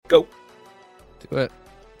Go. Do it.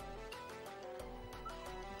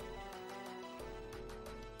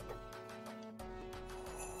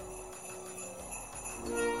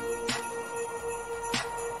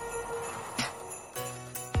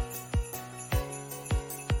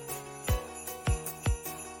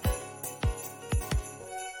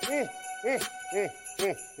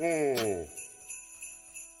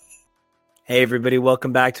 Hey everybody,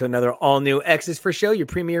 welcome back to another all-new X's for Show, your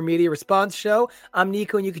premier media response show. I'm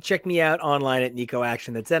Nico, and you can check me out online at Nico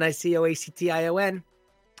Action. That's NICOACTION.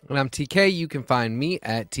 And I'm TK. You can find me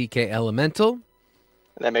at TK Elemental.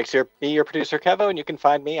 And that makes me your producer, Kevo, and you can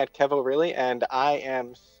find me at Kevo Really. And I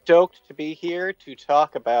am stoked to be here to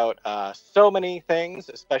talk about so many things,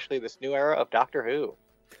 especially this new era of Doctor Who.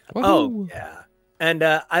 Oh, yeah. And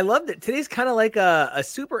I love that today's kind of like a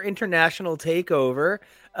super international takeover.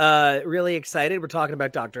 Really excited. We're talking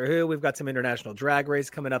about Doctor Who. We've got some international drag race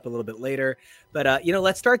coming up a little bit later. But,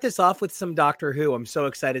 let's start this off with some Doctor Who. I'm so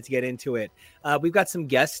excited to get into it. We've got some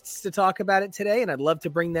guests to talk about it today, and I'd love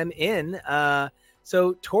to bring them in.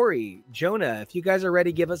 So, Tori, Jonah, if you guys are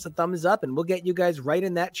ready, give us a thumbs up, and we'll get you guys right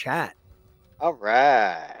in that chat. All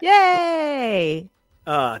right. Yay!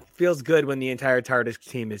 Feels good when the entire TARDIS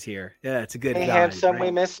team is here. Yeah, it's a good Hey, vibe, handsome, right?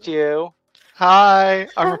 we missed you. Hi,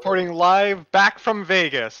 I'm reporting live back from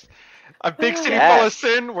Vegas. A big city full of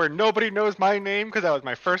sin where nobody knows my name because that was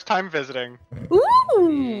my first time visiting.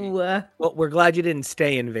 Ooh! Well, we're glad you didn't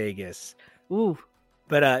stay in Vegas. Ooh.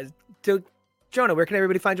 But, so, Jonah, where can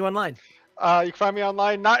everybody find you online? You can find me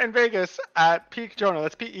online, not in Vegas, at Peak Jonah.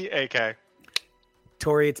 That's Peak.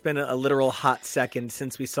 Tori, it's been a literal hot second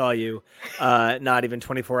since we saw you, not even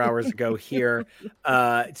 24 hours ago here.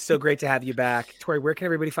 It's so great to have you back. Tori, where can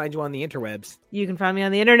everybody find you on the interwebs? You can find me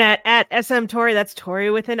on the internet at SM Tori. That's Tori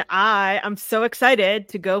with an I. I'm so excited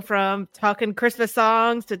to go from talking Christmas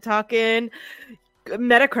songs to talking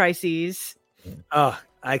meta crises. Oh,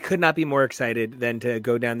 I could not be more excited than to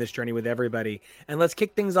go down this journey with everybody. And let's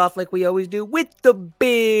kick things off like we always do with the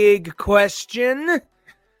big question.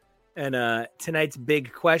 And tonight's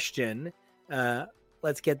big question,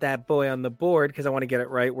 let's get that boy on the board because I want to get it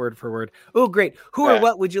right word for word. Oh, great. Who or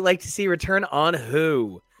what would you like to see return on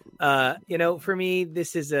who? For me,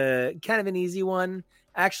 this is a kind of an easy one.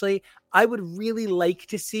 Actually, I would really like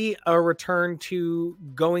to see a return to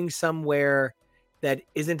going somewhere that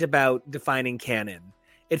isn't about defining canon.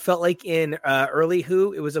 It felt like in early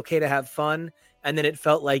Who, it was okay to have fun. And then it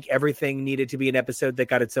felt like everything needed to be an episode that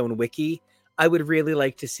got its own wiki. I would really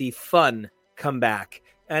like to see fun come back.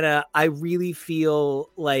 And I really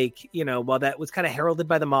feel like, while that was kind of heralded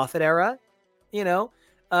by the Moffat era,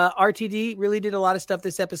 RTD really did a lot of stuff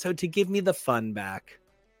this episode to give me the fun back.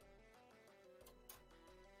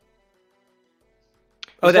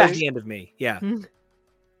 Oh, that was the end of me. Yeah.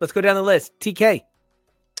 Let's go down the list. TK.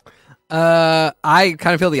 I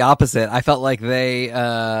kind of feel the opposite. I felt like they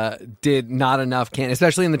did not enough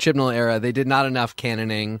especially in the Chibnall era. They did not enough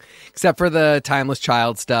canoning, except for the Timeless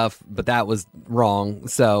Child stuff, but that was wrong.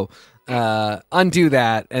 So undo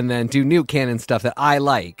that and then do new canon stuff that I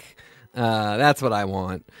like. That's what I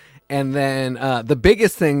want. And then the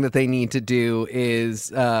biggest thing that they need to do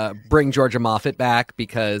is bring Georgia Moffat back,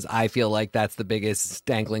 because I feel like that's the biggest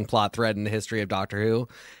dangling plot thread in the history of Doctor Who.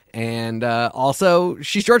 And also,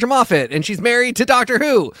 she's Georgia Moffat, and she's married to Doctor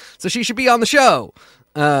Who, so she should be on the show.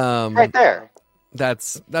 Right there.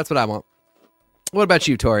 That's what I want. What about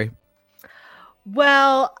you, Tori?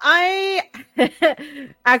 Well, I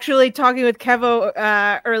actually talking with Kevo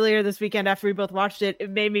earlier this weekend after we both watched it, it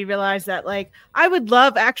made me realize that I would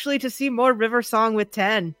love actually to see more River Song with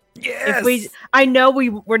 10. Yes. I know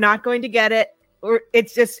we're not going to get it, or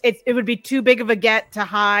it's just it would be too big of a get to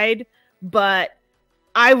hide, but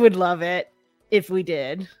I would love it if we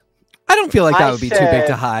did. I don't feel like that would be too big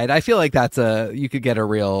to hide. I feel like you could get a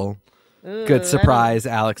real good surprise,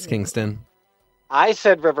 Alex Kingston. I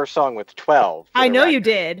said River Song with 12. I know you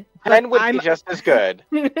did. 10 would be just as good.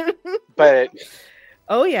 But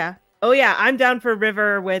Oh yeah. I'm down for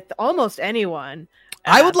River with almost anyone.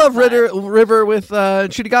 I would love River with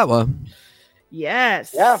Chutigawa.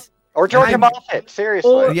 Yes. Yeah. Or Georgia Moffat.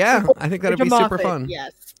 Seriously. Yeah, I think that'd be super fun.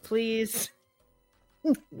 Yes, please.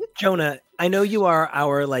 Jonah, I know you are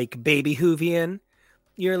our baby Whovian.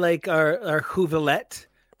 You're our Whovilette,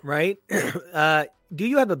 right? Do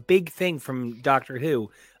you have a big thing from Doctor Who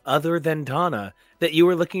other than Donna that you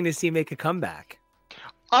were looking to see make a comeback?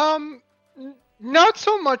 Not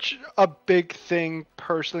so much a big thing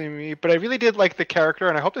personally to me, but I really did like the character,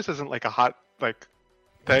 and I hope this isn't a hot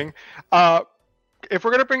thing. If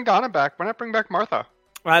we're gonna bring Donna back, why not bring back Martha?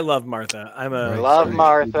 I love Martha. Love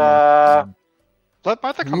Martha. Let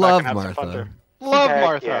Martha come back and have some fun too. Love Heck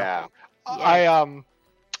Martha. yeah.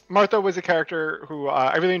 Martha was a character who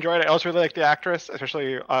I really enjoyed. I also really liked the actress,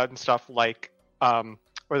 especially in stuff like what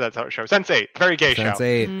is that show? Sense8, very gay show.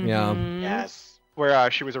 Sense8, yeah. Yes.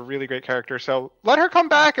 Where she was a really great character. So let her come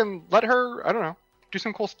back and let her, I don't know, do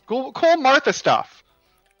some cool Martha stuff.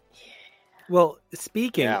 Well,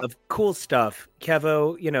 speaking of cool stuff,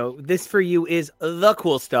 Kevo, this for you is the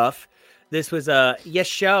cool stuff. This was a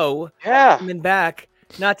show coming back,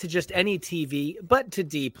 not to just any TV, but to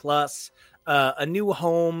D+, a new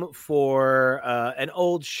home for an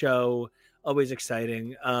old show. Always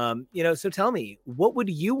exciting. So tell me, what would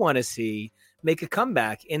you want to see make a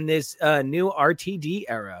comeback in this new RTD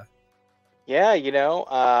era? Yeah,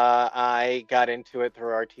 I got into it through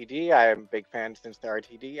RTD. I am a big fan since the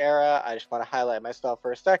RTD era. I just want to highlight myself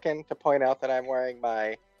for a second to point out that I'm wearing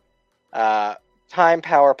my Time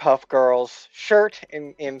Powerpuff Girls shirt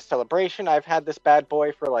in celebration. I've had this bad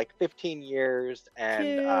boy for like 15 years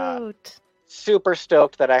and super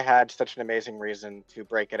stoked that I had such an amazing reason to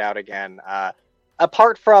break it out again.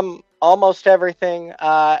 Apart from almost everything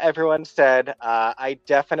everyone said, I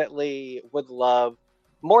definitely would love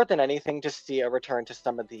more than anything to see a return to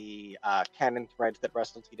some of the canon threads that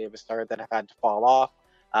Russell T. Davies started that have had to fall off.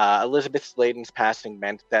 Elizabeth Sladen's passing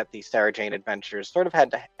meant that the Sarah Jane adventures sort of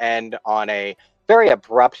had to end on a very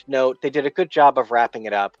abrupt note. They did a good job of wrapping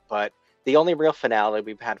it up, but the only real finale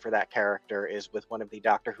we've had for that character is with one of the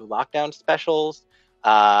Doctor Who lockdown specials.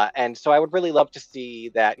 And so I would really love to see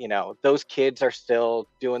that, those kids are still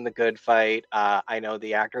doing the good fight. I know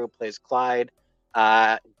the actor who plays Clyde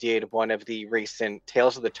did one of the recent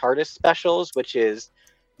Tales of the TARDIS specials, which is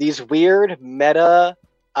these weird meta,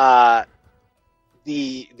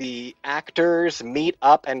 the actors meet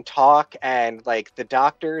up and talk, and like the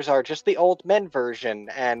doctors are just the old men version,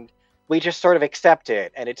 and we just sort of accept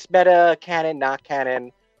it, and it's meta canon, not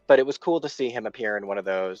canon, but it was cool to see him appear in one of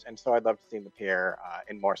those, and so I'd love to see him appear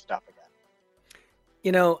in more stuff again.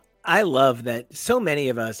 I love that so many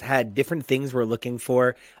of us had different things we're looking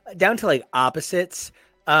for, down to like opposites,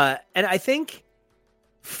 and I think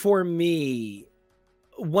for me,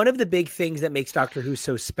 one of the big things that makes Doctor Who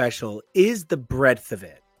so special is the breadth of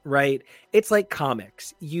it, right? It's like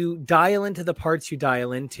comics. You dial into the parts you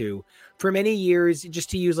dial into. For many years,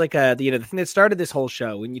 just to use like the thing that started this whole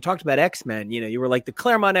show, when you talked about X-Men, you were like the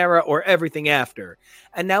Claremont era or everything after.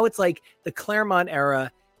 And now it's like the Claremont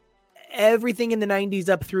era, everything in the 90s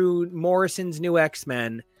up through Morrison's New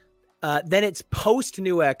X-Men. Then it's post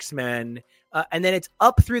New X-Men. And then it's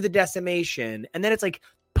up through the Decimation. And then it's like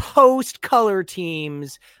post color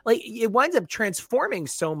teams. Like it winds up transforming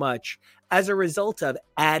so much as a result of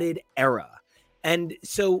added era. And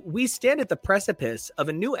so we stand at the precipice of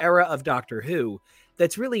a new era of Doctor Who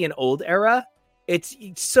that's really an old era. It's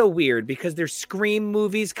so weird because there's Scream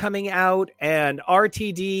movies coming out and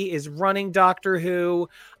RTD is running Doctor Who.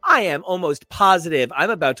 I am almost positive I'm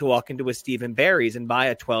about to walk into a Stephen Barry's and buy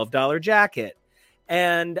a $12 jacket.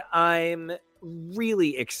 And I'm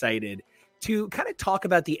really excited to kind of talk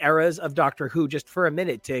about the eras of Doctor Who just for a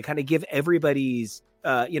minute to kind of give everybody's,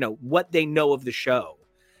 what they know of the show.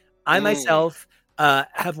 I myself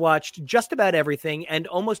have watched just about everything and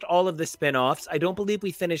almost all of the spinoffs. I don't believe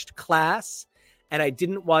we finished Class, and I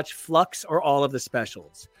didn't watch Flux or all of the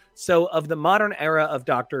specials. So of the modern era of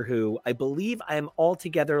Doctor Who, I believe I am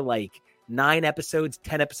altogether like 9 episodes,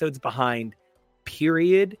 10 episodes behind,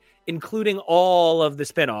 period, including all of the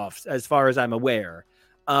spinoffs as far as I'm aware.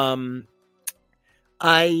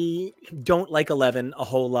 I don't like 11 a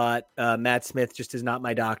whole lot. Matt Smith just is not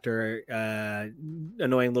my doctor.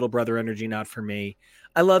 Annoying little brother energy, not for me.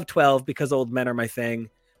 I love 12 because old men are my thing.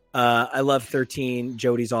 I love 13.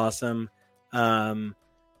 Jodie's awesome.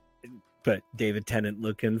 But David Tennant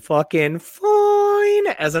looking fucking fine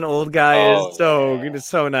as an old guy is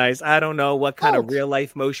so nice. I don't know what kind of real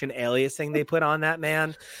life motion aliasing they put on that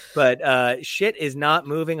man, but shit is not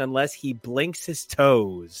moving unless he blinks his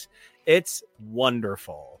toes. It's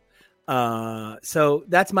wonderful. So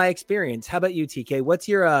that's my experience. How about you, TK?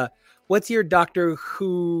 What's your Doctor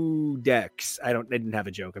Who Dex? I didn't have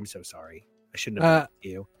a joke. I'm so sorry. I shouldn't have asked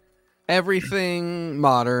you. Everything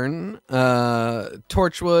modern.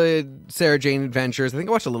 Torchwood, Sarah Jane Adventures. I think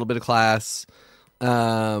I watched a little bit of Class.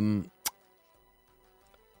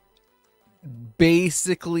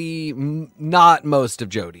 Basically, not most of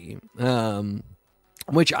Jodie.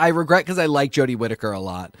 Which I regret because I like Jodie Whittaker a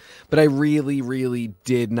lot, but I really, really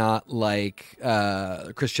did not like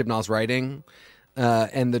Chris Chibnall's writing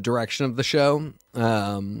and the direction of the show.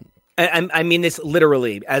 I mean this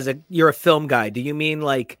literally. You're a film guy. Do you mean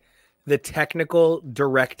like the technical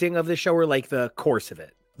directing of the show or like the course of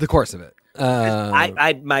it? The course of it.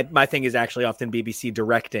 My thing is actually often BBC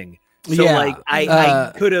directing. So Yeah. like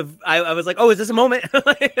I could have I was like, oh, is this a moment?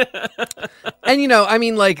 And I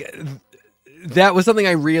mean, like, that was something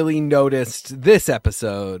I really noticed this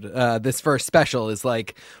episode, this first special, is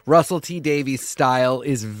like Russell T Davies' style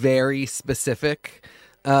is very specific,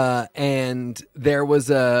 and there was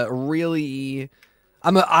a really.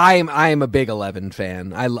 I am a big 11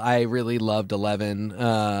 fan. I really loved 11,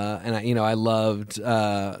 and I loved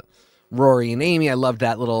Rory and Amy. I loved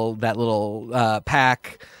that little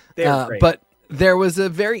pack. But there was a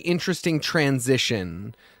very interesting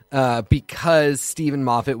transition because Stephen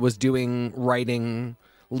Moffat was doing writing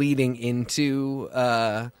leading into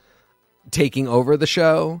taking over the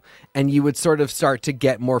show, and you would sort of start to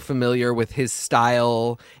get more familiar with his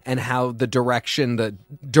style and how the directing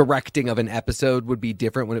of an episode would be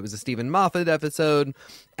different when it was a Stephen Moffat episode.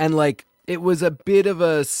 And like, it was a bit of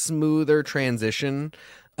a smoother transition.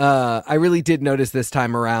 I really did notice this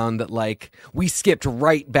time around that like we skipped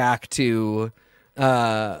right back to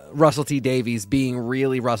Russell T Davies being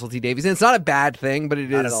really Russell T Davies. And it's not a bad thing, but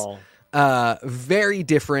it is very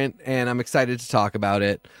different, and I'm excited to talk about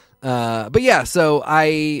it. But yeah, so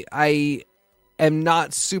I am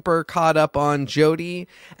not super caught up on Jodie,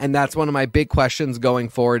 and that's one of my big questions going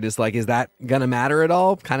forward is like, is that gonna matter at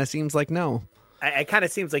all? Kind of seems like no. It kind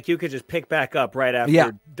of seems like you could just pick back up right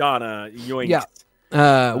after Donna yoinked. Yeah.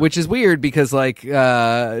 Which is weird because like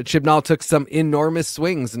Chibnall took some enormous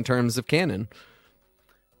swings in terms of canon.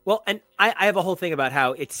 Well, and I have a whole thing about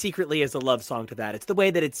how it secretly is a love song to that. It's the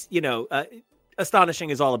way that it's, Astonishing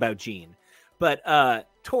is all about Gene. But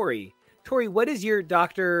Tori, what is your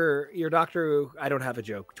doctor? I don't have a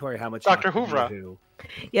joke. Tori, how much? Dr. Hoovra.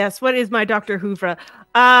 Yes, what is my Dr. Hoovra?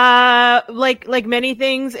 Like many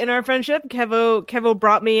things in our friendship, Kevo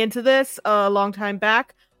brought me into this a long time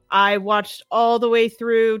back. I watched all the way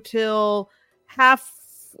through till halfway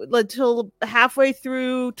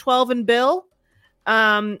through 12 and Bill.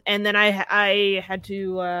 And then I had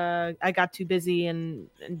to I got too busy and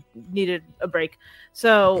needed a break.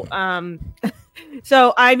 So I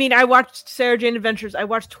mean, I watched Sarah Jane Adventures. I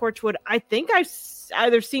watched Torchwood. I think I've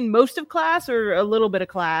either seen most of Class or a little bit of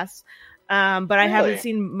Class. But I haven't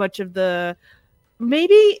seen much of the.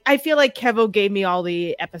 Maybe I feel like Kevo gave me all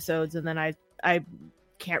the episodes, and then I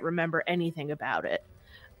can't remember anything about it.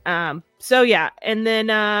 So yeah, and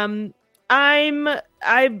then I'm a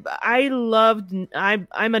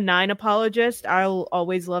 9 apologist. I'll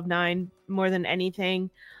always love 9 more than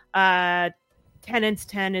anything. Tennant's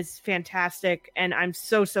 10 is fantastic, and I'm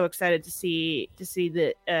so excited to see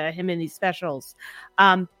the him in these specials.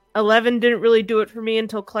 11 didn't really do it for me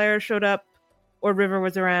until Claire showed up or River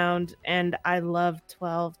was around, and I love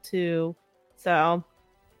 12 too. So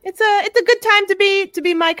it's a good time to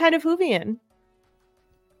be my kind of Whovian.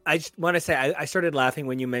 I just want to say I started laughing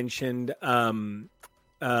when you mentioned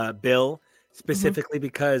Bill specifically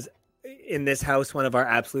because in this house, one of our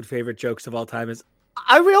absolute favorite jokes of all time is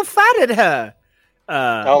I real fatted her.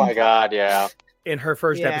 Oh my God, yeah. In her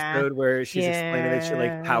first episode where she's explaining that she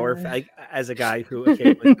like power as a guy who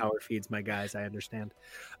occasionally power feeds my guys, I understand.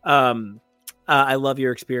 I love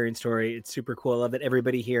your experience story. It's super cool. I love that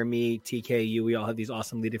everybody here, me, TK, you, we all have these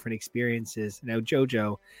awesomely different experiences. Now,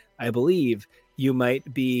 Jojo, I believe you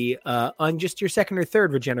might be on just your second or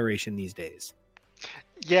third regeneration these days.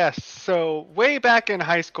 Yes. So way back in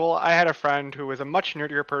high school, I had a friend who was a much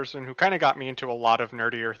nerdier person who kind of got me into a lot of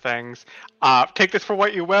nerdier things. Take this for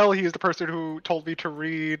what you will. He is the person who told me to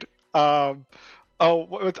read. I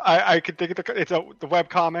could think of the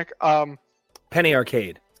webcomic. Penny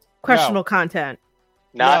Arcade. Questionable content.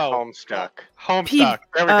 Not Homestuck. Homestuck.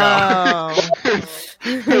 There we go.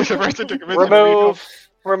 There's the person took a minute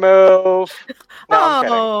Remove. No,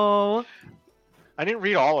 Oh. I didn't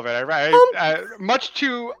read all of it. Much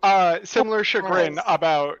to similar chagrin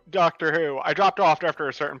about Doctor Who. I dropped off after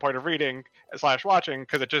a certain point of reading / watching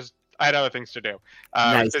because I had other things to do.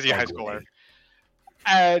 I was busy high schooler.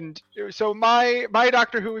 And so my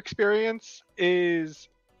Doctor Who experience is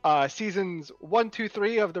seasons 1, 2,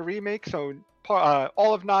 3 of the remake. So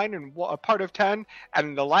all of 9 and a part of 10.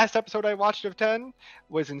 And the last episode I watched of 10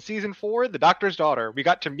 was in season 4, The Doctor's Daughter. We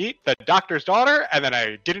got to meet the Doctor's daughter, and then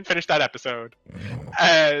I didn't finish that episode.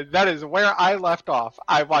 And that is where I left off.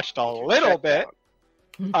 I watched a little bit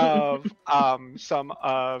of some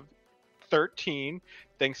of 13,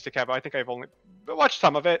 thanks to Kevo. I think I've only watched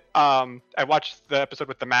some of it. I watched the episode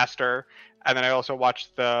with the Master, and then I also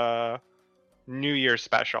watched the New Year's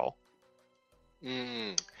special.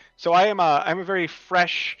 So I'm a very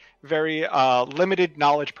fresh, very limited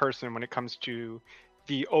knowledge person when it comes to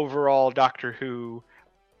the overall Doctor Who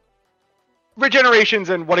regenerations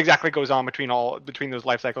and what exactly goes on between those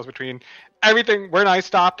life cycles, between everything when I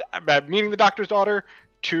stopped meeting the Doctor's daughter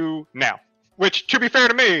to now. Which, to be fair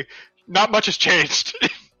to me, not much has changed.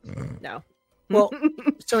 No. Well,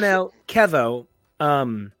 so now, Kevo,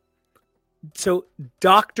 so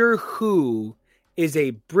Doctor Who is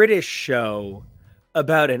a British show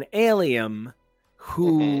about an alien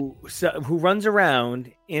who runs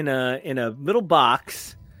around in a little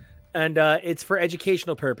box, and it's for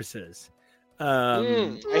educational purposes.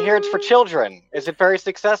 I hear it's for children. Is it very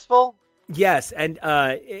successful? Yes, and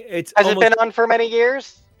it's has it been on for many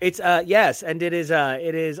years? It's yes, and it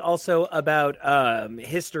is also about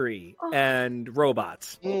history and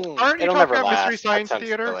robots. Aren't you talking about Mystery Science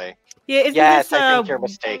Theater? Silly. Yeah, yes, I think you're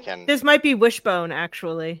mistaken. This might be Wishbone,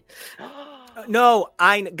 actually. No,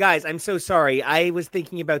 guys, I'm so sorry. I was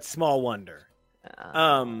thinking about Small Wonder.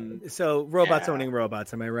 So robots owning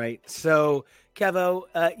robots, am I right? So, Kevo,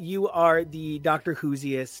 you are the Doctor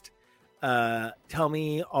Who'siest. Tell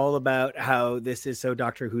me all about how this is so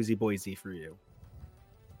Doctor Who'sy Boise for you.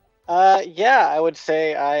 Yeah, I would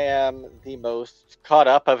say I am the most caught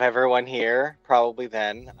up of everyone here, probably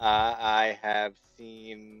then. I have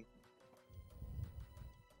seen,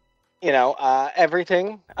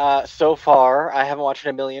 everything so far. I haven't watched it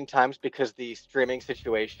a million times because the streaming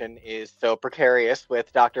situation is so precarious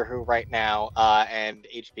with Doctor Who right now, and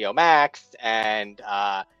HBO Max, and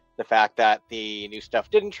the fact that the new stuff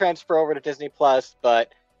didn't transfer over to Disney Plus,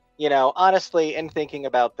 but honestly, in thinking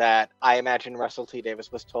about that, I imagine Russell T.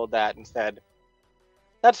 Davies was told that and said,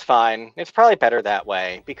 that's fine. It's probably better that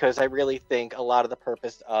way, because I really think a lot of the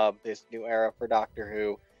purpose of this new era for Doctor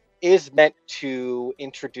Who is meant to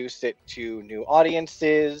introduce it to new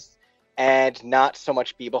audiences and not so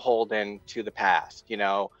much be beholden to the past.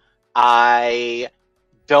 I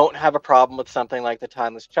don't have a problem with something like The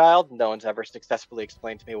Timeless Child. No one's ever successfully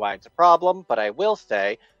explained to me why it's a problem, but I will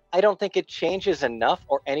say, I don't think it changes enough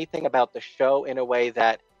or anything about the show in a way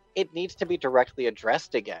that it needs to be directly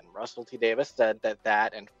addressed again. Russell T. Davies said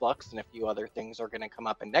that and Flux and a few other things are going to come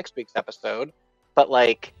up in next week's episode. But,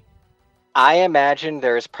 I imagine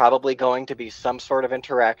there's probably going to be some sort of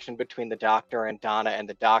interaction between the Doctor and Donna, and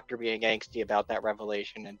the Doctor being angsty about that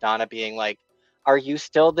revelation, and Donna being like, are you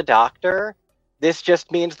still the Doctor? This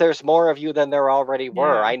just means there's more of you than there already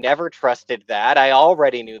were. Yeah. I never trusted that. I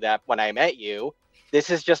already knew that when I met you. This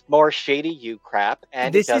is just more shady you crap,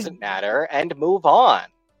 and it doesn't matter, and move on.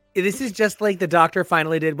 This is just like the Doctor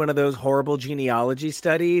finally did one of those horrible genealogy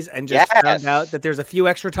studies and just found out that there's a few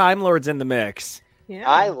extra Time Lords in the mix. Yeah.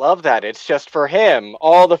 I love that. It's just for him.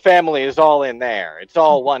 All the family is all in there. It's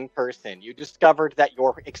all one person. You discovered that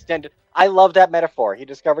your extended... I love that metaphor. He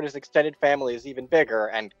discovered his extended family is even bigger,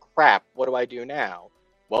 and crap, what do I do now?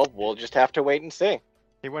 Well, we'll just have to wait and see.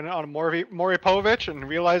 He went on Maury Povich and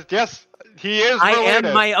realized, yes, he is I related.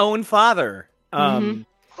 am my own father.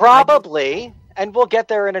 Probably, and we'll get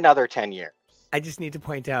there in another 10 years. I just need to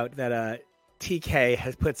point out that TK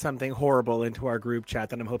has put something horrible into our group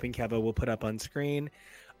chat that I'm hoping Kevo will put up on screen.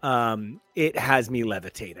 It has me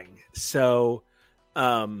levitating. So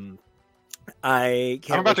I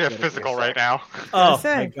can't. I'm about to get physical right now. Oh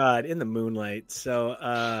my God, in the moonlight.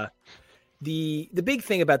 So the big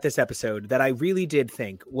thing about this episode that I really did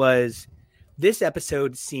think was this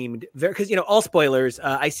episode seemed very, because all spoilers.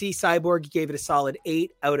 I see Cyborg gave it a solid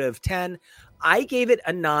 8 out of 10. I gave it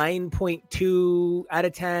a 9.2 out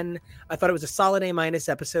of 10. I thought it was a solid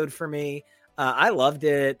A- episode for me. I loved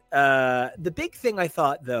it. The big thing I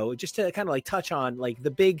thought, though, just to kind of touch on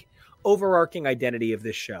the big overarching identity of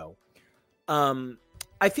this show.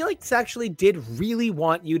 I feel like this actually did really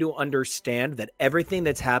want you to understand that everything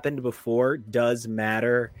that's happened before does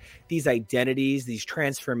matter. These identities, these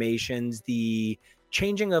transformations, the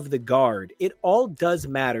changing of the guard, it all does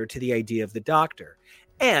matter to the idea of the Doctor.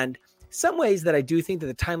 And some ways that I do think that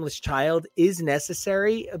the Timeless Child is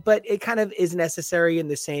necessary, but it kind of is necessary in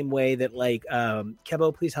the same way that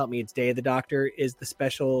Kevo, please help me. It's Day of the Doctor is the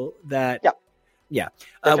special that, Power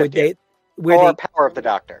of the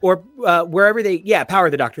Doctor, or wherever Power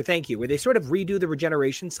of the Doctor. Thank you. Where they sort of redo the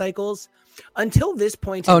regeneration cycles until this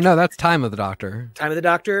point. Oh no, that's Time of the Doctor. Time of the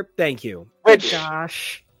Doctor. Thank you. Which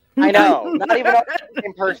Gosh, I know, not even the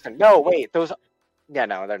same person. No, wait, those. Yeah,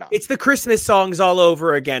 no, they're not. It's the Christmas songs all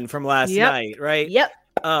over again from last night, right? Yep.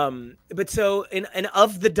 But so in an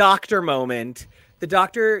of the Doctor moment, the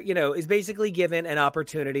Doctor, is basically given an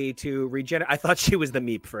opportunity to regenerate. I thought she was the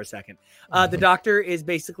Meep for a second. The Doctor is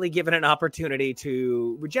basically given an opportunity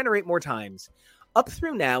to regenerate more times. Up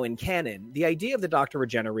through now in canon, the idea of the Doctor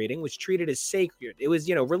regenerating was treated as sacred. It was,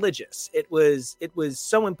 religious. It was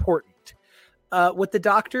so important. with the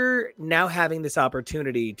Doctor now having this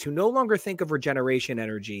opportunity to no longer think of regeneration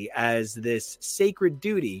energy as this sacred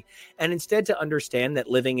duty, and instead to understand that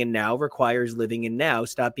living in now requires living in now,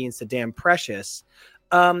 stop being so damn precious.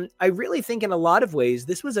 I really think in a lot of ways,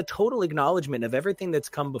 this was a total acknowledgement of everything that's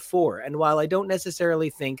come before. And while I don't necessarily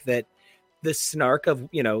think that the snark of,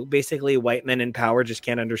 basically white men in power just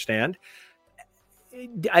can't understand,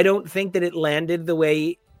 I don't think that it landed the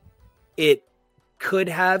way it could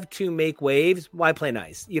have to make waves. Why play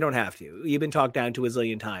nice? You don't have to. You've been talked down to a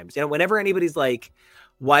zillion times. Whenever anybody's like,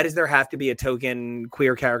 why does there have to be a token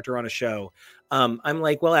queer character on a show? I'm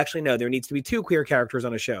like, well, actually, no, there needs to be 2 queer characters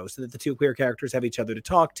on a show so that the 2 queer characters have each other to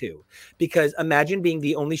talk to. Because imagine being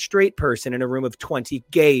the only straight person in a room of 20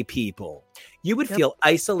 gay people. You would feel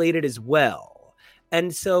isolated as well.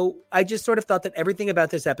 And so I just sort of thought that everything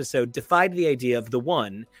about this episode defied the idea of the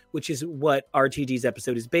one, which is what RTD's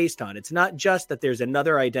episode is based on. It's not just that there's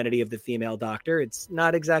another identity of the female Doctor. It's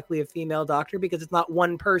not exactly a female Doctor because it's not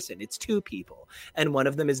one person. It's 2 people. And one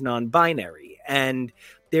of them is non-binary. And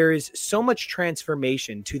there is so much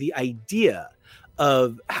transformation to the idea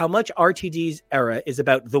of how much RTD's era is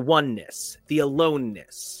about the oneness, the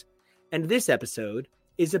aloneness. And this episode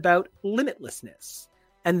is about limitlessness.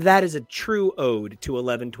 And that is a true ode to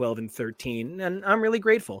 11, 12, and 13. And I'm really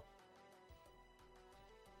grateful.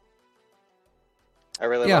 I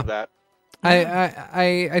really love that.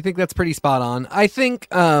 I think that's pretty spot on. I think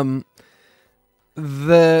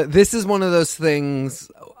this is one of those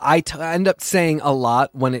things I end up saying a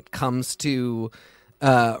lot when it comes to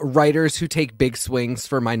writers who take big swings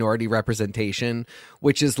for minority representation,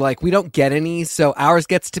 which is like, we don't get any, so ours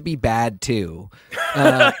gets to be bad too.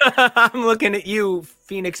 I'm looking at you,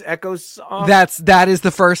 Phoenix Echo song. That is the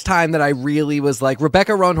first time that I really was like,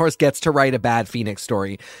 Rebecca Roanhorse gets to write a bad Phoenix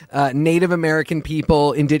story. Native American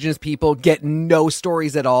people, indigenous people get no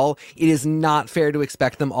stories at all. It is not fair to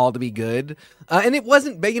expect them all to be good. And it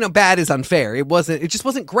wasn't, bad is unfair. It just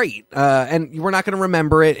wasn't great. And we're not going to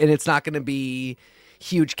remember it, and it's not going to be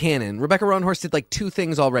huge canon. Rebecca Roanhorse did like 2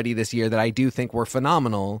 things already this year that I do think were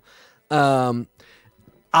phenomenal.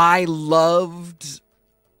 I loved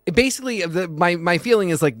basically my feeling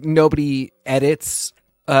is like nobody edits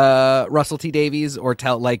Russell T Davies or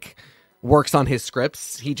works on his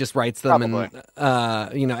scripts. He just writes them. Probably.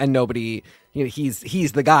 And nobody,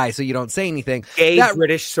 he's the guy, so you don't say anything.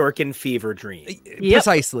 British Sorkin fever dream.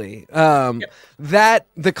 Precisely. That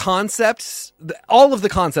the concepts, all of the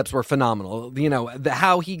concepts were phenomenal.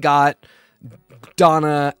 How he got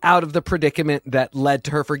Donna out of the predicament that led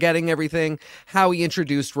to her forgetting everything, how he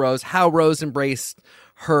introduced Rose, how Rose embraced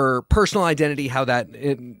her personal identity, how that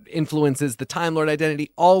influences the Time Lord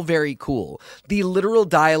identity, all very cool. The literal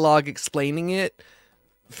dialogue explaining it,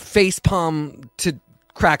 facepalm to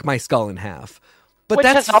crack my skull in half. But which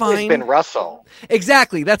that's has always fine. Been Russell.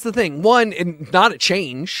 Exactly. That's the thing. One, and not a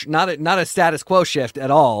change, not a status quo shift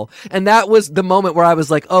at all. And that was the moment where I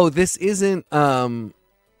was like, oh, this isn't,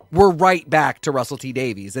 we're right back to Russell T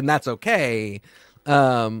Davies, and that's okay.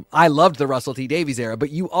 I loved the Russell T Davies era,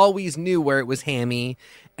 but you always knew where it was hammy,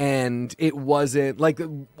 and it wasn't like,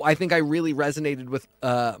 I think I really resonated with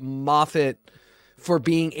Moffat for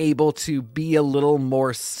being able to be a little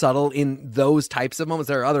more subtle in those types of moments.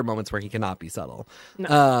 There are other moments where he cannot be subtle.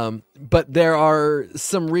 No. But there are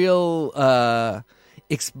some real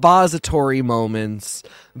expository moments.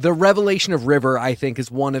 The revelation of River, I think,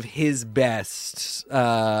 is one of his best,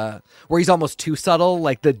 where he's almost too subtle.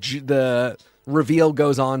 Like the reveal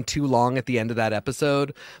goes on too long at the end of that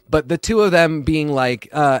episode. But the two of them being like,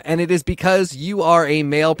 and it is because you are a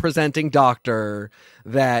male presenting doctor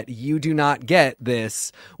that you do not get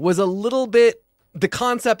this, was a little bit, the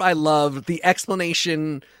concept I loved, the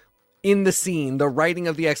explanation in the scene, the writing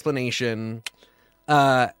of the explanation,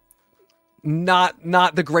 not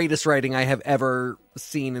the greatest writing I have ever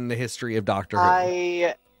seen in the history of Doctor Who.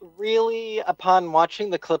 I really, upon watching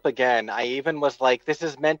the clip again, I even was like, this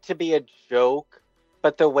is meant to be a joke,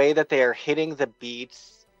 but the way that they are hitting the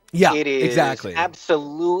beats, it is exactly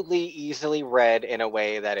absolutely easily read in a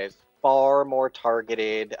way that is far more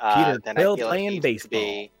targeted than I feel it needs baseball. To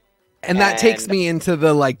be. And that takes me into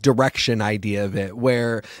the direction idea of it,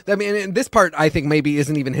 where, I mean, this part I think maybe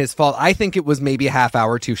isn't even his fault. I think it was maybe a half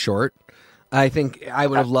hour too short. I think I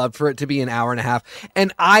would have loved for it to be an hour and a half.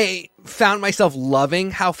 And I found myself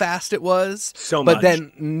loving how fast it was. So much. But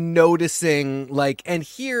then noticing, and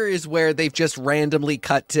here is where they've just randomly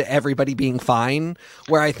cut to everybody being fine,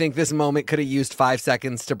 where I think this moment could have used 5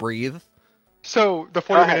 seconds to breathe. So the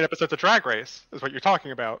 40-minute episodes of Drag Race is what you're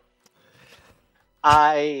talking about.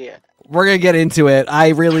 We're going to get into it. I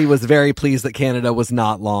really was very pleased that Canada was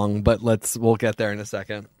not long, but we'll get there in a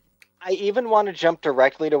second. I even want to jump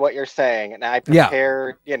directly to what you're saying, and I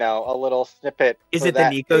prepared, a little snippet. Is for it the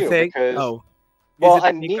that Nico too, thing? Because, Oh, well, is it the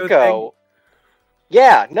and Nico Nico, thing?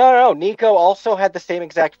 yeah, no, Nico also had the same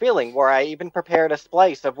exact feeling. Where I even prepared a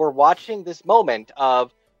splice of we're watching this moment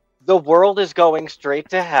of the world is going straight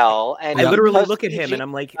to hell, and I literally because look at him CG and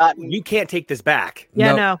I'm like, gotten- you can't take this back.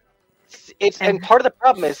 Yeah, Nope. no. and part of the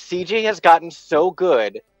problem is CG has gotten so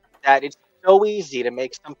good that it's so easy to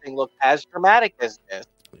make something look as dramatic as this.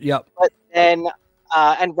 Yep. But then,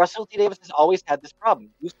 and Russell T Davies has always had this problem.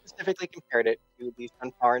 You specifically compared it to the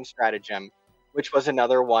Sunfarin Stratagem, which was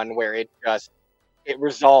another one where it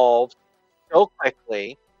resolved so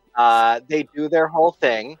quickly. They do their whole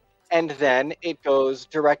thing, and then it goes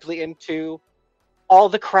directly into all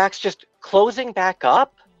the cracks just closing back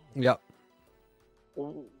up. Yep.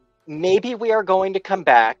 Maybe we are going to come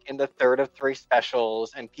back in the third of 3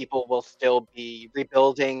 specials, and people will still be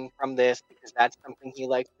rebuilding from this because that's something he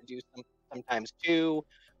likes to do sometimes too,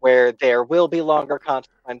 where there will be longer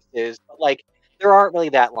consequences, but there aren't really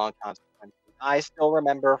that long consequences. I still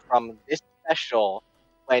remember from this special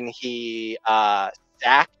when he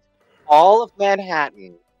sacked all of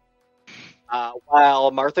Manhattan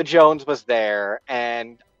while Martha Jones was there,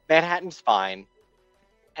 and Manhattan's fine.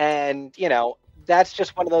 And, that's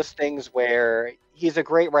just one of those things where he's a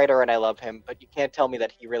great writer and I love him, but you can't tell me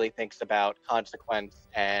that he really thinks about consequence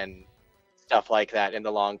and stuff like that in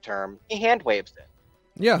the long term. He hand waves it.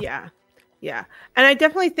 Yeah. Yeah. And I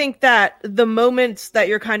definitely think that the moments that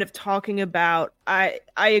you're kind of talking about, I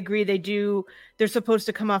agree they're supposed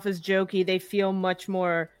to come off as jokey. They feel much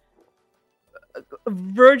more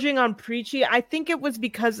verging on preachy. I think it was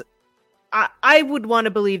because I would want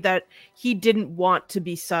to believe that he didn't want to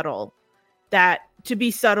be subtle. That to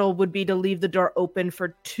be subtle would be to leave the door open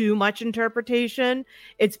for too much interpretation.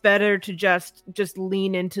 It's better to just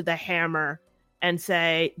lean into the hammer and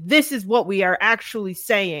say, this is what we are actually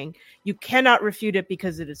saying. You cannot refute it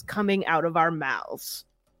because it is coming out of our mouths.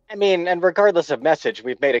 I mean, and regardless of message,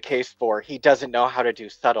 we've made a case for he doesn't know how to do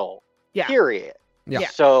subtle, period. Yeah.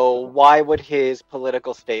 So why would his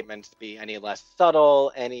political statements be any less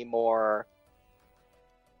subtle, any more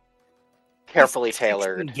carefully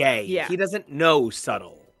tailored? Gay. Yeah. He doesn't know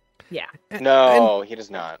subtle. Yeah. No, he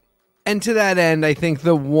does not. And to that end, I think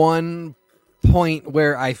the one point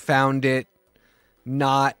where I found it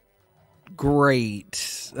not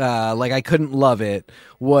great, I couldn't love it,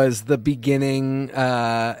 was the beginning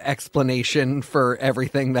explanation for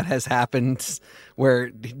everything that has happened,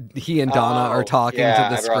 where he and Donna are talking to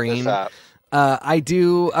the screen. I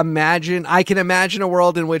can imagine a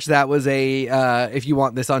world in which that was if you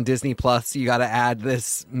want this on Disney Plus, you got to add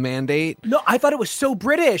this mandate. No, I thought it was so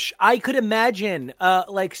British. I could imagine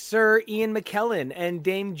Sir Ian McKellen and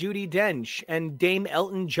Dame Judi Dench and Dame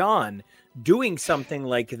Elton John doing something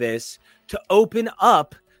like this to open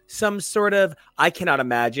up some sort of, I cannot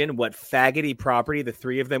imagine what faggoty property the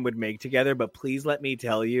 3 of them would make together, but please let me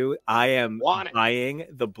tell you, I am buying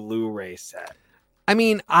the Blu-ray set. I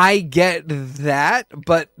mean, I get that,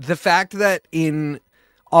 but the fact that in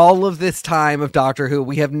all of this time of Doctor Who,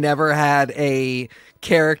 we have never had a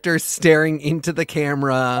character staring into the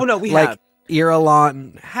camera. Oh no, we like have.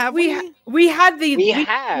 Irulan. Have we? We have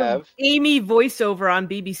Amy voiceover on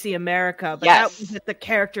BBC America, but that was with the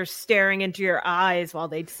character staring into your eyes while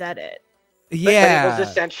they'd said it. Yeah, but it was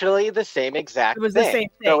essentially the same exact thing. It was the same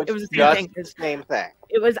thing. So it was the same thing.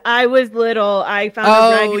 It was, I was little, I found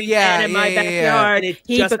a raggedy man in my backyard.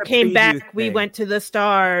 He came back, we went to the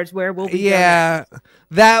stars, where will we go?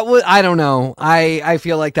 That was, I don't know. I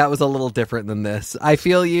feel like that was a little different than this. I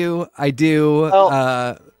feel you. I do.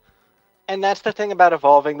 And that's the thing about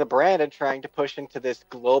evolving the brand and trying to push into this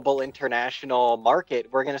global international market.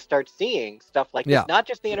 We're going to start seeing stuff like this, not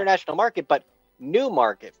just the international market, but new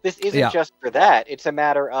markets. This isn't just for that. It's a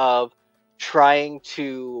matter of trying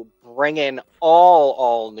to bring in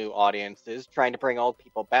all new audiences, trying to bring old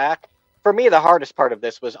people back. For me, the hardest part of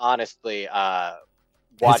this was honestly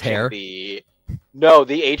watching the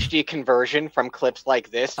HD conversion from clips like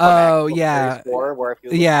this. Where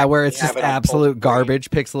it's just absolute garbage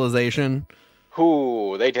pixelization.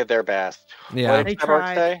 Ooh, they did their best. Yeah, what did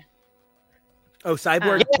Cyborg say? Oh,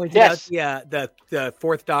 Cyborg pointed out the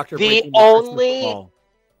 4th Doctor. The only,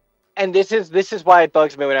 and this is why it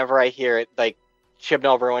bugs me whenever I hear it. Like,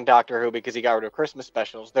 Chibnall ruined Doctor Who because he got rid of Christmas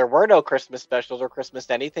specials. There were no Christmas specials or Christmas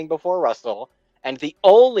anything before Russell. And the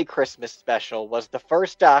only Christmas special was the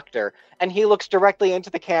 1st Doctor, and he looks directly into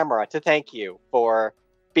the camera to thank you for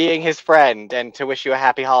being his friend and to wish you a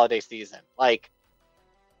happy holiday season. Like,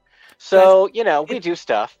 so, we do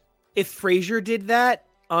stuff. If Frasier did that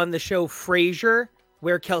on the show Frasier,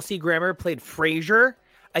 where Kelsey Grammer played Frasier,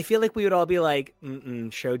 I feel like we would all be like,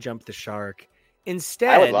 show jump the shark. Instead,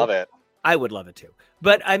 I would love it. I would love it too.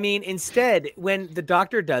 But I mean, instead, when the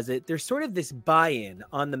Doctor does it, there's sort of this buy-in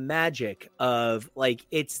on the magic of like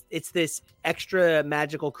it's this extra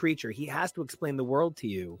magical creature. He has to explain the world to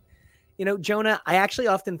you. You know, Jonah, I actually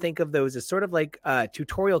often think of those as sort of like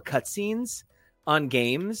tutorial cutscenes on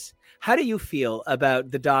games. How do you feel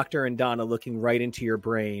about the Doctor and Donna looking right into your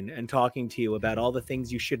brain and talking to you about all the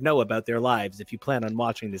things you should know about their lives if you plan on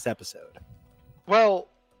watching this episode? Well,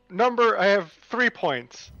 I have 3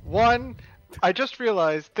 points. 1, I just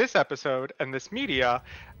realized this episode and this media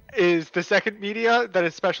is the second media that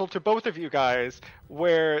is special to both of you guys,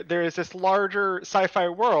 where there is this larger sci-fi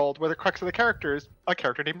world where the crux of the character is a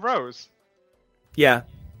character named Rose. Yeah.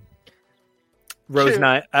 Rose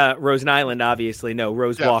Nyland, obviously. No,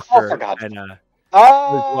 Rose Walker. And, Rose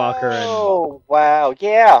Walker and... wow,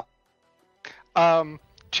 yeah.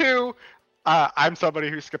 2, I'm somebody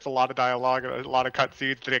who skips a lot of dialogue and a lot of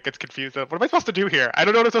cutscenes and it gets confused. What am I supposed to do here? I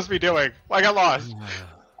don't know what I'm supposed to be doing. I got lost.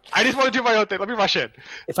 I just want to do my own thing. Let me rush in.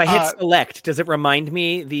 If I hit select, does it remind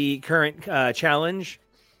me the current challenge?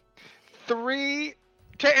 3,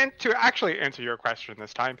 to actually answer your question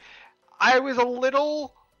this time, I was a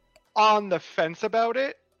little on the fence about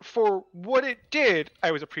it. For what it did,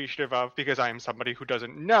 I was appreciative of because I am somebody who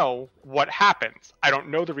doesn't know what happens. I don't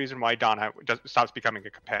know the reason why Donna stops becoming a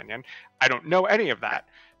companion. I don't know any of that.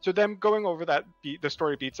 So them going over that the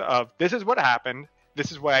story beats of this is what happened.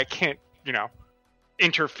 This is why I can't,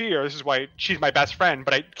 interfere. This is why she's my best friend,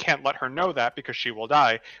 but I can't let her know that because she will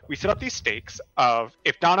die. We set up these stakes of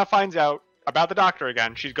if Donna finds out about the Doctor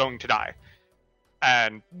again, she's going to die.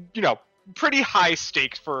 And, pretty high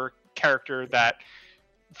stakes for a character that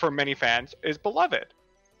for many fans is beloved.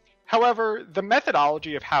 However, the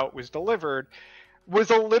methodology of how it was delivered was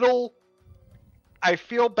a little, I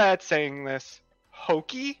feel bad saying this,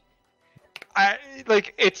 hokey. I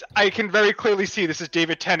can very clearly see this is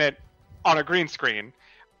David Tennant on a green screen.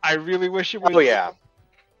 I really wish it was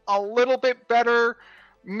a little bit better,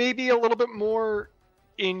 maybe a little bit more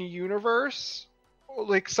in universe,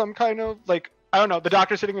 like some kind of I don't know, the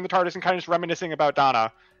Doctor sitting in the TARDIS and kind of just reminiscing about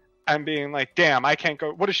Donna and being like, damn, I can't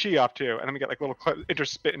go, what is she up to? And then we get little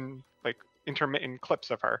intermittent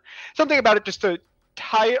clips of her. Something about it just to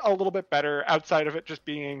tie it a little bit better outside of it just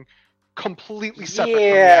being completely separate from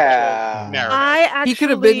the actual narrative. I actually... He could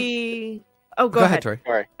have been... Oh, go ahead. Tori.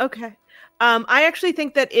 Sorry. Okay. I actually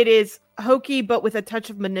think that it is hokey, but with a touch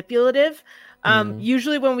of manipulative.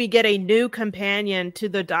 Usually when we get a new companion to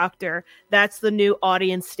the Doctor, that's the new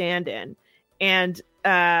audience stand-in. And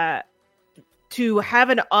to have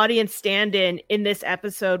an audience stand-in in this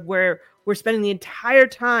episode where we're spending the entire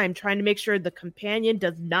time trying to make sure the companion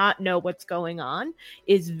does not know what's going on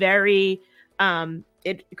is very...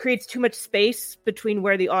 it creates too much space between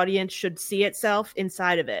where the audience should see itself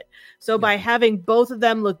inside of it. So by having both of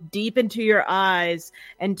them look deep into your eyes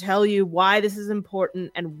and tell you why this is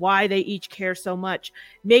important and why they each care so much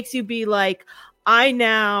makes you be like, I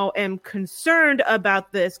now am concerned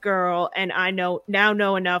about this girl and I know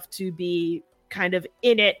enough to be kind of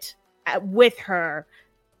in it with her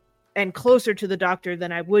and closer to the Doctor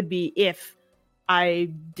than I would be if I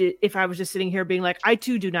was just sitting here being like, I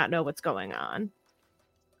too do not know what's going on.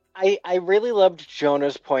 I really loved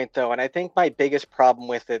Jonah's point, though, and I think my biggest problem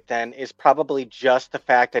with it then is probably just the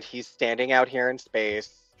fact that he's standing out here in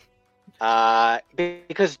space.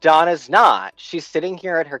 Because Donna's not. She's sitting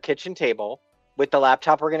here at her kitchen table with the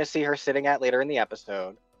laptop we're going to see her sitting at later in the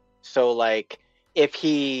episode. So, if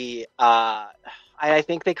he... I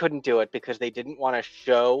think they couldn't do it because they didn't want to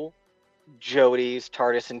show Jodie's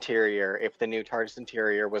TARDIS interior if the new TARDIS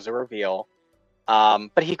interior was a reveal.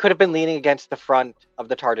 But he could have been leaning against the front of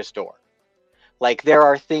the TARDIS door. There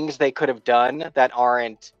are things they could have done that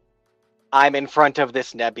aren't, I'm in front of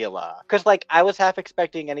this nebula. Because, I was half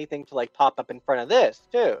expecting anything to, pop up in front of this,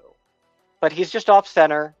 too. But he's just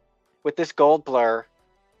off-center with this gold blur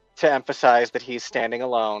to emphasize that he's standing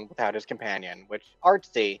alone without his companion, which,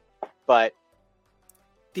 artsy, but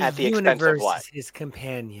at the expense of what? Is his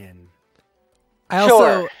companion.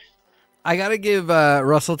 I gotta give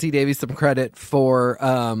Russell T Davies some credit for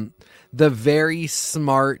the very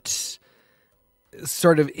smart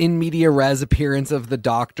sort of in media res appearance of the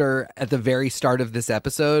Doctor at the very start of this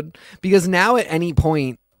episode, because now at any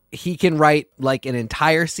point he can write an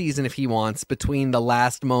entire season if he wants between the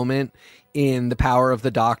last moment in The Power of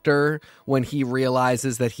the Doctor when he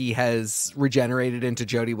realizes that he has regenerated into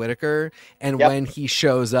Jodie Whittaker and when he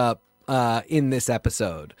shows up in this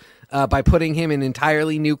episode. By putting him in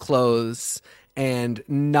entirely new clothes and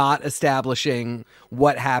not establishing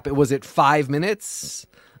what happened. Was it 5 minutes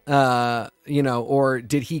Or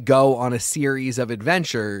did he go on a series of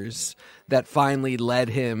adventures that finally led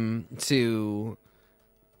him to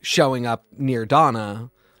showing up near Donna?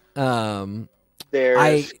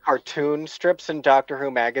 There's cartoon strips in Doctor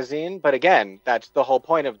Who magazine, but again, that's the whole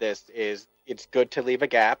point of this, is it's good to leave a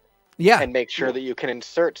gap. Yeah. And make sure that you can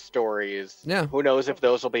insert stories. Yeah. Who knows if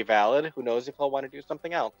those will be valid? Who knows if he'll want to do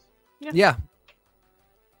something else? Yeah.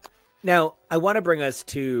 Now, I want to bring us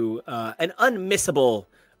to an unmissable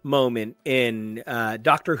moment in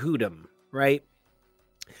Doctor Whodom, right?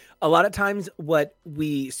 A lot of times what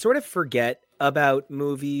we sort of forget about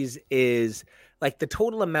movies is like the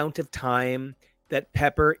total amount of time that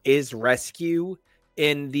Pepper is rescue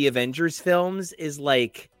in the Avengers films is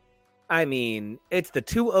like, I mean, it's the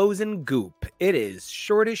 2 O's in goop. It is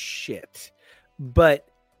short as shit. But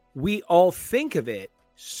we all think of it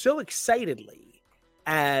so excitedly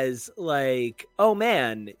as like, oh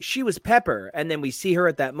man, she was Pepper. And then we see her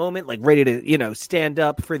at that moment, like ready to, stand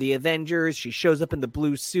up for the Avengers. She shows up in the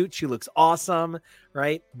blue suit. She looks awesome,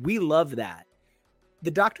 right? We love that.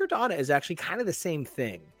 The DoctorDonna is actually kind of the same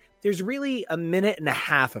thing. There's really a minute and a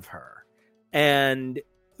half of her. And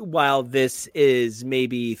while this is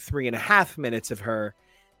maybe 3.5 minutes of her,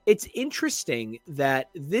 it's interesting that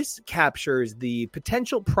this captures the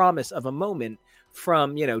potential promise of a moment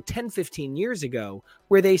from, 10, 15 years ago,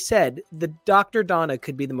 where they said the DoctorDonna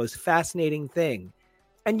could be the most fascinating thing.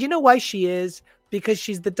 And you know why she is? Because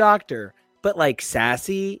she's the doctor, but like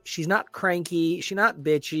sassy. She's not cranky. She's not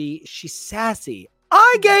bitchy. She's sassy.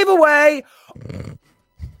 I gave away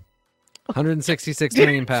 166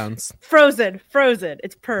 million pounds. Frozen.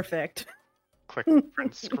 It's perfect. Click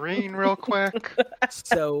print screen real quick.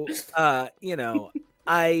 So, I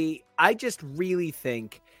just really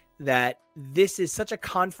think that this is such a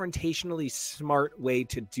confrontationally smart way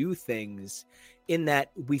to do things, in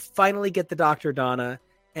that we finally get the DoctorDonna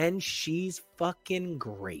and she's fucking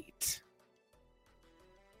great.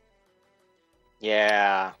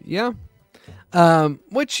 Yeah. Yeah.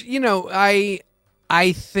 Which,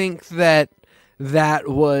 I think that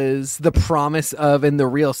was the promise of, and the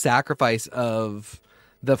real sacrifice of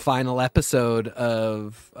the final episode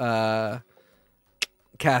of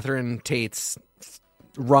Catherine Tate's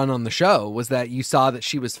run on the show, was that you saw that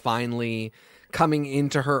she was finally coming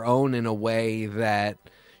into her own in a way that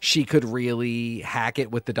she could really hack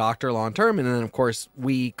it with the Doctor long term. And then, of course,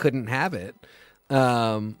 we couldn't have it.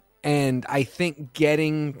 And I think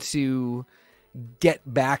getting to get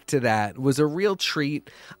back to that was a real treat.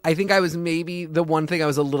 I think I was maybe the one thing I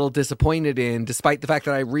was a little disappointed in, despite the fact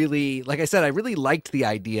that I really liked the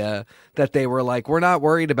idea that they were like, we're not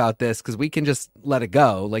worried about this because we can just let it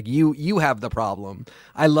go. Like you have the problem.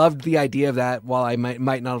 I loved the idea of that, while I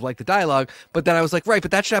might not have liked the dialogue, but then I was like, right,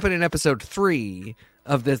 but that should happen in episode 3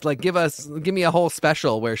 of this. Like, give me a whole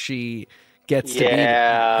special where she gets to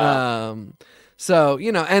be. So,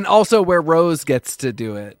 and also where Rose gets to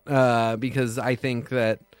do it, because I think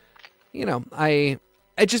that, it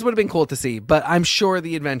just would have been cool to see. But I'm sure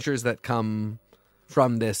the adventures that come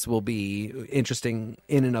from this will be interesting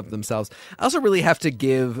in and of themselves. I also really have to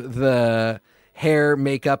give the hair,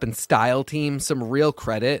 makeup, and style team some real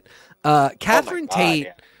credit. Catherine Tate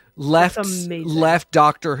left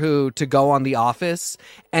Doctor Who to go on The Office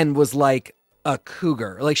and was like a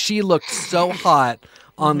cougar. Like, she looked so hot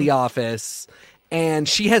on The Office. And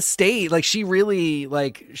she has stayed, like, she really,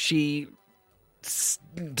 like, she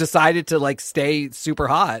decided to, like, stay super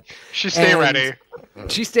hot. She stayed ready.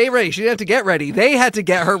 She stayed ready. She didn't have to get ready. They had to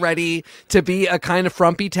get her ready to be a kind of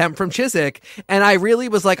frumpy temp from Chiswick. And I really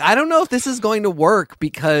was like, I don't know if this is going to work,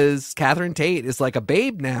 because Catherine Tate is like a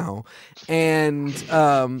babe now. And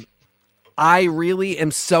I really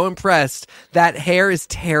am so impressed. That hair is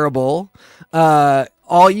terrible.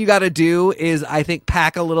 All you got to do is, I think,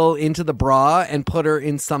 pack a little into the bra and put her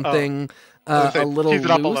in something a little tease loose.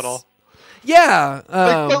 It up a little. Yeah.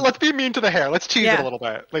 Let's be mean to the hair. Let's tease it a little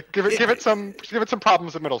bit. Like, give it some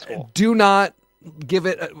problems in middle school. Do not give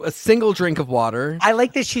it a single drink of water. I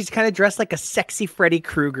like that she's kind of dressed like a sexy Freddy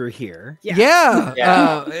Krueger here. Yeah.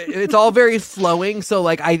 It's all very flowing. So,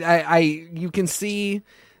 like, I you can see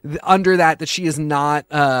under that she is not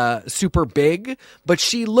super big, but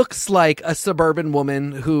she looks like a suburban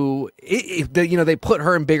woman who, they put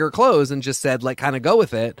her in bigger clothes and just said, like, kind of go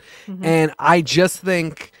with it. And I just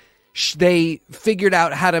think they figured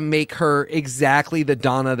out how to make her exactly the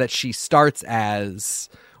Donna that she starts as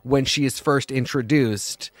when she is first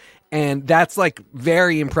introduced. And that's, like,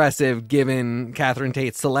 very impressive given Catherine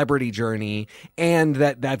Tate's celebrity journey, and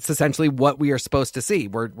that's essentially what we are supposed to see.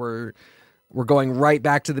 We're going right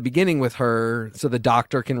back to the beginning with her, so the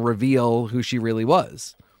Doctor can reveal who she really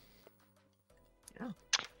was.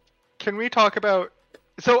 can we talk about?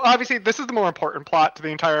 So obviously, this is the more important plot to the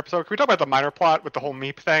entire episode. Can we talk about the minor plot with the whole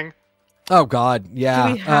Meep thing? Oh God, yeah.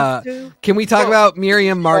 Do we have to? Can we talk about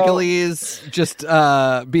Miriam Margolyes just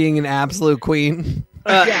being an absolute queen?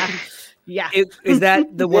 Yeah. Is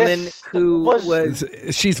that the woman This who was?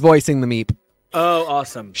 She's voicing the Meep. Oh,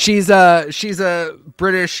 awesome! She's a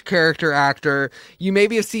British character actor. You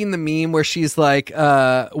maybe have seen the meme where she's like,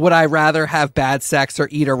 "Would I rather have bad sex or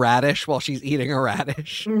eat a radish?" while she's eating a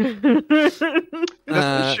radish.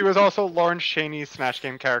 She was also Lauren Chaney's Snatch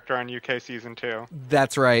Game character on UK season 2.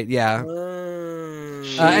 That's right. Yeah.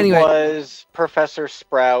 She Anyway. was Professor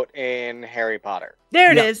Sprout in Harry Potter.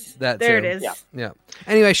 There it Yeah, is. that There too. it is. Yeah. Yeah.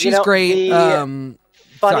 Anyway, she's know, great. the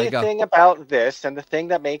Sorry, Funny go. thing about this, and the thing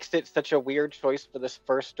that makes it such a weird choice for this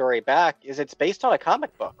first story back, is it's based on a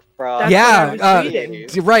comic book from That's Yeah, what I was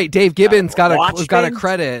reading. Right. Dave Gibbons got a Watchmen?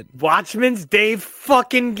 credit. Watchmen's Dave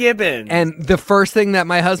fucking Gibbons. And the first thing that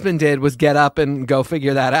my husband did was get up and go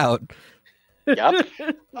figure that out. Yep.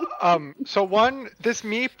 So this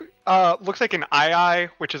Meep looks like an eye,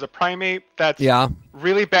 which is a primate that's Yeah.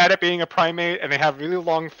 really bad at being a primate, and they have really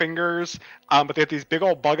long fingers, but they have these big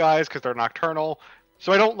old bug eyes because they're nocturnal.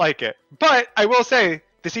 So I don't like it. But I will say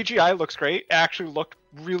the CGI looks great. It actually looked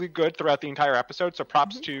really good throughout the entire episode. So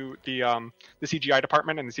props to the CGI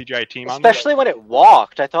department and the CGI team on this. Especially when it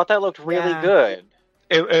walked. I thought that looked really Yeah. good.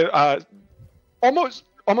 It almost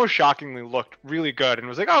shockingly looked really good, and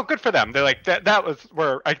was like, oh, good for them. They're like that was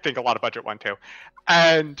where I think a lot of budget went to.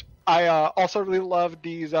 And I also really loved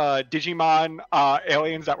these Digimon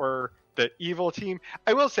aliens that were the evil team.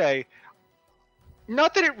 I will say,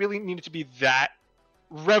 not that it really needed to be that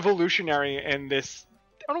revolutionary in this,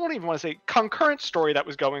 I don't even want to say concurrent story that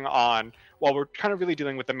was going on while we're kind of really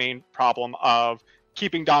dealing with the main problem of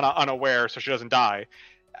keeping Donna unaware so she doesn't die,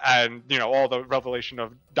 and all the revelation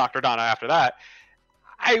of DoctorDonna after that.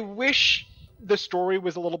 I wish the story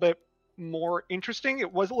was a little bit more interesting.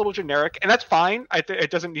 It was a little generic, and that's fine.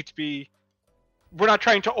 It doesn't need to be. We're not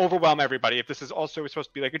trying to overwhelm everybody. If this is also supposed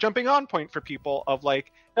to be like a jumping on point for people of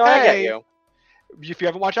like, No, hey, I get you. if you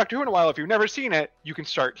haven't watched Doctor Who in a while, if you've never seen it, you can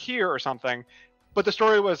start here or something. But the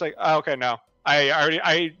story was like, oh, okay, no,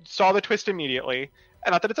 I saw the twist immediately,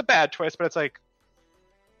 and not that it's a bad twist, but it's like,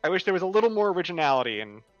 I wish there was a little more originality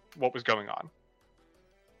in what was going on.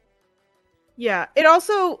 Yeah, it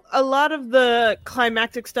also, a lot of the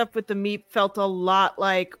climactic stuff with the Meep felt a lot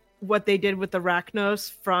like what they did with the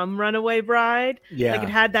Arachnos from Runaway Bride. yeah, Like it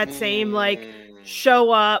had that same like Mm.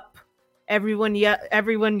 show up,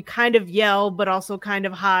 everyone kind of yell, but also kind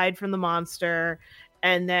of hide from the monster,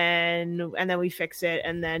 and then we fix it,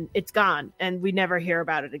 and then it's gone, and we never hear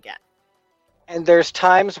about it again. And there's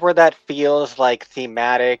times where that feels like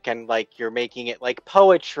thematic and like you're making it like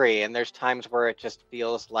poetry, and there's times where it just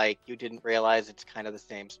feels like you didn't realize it's kind of the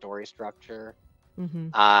same story structure.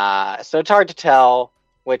 Mm-hmm. So it's hard to tell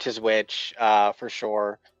which is which, for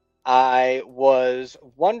sure. I was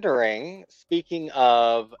wondering, speaking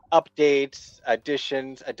of updates,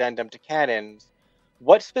 additions, addendum to canons,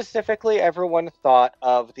 what specifically everyone thought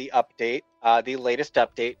of the update, the latest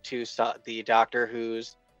update to the Doctor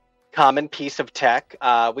Who's common piece of tech.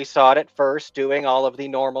 We saw it at first doing all of the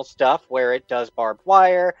normal stuff where it does barbed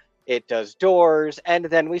wire, it does doors, and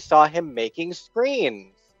then we saw him making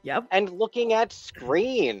screens Yep. and looking at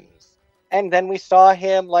screens. And then we saw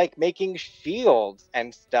him like making shields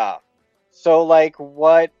and stuff. So like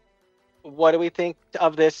what do we think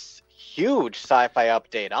of this huge sci-fi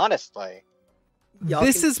update, honestly? Y'all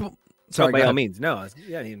This can- is Oh, sorry. by go all ahead. means, no.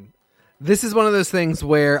 Yeah, I mean, This is one of those things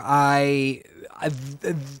where I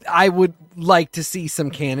would like to see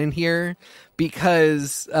some canon here,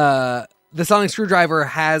 because the sonic screwdriver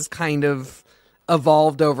has kind of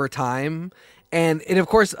evolved over time, and it of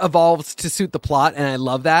course evolves to suit the plot, and I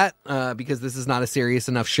love that because this is not a serious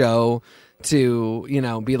enough show to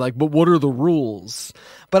be like, but what are the rules?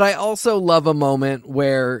 But I also love a moment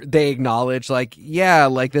where they acknowledge like, yeah,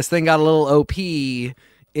 like this thing got a little OP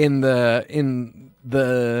in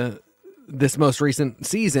this most recent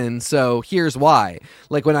season, so here's why.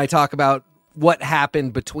 Like when I talk about what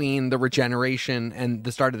happened between the regeneration and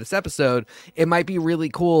the start of this episode, it might be really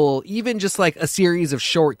cool, even just like a series of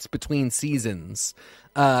shorts between seasons,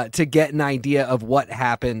 to get an idea of what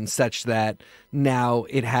happened, such that now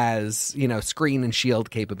it has, screen and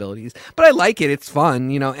shield capabilities. But I like it. It's fun.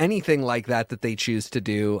 Anything like that they choose to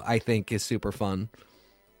do, I think is super fun.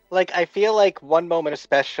 Like, I feel like one moment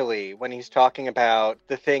especially when he's talking about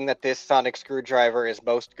the thing that this sonic screwdriver is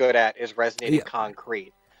most good at is resonating Yeah.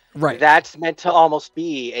 concrete. Right. That's meant to almost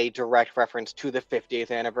be a direct reference to the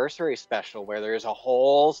 50th anniversary special, where there's a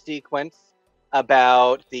whole sequence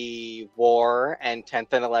about the war and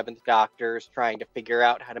 10th and 11th Doctors trying to figure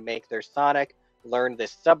out how to make their Sonic learn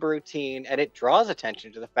this subroutine, and it draws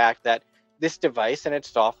attention to the fact that this device and its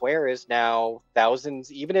software is now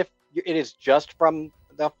thousands, even if it is just from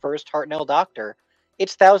the first Hartnell Doctor,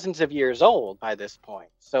 it's thousands of years old by this point.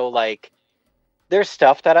 So, like, there's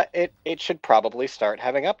stuff that it should probably start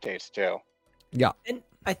having updates to. Yeah. And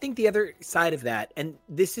I think the other side of that, and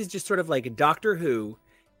this is just sort of like Doctor Who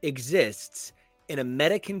exists in a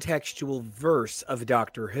meta-contextual verse of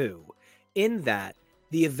Doctor Who, in that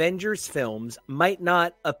the Avengers films might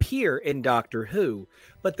not appear in Doctor Who,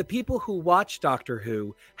 but the people who watch Doctor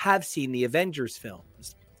Who have seen the Avengers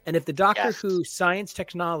films. And if the Doctor Who science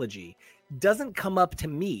technology doesn't come up to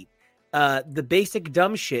meet the basic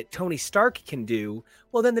dumb shit Tony Stark can do,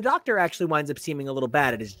 well, then the Doctor actually winds up seeming a little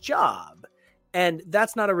bad at his job. And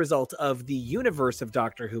that's not a result of the universe of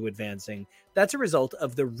Doctor Who advancing. That's a result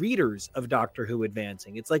of the readers of Doctor Who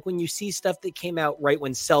advancing. It's like when you see stuff that came out right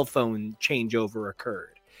when cell phone changeover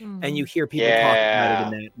occurred, and you hear people talk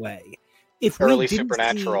about it in that way. If Early we didn't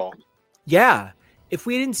Supernatural. if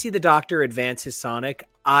we didn't see the Doctor advance his Sonic,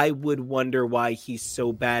 I would wonder why he's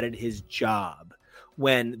so bad at his job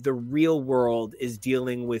when the real world is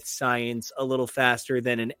dealing with science a little faster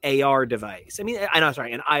than an AR device. I mean,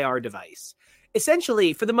 an IR device.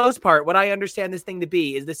 Essentially, for the most part, what I understand this thing to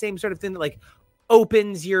be is the same sort of thing that like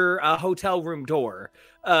opens your hotel room door.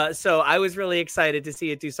 So I was really excited to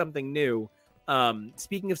see it do something new.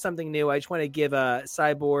 Speaking of something new, I just want to give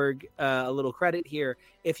Cyborg a little credit here.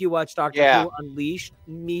 If you watch Doctor Who Unleashed,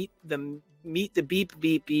 meet the beep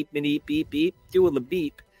beep beep beep beep beep, do a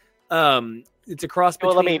beep. It's a cross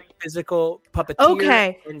between physical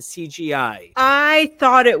puppeteer and CGI. I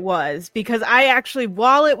thought it was, because I actually,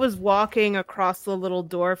 while it was walking across the little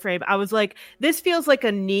door frame, I was like, this feels like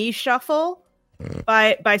a knee shuffle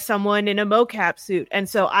by someone in a mocap suit. And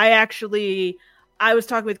so I was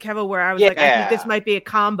talking with Kevin where I was like, I think this might be a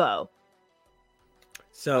combo.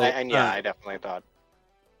 So I definitely thought.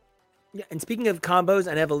 Yeah, and speaking of combos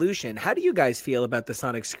and evolution, how do you guys feel about the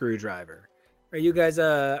sonic screwdriver? Are you guys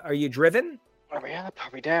are you driven?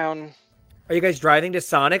 Put me down. Are you guys driving to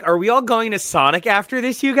Sonic? Are we all going to Sonic after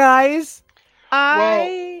this, you guys?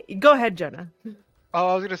 Go ahead, Jonah. Oh,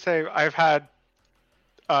 I was gonna say I've had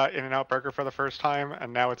In-N-Out Burger for the first time,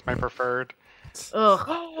 and now it's my preferred.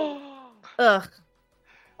 Ugh. Ugh.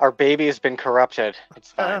 Our baby has been corrupted.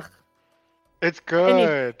 It's fine. Ugh. It's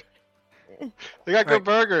good. They got good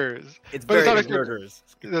burgers. It's very good burgers.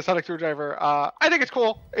 The Sonic Screwdriver, I think it's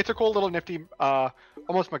cool. It's a cool little nifty,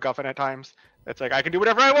 almost MacGuffin at times. It's like, I can do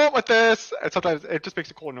whatever I want with this. And sometimes it just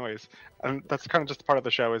makes a cool noise. And that's kind of just part of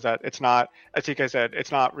the show, is that it's not, as TK said,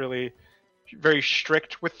 it's not really very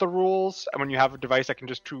strict with the rules. And when you have a device that can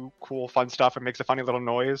just do cool, fun stuff and makes a funny little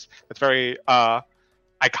noise that's very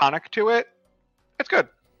iconic to it, it's good.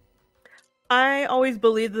 I always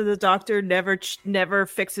believe that the Doctor never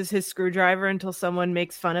fixes his screwdriver until someone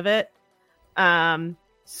makes fun of it.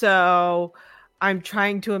 So I'm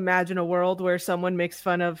trying to imagine a world where someone makes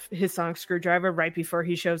fun of his sonic screwdriver right before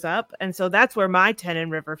he shows up. And so that's where my Tenon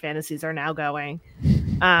River fantasies are now going.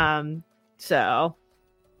 So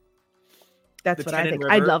that's what I think.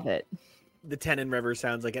 I love it. The Tenon River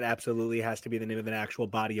sounds like it absolutely has to be the name of an actual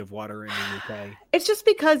body of water in the UK. It's just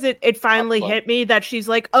because it finally hit me that she's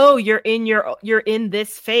like, oh, you're in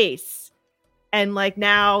this face. And like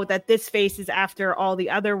now that this face is after all the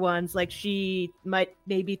other ones, like she might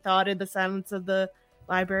maybe thought in the silence of the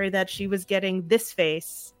library that she was getting this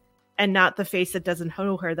face and not the face that doesn't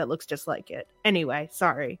know her that looks just like it. Anyway,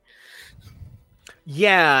 sorry.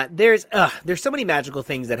 Yeah, there's so many magical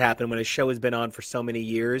things that happen when a show has been on for so many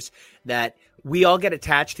years that we all get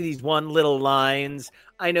attached to these one little lines.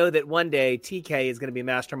 I know that one day TK is going to be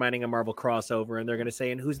masterminding a Marvel crossover, and they're going to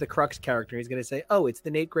say, and who's the Crux character? He's going to say, oh, it's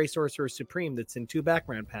the Nate Gray Sorcerer Supreme that's in 2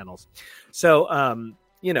 background panels. So,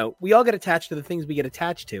 we all get attached to the things we get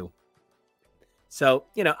attached to. So,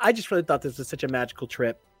 I just really thought this was such a magical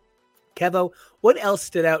trip. Kevo, what else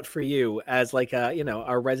stood out for you as like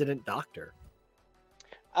our resident doctor?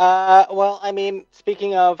 Well, I mean,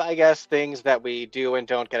 speaking of, I guess, things that we do and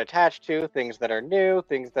don't get attached to, things that are new,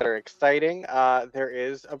 things that are exciting, there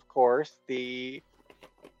is, of course, the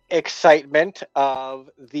excitement of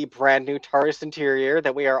the brand new TARDIS interior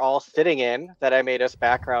that we are all sitting in, that I made us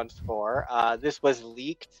backgrounds for. This was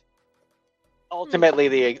leaked. Ultimately,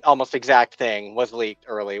 the almost exact thing was leaked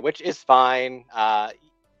early, which is fine. I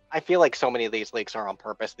feel like so many of these leaks are on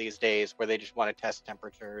purpose these days, where they just want to test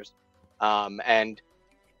temperatures. And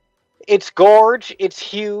it's gorge. It's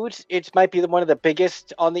huge. It might be one of the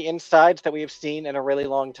biggest on the insides that we have seen in a really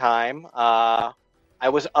long time. I I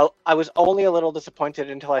was only a little disappointed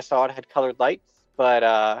until I saw it had colored lights, but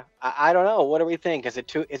I don't know. What do we think? Is it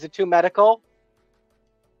too medical?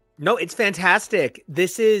 No, it's fantastic.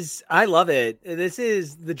 I love it. This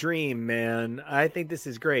is the dream, man. I think this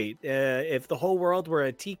is great. If the whole world were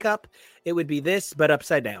a teacup, it would be this, but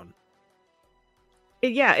upside down.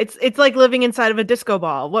 Yeah, it's like living inside of a disco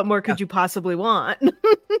ball. What more could you possibly want?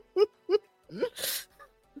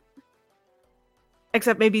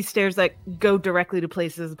 Except maybe stairs that go directly to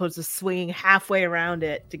places as opposed to swinging halfway around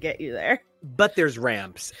it to get you there. But there's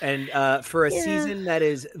ramps, and for a season that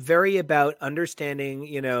is very about understanding,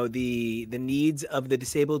 the needs of the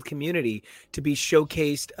disabled community to be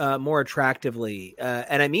showcased more attractively,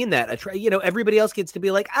 and I mean that. Everybody else gets to be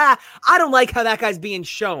like, I don't like how that guy's being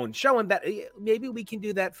shown. Showing that maybe we can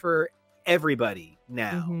do that for everybody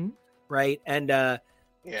now, right? And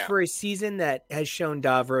for a season that has shown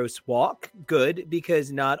Davros walk, good,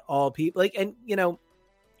 because not all people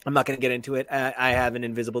I'm not going to get into it. I have an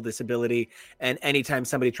invisible disability, and anytime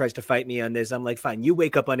somebody tries to fight me on this, I'm like, fine, you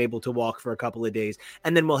wake up unable to walk for a couple of days,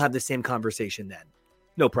 and then we'll have the same conversation then.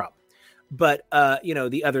 No problem. But,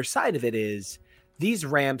 the other side of it is these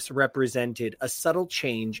ramps represented a subtle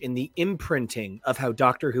change in the imprinting of how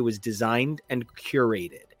Doctor Who was designed and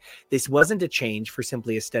curated. This wasn't a change for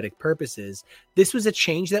simply aesthetic purposes. This was a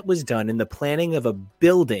change that was done in the planning of a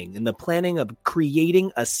building, in the planning of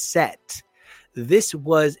creating a set. This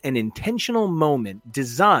was an intentional moment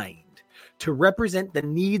designed to represent the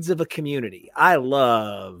needs of a community. I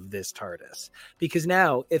love this TARDIS because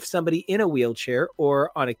now if somebody in a wheelchair or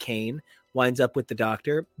on a cane winds up with the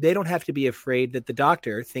Doctor, they don't have to be afraid that the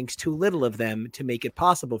Doctor thinks too little of them to make it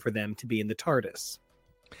possible for them to be in the TARDIS.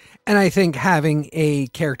 And I think having a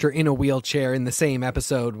character in a wheelchair in the same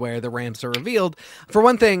episode where the ramps are revealed, for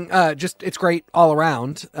one thing, it's great all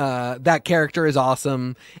around. That character is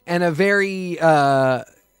awesome, and a very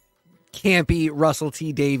campy Russell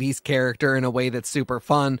T Davies character in a way that's super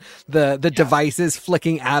fun. The devices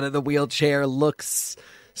flicking out of the wheelchair looks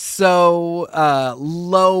so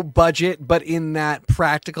low budget, but in that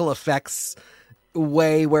practical effects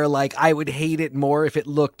way where I would hate it more if it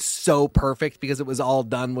looked so perfect because it was all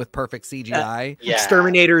done with perfect CGI.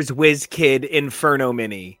 Exterminator's Whiz Kid Inferno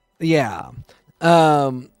Mini. Yeah.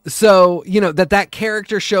 So, that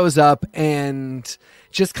character shows up and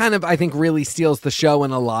just kind of, I think, really steals the show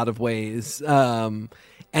in a lot of ways. And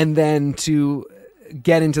then to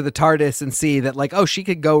get into the TARDIS and see that she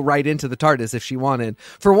could go right into the TARDIS if she wanted.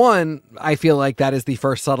 For one, I feel like that is the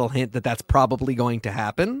first subtle hint that that's probably going to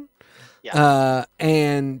happen. Yeah.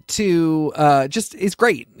 And two, just is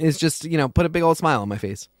great. It's just, put a big old smile on my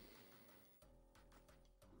face.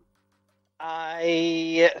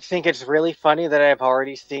 I think it's really funny that I've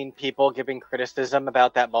already seen people giving criticism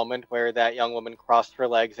about that moment where that young woman crossed her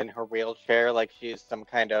legs in her wheelchair like she's some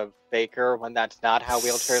kind of faker when that's not how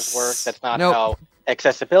wheelchairs work. That's not how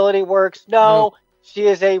accessibility works. No, she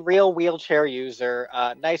is a real wheelchair user.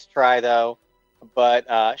 Nice try, though.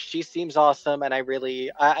 But she seems awesome, and I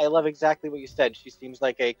love exactly what you said. She seems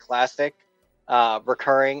like a classic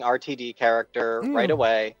recurring RTD character right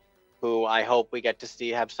away, who I hope we get to see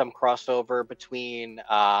have some crossover between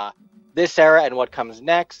this era and what comes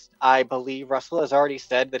next. I believe Russell has already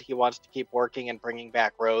said that he wants to keep working and bringing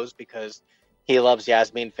back Rose because he loves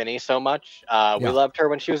Yasmine Finney so much. We loved her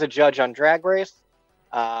when she was a judge on Drag Race.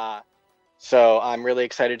 So I'm really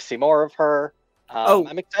excited to see more of her.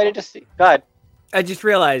 I'm excited to see... Go ahead. I just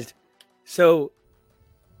realized, so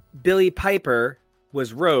Billy Piper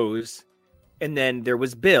was Rose, and then there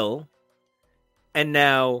was Bill, and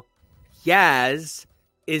now Yaz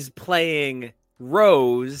is playing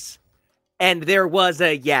Rose, and there was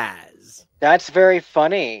a Yaz. That's very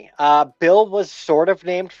funny. Bill was sort of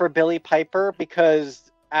named for Billy Piper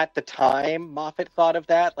because at the time, Moffat thought of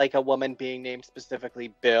that, like a woman being named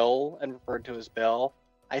specifically Bill and referred to as Bill,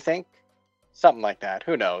 I think. Something like that.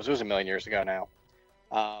 Who knows? It was a million years ago now.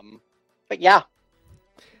 But yeah.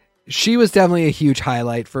 She was definitely a huge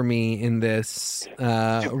highlight for me in this,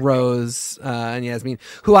 Rose and Yasmine,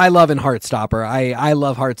 who I love in Heartstopper. I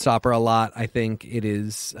love Heartstopper a lot. I think it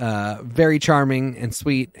is very charming and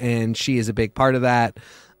sweet, and she is a big part of that.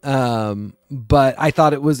 But I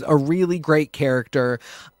thought it was a really great character.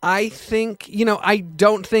 I think, I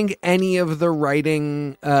don't think any of the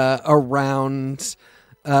writing around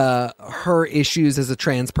her issues as a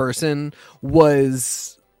trans person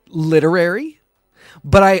was literary,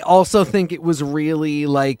 but I also think it was really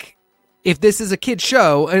if this is a kid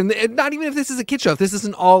show, and not even if this is a kid show, if this is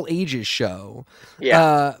an all ages show,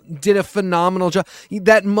 did a phenomenal job.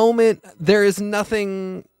 That moment, there is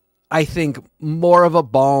nothing, I think, more of a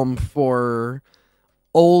balm for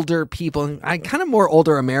older people, I kind of more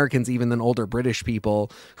older Americans even than older British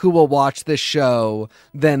people, who will watch this show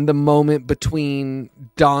than the moment between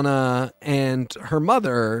Donna and her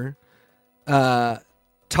mother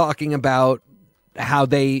talking about how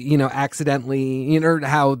they, accidentally,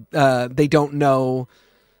 how they don't know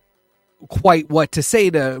quite what to say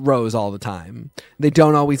to Rose all the time. They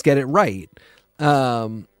don't always get it right.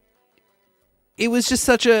 It was just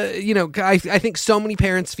such a, I think so many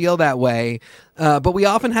parents feel that way. But we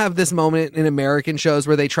often have this moment in American shows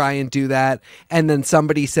where they try and do that. And then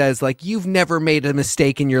somebody says, like, you've never made a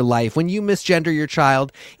mistake in your life. When you misgender your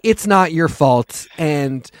child, it's not your fault.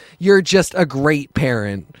 And you're just a great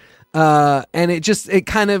parent. And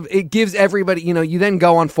it gives everybody, you then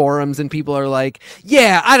go on forums and people are like,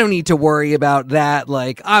 yeah, I don't need to worry about that.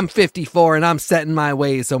 Like, I'm 54 and I'm set in my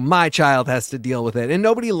ways, so my child has to deal with it. And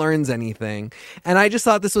nobody learns anything. And I just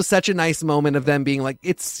thought this was such a nice moment of them being like,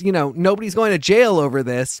 it's, nobody's going to jail over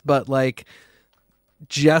this, but like,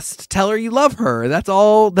 just tell her you love her. That's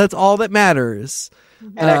all that matters.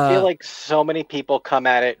 And I feel like so many people come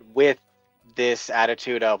at it with this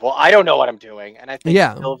attitude of, well, I don't know what I'm doing. And I think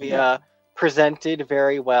Sylvia presented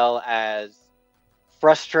very well as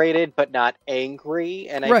frustrated but not angry.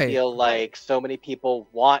 And I feel like so many people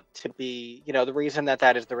want to be, the reason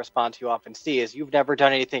that is the response you often see is, you've never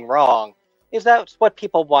done anything wrong, is that's what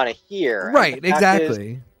people want to hear. Right,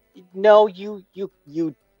 exactly. No, you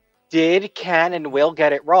did, can, and will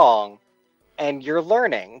get it wrong, and you're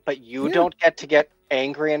learning, but you don't get to get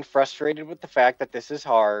angry and frustrated with the fact that this is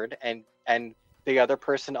hard, and the other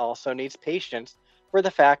person also needs patience for the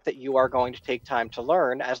fact that you are going to take time to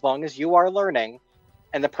learn. As long as you are learning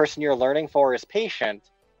and the person you're learning for is patient,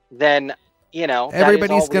 then,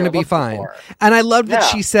 everybody's going to be fine. For. And I love that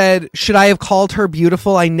she said, should I have called her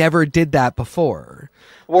beautiful? I never did that before.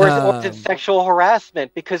 Or is it sexual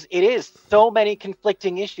harassment? Because it is so many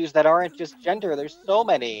conflicting issues that aren't just gender. There's so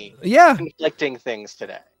many conflicting things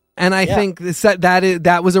today. And I think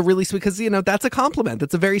that was a really sweet, because, that's a compliment.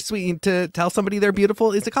 That's a very sweet, to tell somebody they're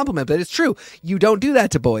beautiful is a compliment. But it's true. You don't do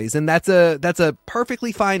that to boys. And that's a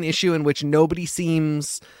perfectly fine issue in which nobody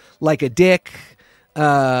seems like a dick.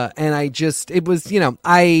 And it was,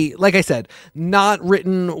 like I said, not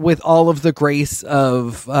written with all of the grace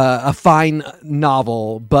of a fine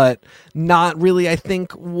novel, but not really, I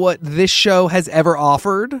think, what this show has ever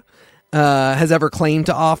offered. Has ever claimed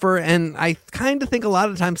to offer, and I kind of think a lot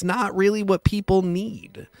of times not really what people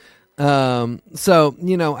need. So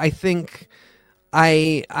I think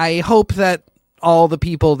I hope that all the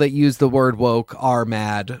people that use the word woke are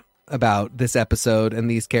mad about this episode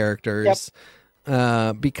and these characters,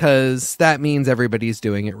 because that means everybody's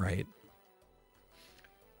doing it right.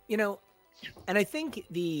 And I think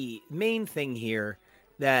the main thing here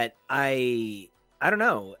that I don't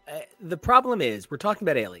know. The problem is we're talking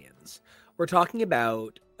about aliens. We're talking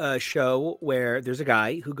about a show where there's a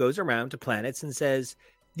guy who goes around to planets and says,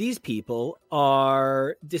 these people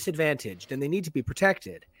are disadvantaged and they need to be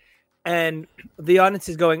protected. And the audience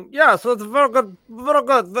is going, yeah, so it's a very good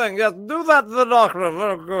thing. Yes, do that to the doctor.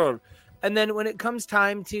 Very good. And then when it comes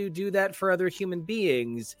time to do that for other human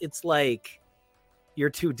beings, it's like, you're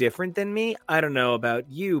too different than me. I don't know about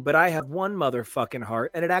you, but I have one motherfucking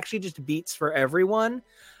heart, and it actually just beats for everyone.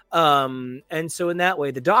 And so in that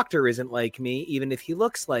way, the doctor isn't like me, even if he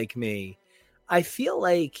looks like me. I feel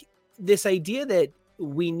like this idea that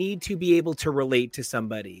we need to be able to relate to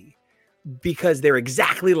somebody because they're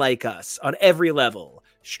exactly like us on every level,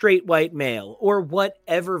 straight white male, or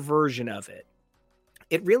whatever version of it,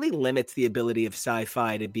 it really limits the ability of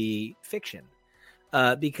sci-fi to be fiction.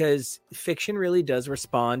 Because fiction really does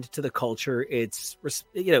respond to the culture it's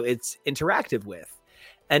interactive with.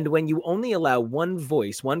 And when you only allow one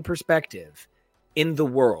voice, one perspective in the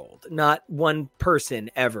world, not one person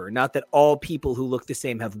ever, not that all people who look the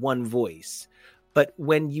same have one voice, but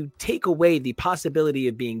when you take away the possibility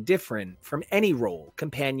of being different from any role,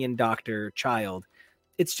 companion, doctor, child,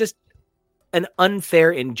 it's just an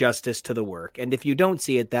unfair injustice to the work. And if you don't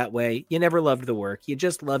see it that way, you never loved the work. You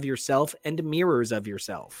just love yourself and mirrors of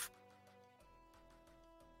yourself.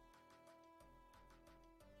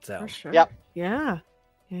 So, for sure. Yep. Yeah.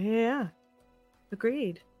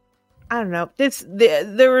 Agreed. I don't know.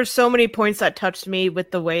 There were so many points that touched me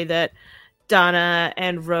with the way that Donna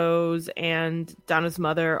and Rose and Donna's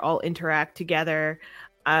mother all interact together,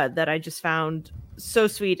 that I just found so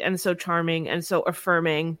sweet and so charming and so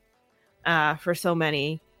affirming. For so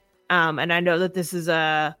many, and I know that this is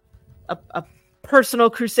a personal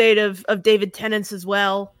crusade of David Tennant's as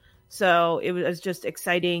well. So it was just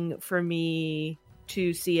exciting for me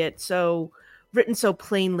to see it so written so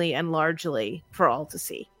plainly and largely for all to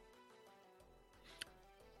see.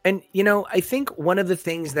 And, I think one of the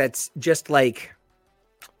things that's just like,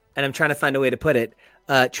 and I'm trying to find a way to put it,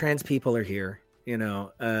 trans people are here,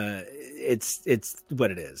 it's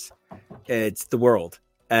what it is. It's the world.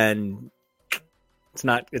 And it's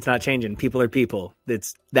not changing. People are people.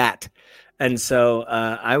 It's that. And so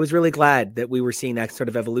I was really glad that we were seeing that sort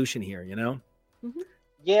of evolution here, Mm-hmm.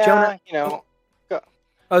 Yeah, Jonah, go.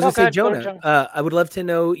 I was going to say, Go ahead, Jonah, I would love to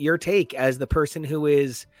know your take as the person who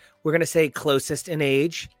is, we're going to say, closest in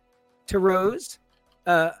age to Rose.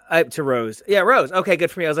 To Rose. Yeah, Rose. Okay, good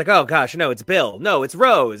for me. I was like, oh gosh, no, it's Bill. No, it's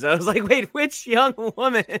Rose. I was like, wait, which young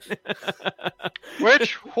woman?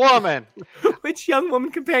 Which woman? Which young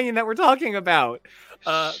woman companion that we're talking about?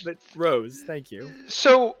 But Rose, thank you.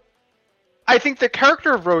 So, I think the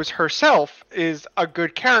character of Rose herself is a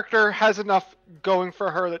good character, has enough going for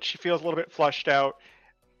her that she feels a little bit fleshed out.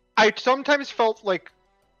 I sometimes felt like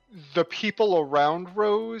the people around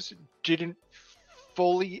Rose didn't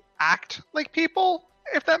fully act like people,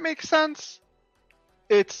 if that makes sense.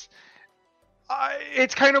 It's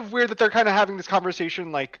kind of weird that they're kind of having this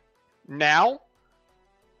conversation like now,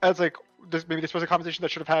 as like maybe this was a conversation that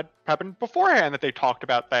should have happened beforehand, that they talked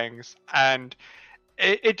about things, and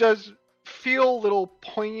it does feel a little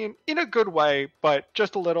poignant in a good way, but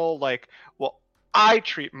just a little like, well, I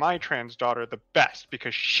treat my trans daughter the best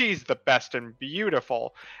because she's the best and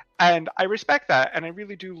beautiful, and I respect that, and I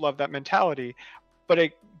really do love that mentality, but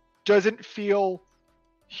it doesn't feel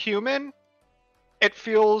human. It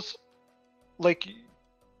feels like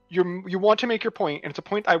you want to make your point, and it's a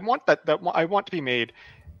point I want that I want to be made.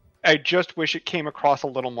 I just wish it came across a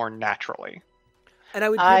little more naturally. And I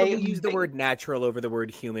would probably use the word natural over the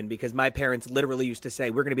word human, because my parents literally used to say,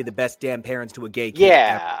 we're going to be the best damn parents to a gay kid.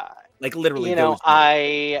 Yeah. Ever. Like literally.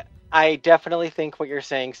 I definitely think what you're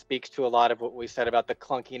saying speaks to a lot of what we said about the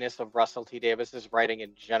clunkiness of Russell T. Davis's writing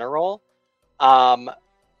in general.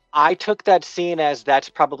 I took that scene as that's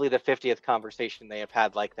probably the 50th conversation they have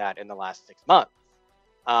had like that in the last 6 months.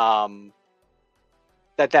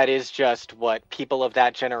 That is just what people of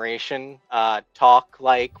that generation talk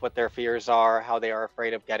like, what their fears are, how they are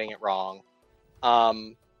afraid of getting it wrong.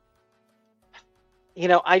 I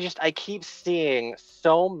keep seeing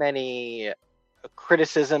so many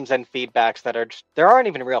criticisms and feedbacks that there aren't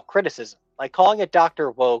even real criticism. Like calling it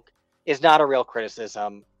Dr. Woke is not a real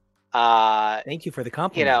criticism. Thank you for the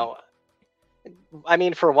compliment.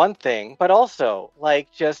 For one thing, but also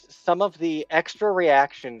like just some of the extra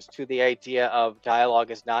reactions to the idea of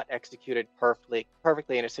dialogue is not executed perfectly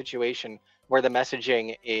in a situation where the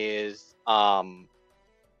messaging is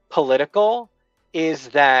political, is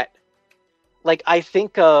that like I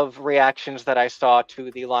think of reactions that I saw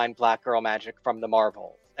to the line Black Girl Magic from the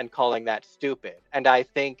Marvels and calling that stupid. And I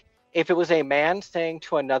think if it was a man saying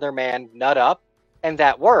to another man, nut up, and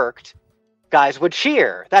that worked, guys would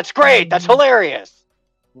cheer. That's great. That's hilarious.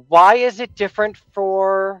 Why is it different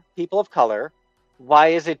for people of color? Why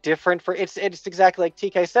is it different for... It's exactly like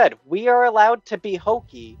TK said. We are allowed to be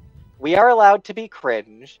hokey. We are allowed to be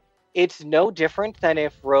cringe. It's no different than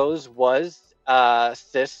if Rose was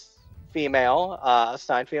cis female,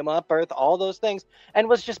 assigned female at birth, all those things, and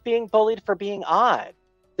was just being bullied for being odd.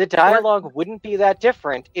 The dialogue wouldn't be that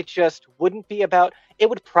different. It just wouldn't be about... It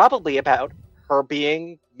would probably about her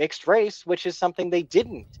being mixed race, which is something they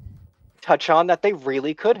didn't touch on that they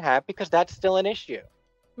really could have, because that's still an issue.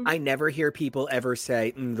 I never hear people ever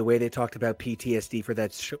say the way they talked about PTSD for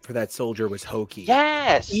that soldier was hokey.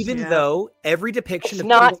 Yes, even though every depiction of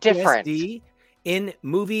not PTSD different in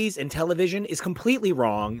movies and television is completely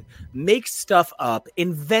wrong, makes stuff up,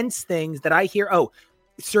 invents things that I hear. Oh,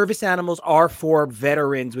 service animals are for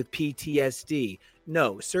veterans with PTSD.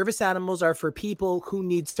 No, service animals are for people who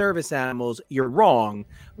need service animals. You're wrong.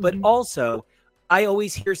 But also, I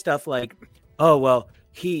always hear stuff like, oh, well,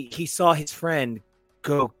 he saw his friend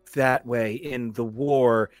go that way in the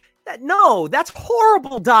war. No, that's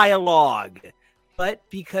horrible dialogue. But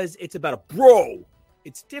because it's about a bro,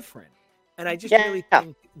 it's different. And I just really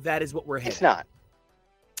think that is what we're heading. It's not.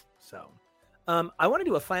 So, I want to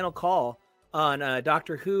do a final call on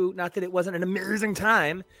Doctor Who. Not that it wasn't an amazing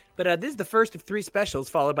time, but this is the first of 3 specials,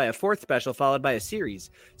 followed by a 4th special, followed by a series.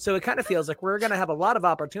 So it kind of feels like we're going to have a lot of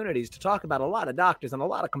opportunities to talk about a lot of doctors and a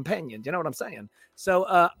lot of companions. You know what I'm saying?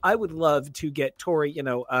 So I would love to get Tori,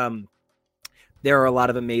 there are a lot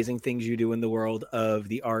of amazing things you do in the world of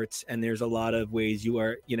the arts, and there's a lot of ways you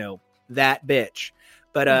are, that bitch.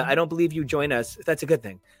 But I don't believe you join us. That's a good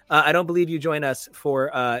thing. I don't believe you join us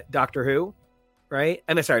for Doctor Who. right?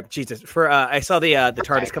 I'm sorry, Jesus. For I saw the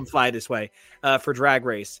TARDIS come fly this way for Drag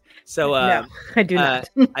Race. So No, I do not.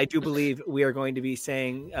 I do believe we are going to be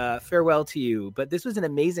saying farewell to you. But this was an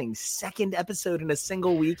amazing second episode in a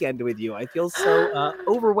single weekend with you. I feel so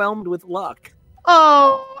overwhelmed with luck.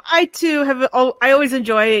 Oh, I too have. Oh, I always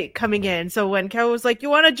enjoy coming in. So when Kevin was like, "You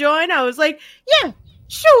want to join?" I was like, "Yeah,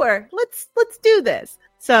 sure. Let's do this."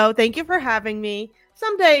 So thank you for having me.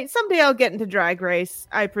 Someday I'll get into Drag Race.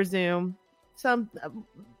 I presume.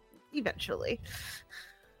 Eventually.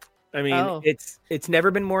 I mean, it's never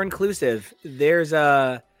been more inclusive. There's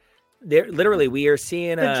literally we are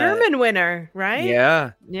seeing the German winner, right?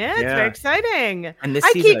 Yeah, it's very exciting. And this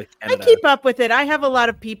season I keep up with it. I have a lot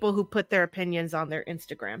of people who put their opinions on their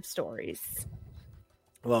Instagram stories.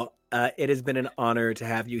 Well, it has been an honor to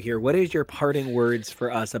have you here. What is your parting words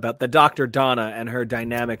for us about the DoctorDonna and her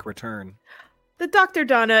dynamic return? The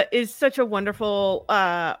DoctorDonna is such a wonderful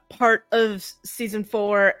part of season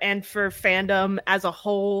 4 and for fandom as a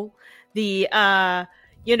whole. The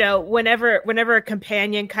whenever a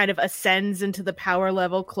companion kind of ascends into the power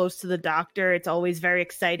level close to the Doctor, it's always very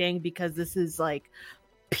exciting because this is like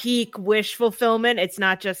peak wish fulfillment. It's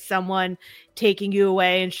not just someone taking you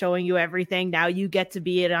away and showing you everything. Now you get to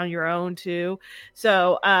be it on your own too.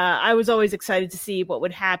 So I was always excited to see what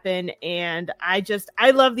would happen, and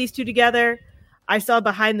I love these two together. I saw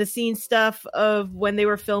behind the scenes stuff of when they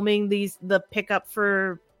were filming the pickup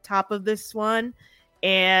for top of this one,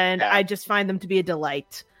 and I just find them to be a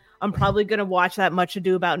delight. I'm probably going to watch that Much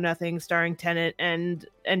Ado About Nothing starring Tennant and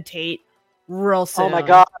Tate real soon. Oh my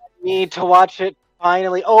god, I need to watch it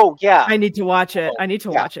finally. Oh yeah, I need to watch it.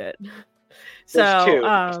 Watch it. There's two.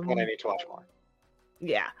 I need to watch more.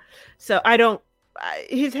 Yeah. So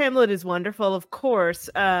his Hamlet is wonderful, of course,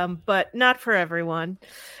 but not for everyone.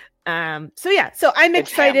 So I'm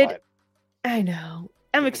excited. Hamlet. I know.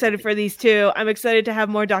 I'm excited for these two. I'm excited to have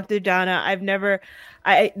more DoctorDonna.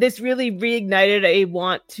 This really reignited a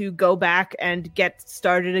want to go back and get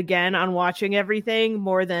started again on watching everything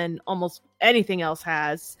more than almost anything else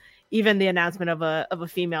has. Even the announcement of a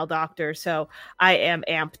female doctor. So I am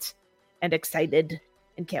amped and excited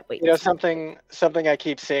and can't wait. Something I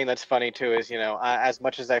keep seeing that's funny too is, as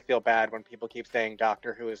much as I feel bad when people keep saying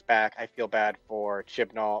Doctor Who is back, I feel bad for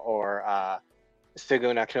Chibnall or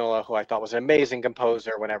Sigourney Akinola, who I thought was an amazing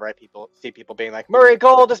composer. Whenever I see people being like, Murray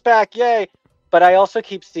Gold is back, yay! But I also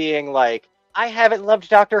keep seeing like, I haven't loved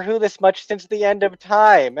Doctor Who this much since the end of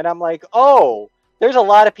time, and I'm like, oh, there's a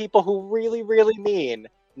lot of people who really, really mean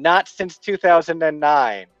not since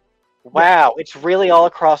 2009. Wow, it's really all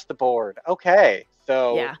across the board. Okay.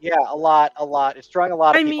 So yeah, a lot. It's drawing a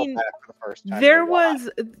lot of people back for the first time. There was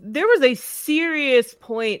a serious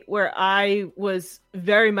point where I was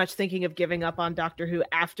very much thinking of giving up on Doctor Who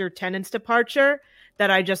after Tennant's departure, that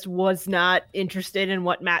I just was not interested in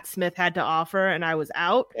what Matt Smith had to offer, and I was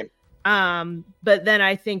out. But then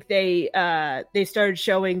I think they started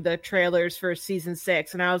showing the trailers for season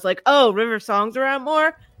 6, and I was like, oh, River Songs are out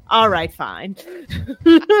more? All right, fine.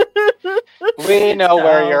 We know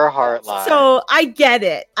where your heart lies. So I get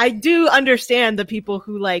it. I do understand the people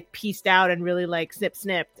who like pieced out and really like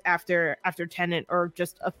snipped after Tennant, or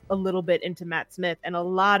just a little bit into Matt Smith. And a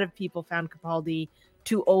lot of people found Capaldi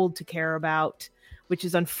too old to care about, which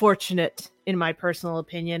is unfortunate in my personal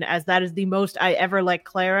opinion, as that is the most I ever like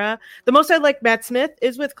Clara. The most I like Matt Smith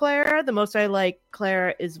is with Clara. The most I like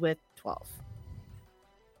Clara is with 12.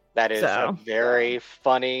 That is a very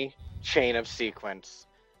funny chain of sequence.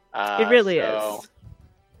 It really is. All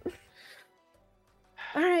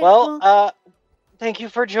right. Well, thank you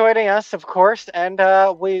for joining us, of course, and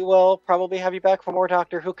we will probably have you back for more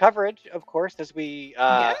Doctor Who coverage, of course, as we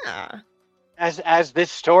as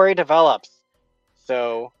this story develops.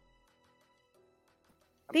 So,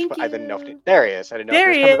 thank you. I didn't know there he is. I didn't know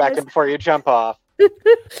if he was coming back in before you jump off.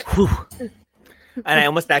 And I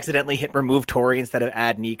almost accidentally hit remove Tori instead of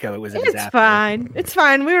add Nico. It was a disaster. It's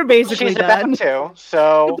fine. We were basically She's done. She's about to.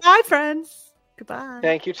 So goodbye, friends. Goodbye.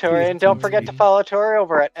 Thank you, Tori, and don't forget to follow Tori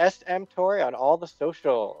over at SM Tori on all the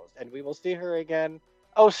socials, and we will see her again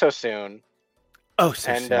so soon.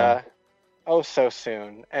 So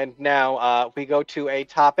soon. And now we go to a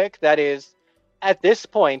topic that is, at this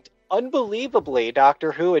point, unbelievably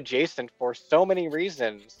Doctor Who adjacent for so many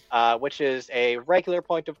reasons, which is a regular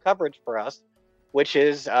point of coverage for us, which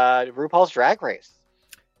is RuPaul's Drag Race.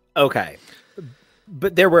 Okay.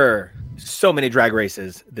 But there were so many drag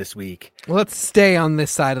races this week. Let's stay on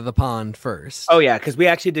this side of the pond first. Oh, yeah, because we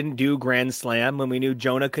actually didn't do Grand Slam when we knew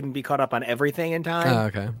Jonah couldn't be caught up on everything in time. Oh,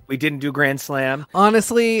 okay. We didn't do Grand Slam.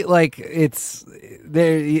 Honestly, like, it's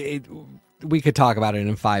there. we could talk about it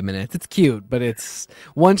in 5 minutes. It's cute, but it's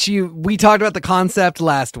we talked about the concept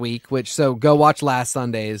last week, so go watch last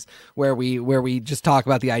Sunday's where we just talk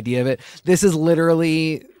about the idea of it. This is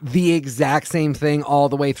literally the exact same thing all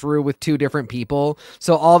the way through with two different people.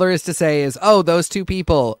 So all there is to say is, oh, those two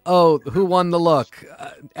people. Oh, who won the look?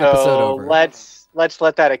 Episode over. Let's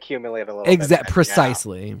let that accumulate a little bit.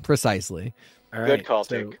 Precisely. All right, good call,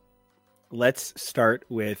 so Duke. Let's start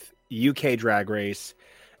with UK Drag Race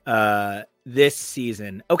this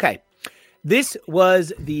season. Okay, this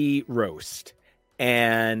was the roast,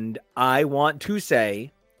 and I want to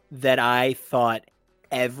say that I thought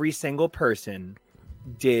every single person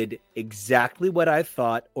did exactly what I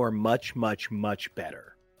thought, or much, much, much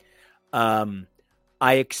better. I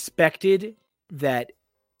expected that.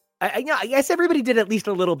 I guess everybody did at least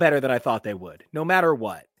a little better than I thought they would, no matter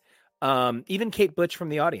what. Even Kate Butch from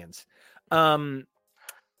the audience. I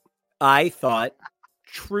thought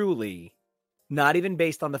truly, not even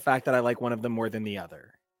based on the fact that I like one of them more than the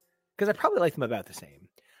other, because I probably like them about the same.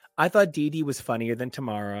 I thought Dee Dee was funnier than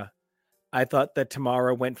Tamara. I thought that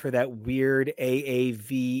Tamara went for that weird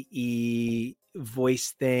AAVE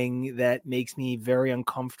voice thing that makes me very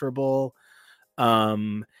uncomfortable.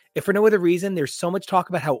 If for no other reason, there's so much talk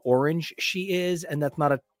about how orange she is, and that's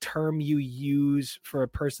not a term you use for a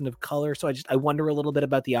person of color. So I wonder a little bit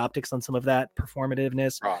about the optics on some of that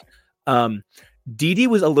performativeness. Right. Dee Dee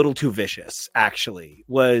was a little too vicious, actually.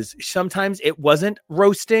 Sometimes it wasn't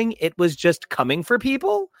roasting, it was just coming for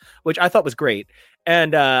people, which I thought was great.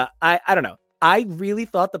 And I don't know. I really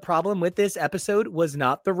thought the problem with this episode was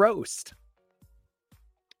not the roast.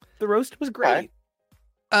 The roast was great.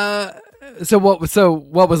 So what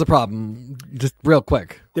was the problem? Just real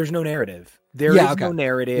quick. There's no narrative. There is no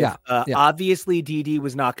narrative. Yeah. Obviously, Dee Dee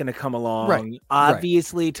was not going to come along. Right.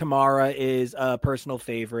 Obviously, Tamara is a personal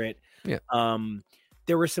favorite. Yeah.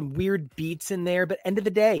 There were some weird beats in there, but end of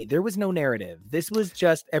the day, there was no narrative. This was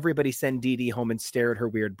just everybody send Dee Dee home and stare at her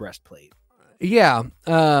weird breastplate. Yeah.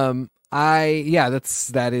 That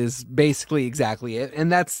is basically exactly it.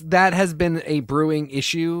 And that has been a brewing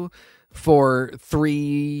issue for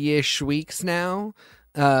 3-ish weeks now,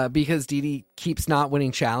 because Dee Dee keeps not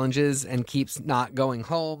winning challenges and keeps not going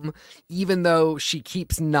home, even though she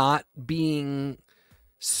keeps not being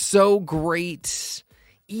so great,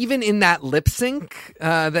 even in that lip sync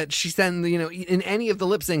that she sent, in any of the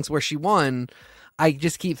lip syncs where she won. I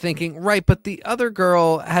just keep thinking, right, but the other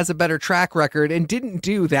girl has a better track record and didn't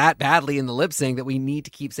do that badly in the lip sync that we need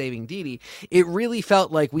to keep saving Dee Dee. It really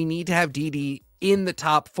felt like we need to have Dee Dee in the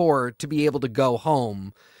top 4 to be able to go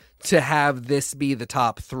home, to have this be the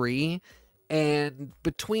top 3. And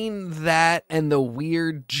between that and the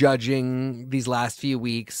weird judging these last few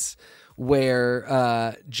weeks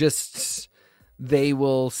where just they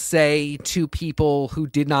will say two people who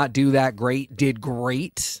did not do that great did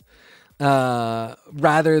great,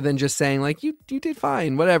 rather than just saying like you did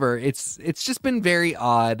fine, whatever. It's just been very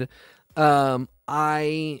odd. I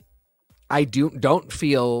don't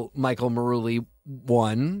feel Michael Maruli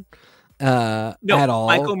won at all.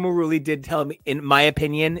 Michael Maruli did tell me, in my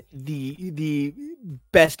opinion, the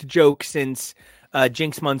best joke since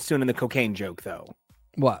Jinx Monsoon and the cocaine joke, though.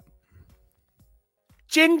 What?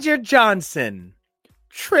 Ginger Johnson,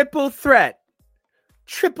 triple threat,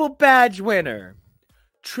 triple badge winner,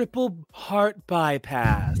 triple heart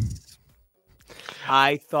bypass.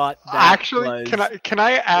 I thought that actually can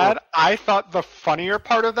I add? I thought the funnier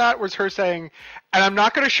part of that was her saying, and I'm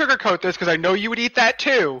not going to sugarcoat this because I know you would eat that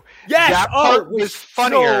too. Yes, that part was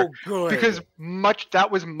funnier so because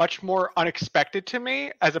that was much more unexpected to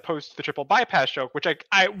me as opposed to the triple bypass joke, which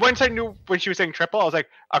I once I knew when she was saying triple, I was like,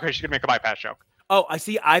 okay, she's gonna make a bypass joke. Oh, I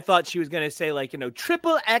see. I thought she was gonna say like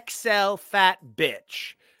triple XL fat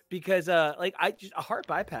bitch, because a heart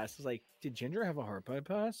bypass is like, did Ginger have a heart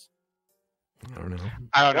bypass? I don't know.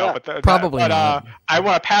 Yeah. But probably not. I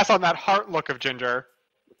want to pass on that heart look of Ginger.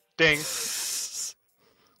 Ding.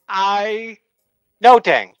 No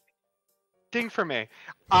ding. Ding for me.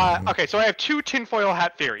 Okay, so I have two tinfoil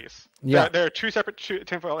hat theories. Yeah. There are two separate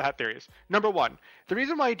tinfoil hat theories. Number one, the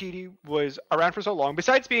reason why Dee Dee was around for so long,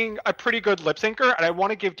 besides being a pretty good lip syncer, and I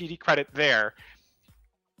want to give Dee Dee credit there,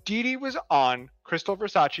 Dee Dee was on Crystal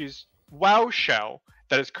Versace's WoW show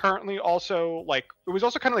that is currently also it was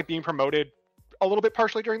also kind of like being promoted a little bit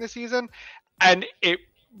partially during the season, and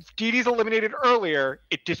Dee Dee's eliminated earlier,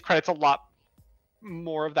 it discredits a lot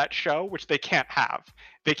more of that show, which they can't have.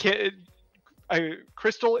 They can't.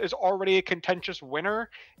 Crystal is already a contentious winner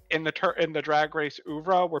in the Drag Race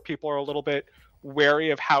oeuvre, where people are a little bit wary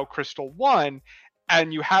of how Crystal won,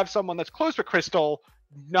 and you have someone that's close with Crystal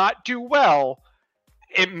not do well.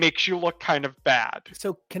 it makes you look kind of bad.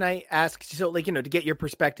 So can I ask, to get your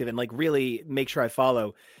perspective and really make sure I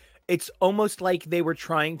follow, it's almost like they were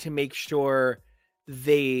trying to make sure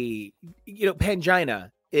Pangina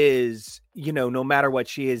is, no matter what,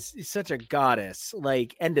 she is such a goddess,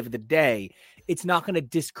 end of the day, it's not going to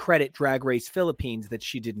discredit Drag Race Philippines that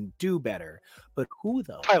she didn't do better. But who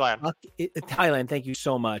though? Thailand. Thank you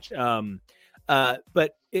so much.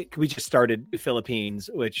 But we just started Philippines,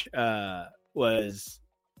 which was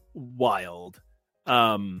wild.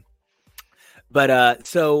 So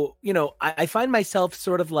I find myself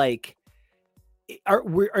sort of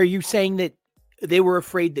are you saying that they were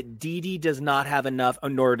afraid that Dee does not have enough,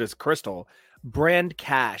 nor does Crystal, brand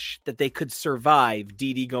cash that they could survive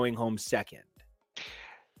Dee going home second?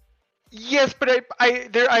 Yes, but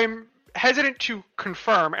I'm hesitant to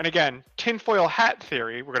confirm. And again, tinfoil hat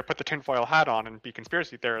theory. We're going to put the tinfoil hat on and be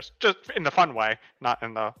conspiracy theorists, just in the fun way, not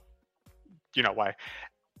in the way.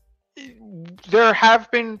 There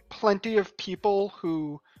have been plenty of people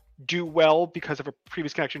who do well because of a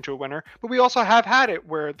previous connection to a winner, but we also have had it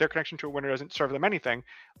where their connection to a winner doesn't serve them anything.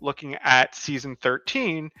 Looking at season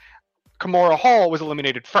 13, Kimora Hall was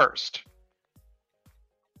eliminated first.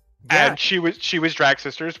 Yeah. And she was drag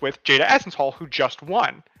sisters with Jada Essence Hall, who just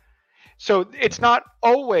won. So it's not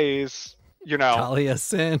always, Dahlia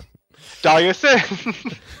Sin.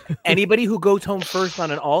 Anybody who goes home first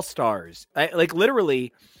on an All-Stars,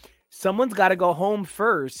 literally, someone's got to go home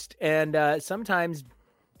first, and sometimes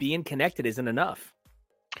being connected isn't enough.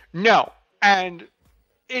 No, and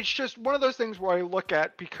it's just one of those things where I look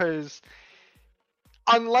at, because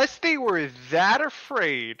unless they were that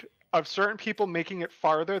afraid of certain people making it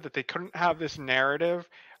farther that they couldn't have this narrative,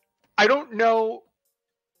 I don't know.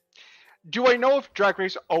 Do I know if Drag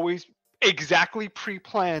Race always exactly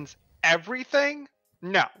pre-plans everything?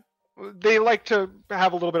 No. They like to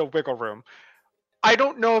have a little bit of wiggle room. I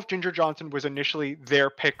don't know if Ginger Johnson was initially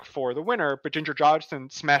their pick for the winner, but Ginger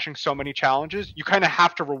Johnson smashing so many challenges, you kind of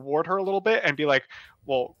have to reward her a little bit and be like,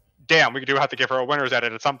 well, damn, we do have to give her a winner's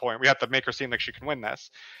edit at some point. We have to make her seem like she can win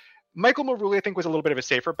this. Michael Maruli, I think, was a little bit of a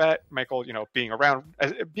safer bet. Michael, being around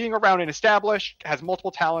and established, has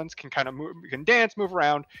multiple talents, can kind of move, can dance, move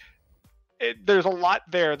around. There's a lot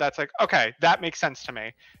there that's like, okay, that makes sense to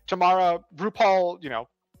me. Tamara, RuPaul,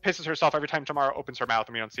 pisses herself every time Tamara opens her mouth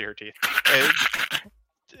and we don't see her teeth.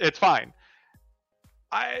 It's fine.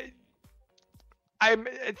 I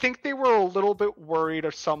think they were a little bit worried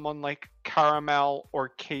of someone like Caramel or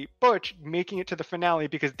Kate Butch making it to the finale,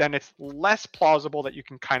 because then it's less plausible that you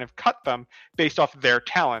can kind of cut them based off their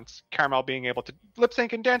talents. Caramel being able to lip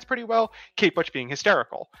sync and dance pretty well, Kate Butch being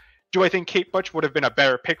hysterical. Do I think Kate Butch would have been a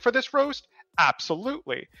better pick for this roast?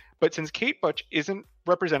 Absolutely. But since Kate Butch isn't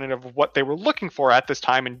representative of what they were looking for at this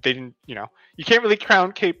time, and they didn't, you can't really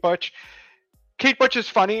crown Kate Butch. Kate Butch is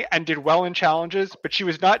funny and did well in challenges, but she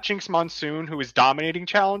was not Jinx Monsoon, who was dominating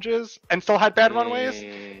challenges and still had bad runways.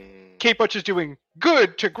 Kate Butch is doing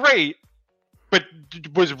good to great, but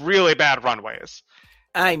was really bad runways.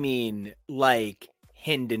 I mean, like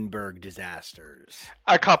Hindenburg disasters.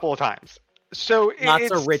 A couple of times. So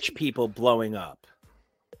lots of rich people blowing up.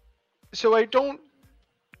 So I don't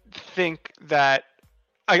think that,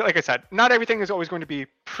 like I said, not everything is always going to be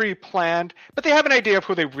pre-planned, but they have an idea of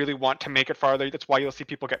who they really want to make it farther. That's why you'll see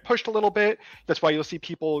people get pushed a little bit. That's why you'll see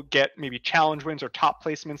people get maybe challenge wins or top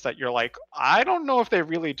placements that you're like, I don't know if they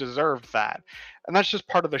really deserved that. And that's just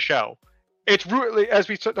part of the show. It's, as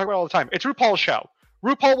we talk about all the time, it's RuPaul's show.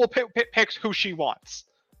 RuPaul will picks who she wants.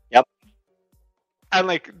 Yep.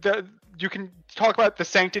 And you can talk about the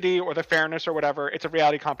sanctity or the fairness or whatever. It's a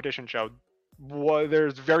reality competition show.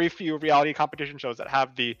 There's very few reality competition shows that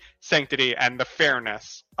have the sanctity and the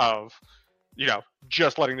fairness of,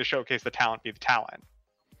 just letting the showcase the talent be the talent.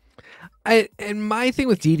 And my thing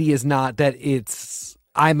with Dee is not that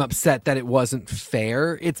I'm upset that it wasn't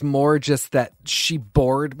fair. It's more just that she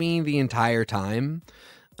bored me the entire time.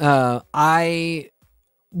 I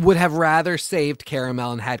would have rather saved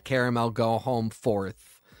Caramel and had Caramel go home fourth.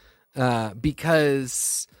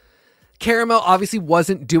 Because Caramel obviously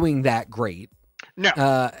wasn't doing that great. No.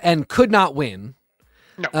 And could not win.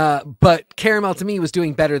 No. But Caramel to me was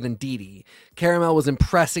doing better than Dee. Caramel was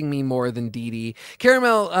impressing me more than Dee.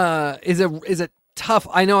 Caramel is a tough,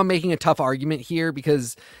 I know I'm making a tough argument here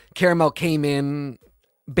because Caramel came in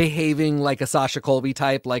behaving like a Sasha Colby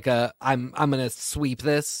type, like I'm going to sweep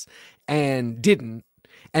this, and didn't.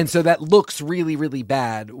 And so that looks really, really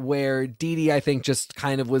bad, where Dee, I think, just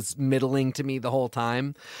kind of was middling to me the whole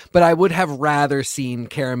time. But I would have rather seen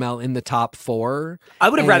Caramel in the top 4. I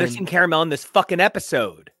would have rather seen Caramel in this fucking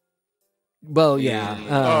episode. Well,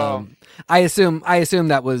 yeah. I assume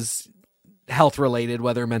that was health related,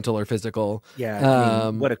 whether mental or physical. Yeah,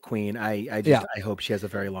 I mean, what a queen. I hope she has a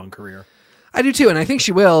very long career. I do too, and I think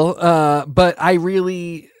she will. But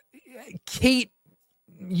Kate,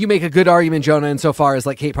 you make a good argument, Jonah, insofar as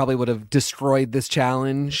like Kate probably would have destroyed this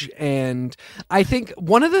challenge. And I think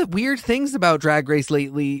one of the weird things about Drag Race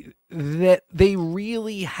lately that they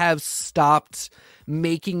really have stopped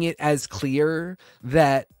making it as clear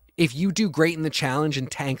that if you do great in the challenge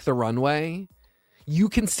and tank the runway, you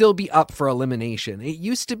can still be up for elimination. It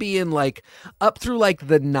used to be in like up through like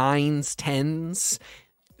the 9s, 10s.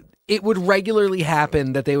 It would regularly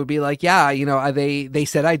happen that they would be like, yeah, you know, they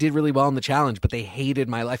said I did really well in the challenge, but they hated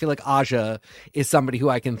my life. I feel like Aja is somebody who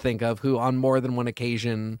I can think of who on more than one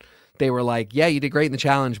occasion they were like, yeah, you did great in the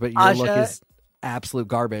challenge, but your look is absolute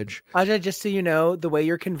garbage. Aja, just so you know, the way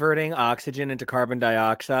you're converting oxygen into carbon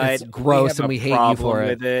dioxide, it's gross, and we hate you for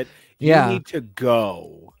it. You need to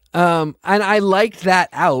go. And I liked that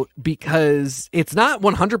out because it's not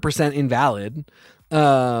 100% invalid.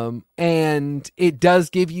 And it does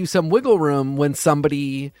give you some wiggle room when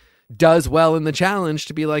somebody does well in the challenge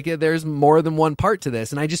to be like, yeah, there's more than one part to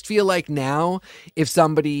this. And I just feel like now if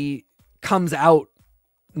somebody comes out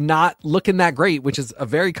not looking that great, which is a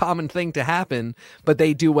very common thing to happen, but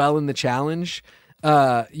they do well in the challenge,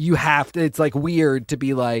 you have to, it's like weird to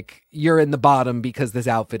be like, you're in the bottom because this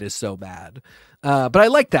outfit is so bad. But I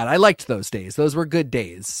like that. I liked those days. Those were good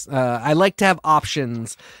days. I like to have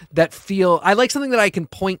options that I like something that I can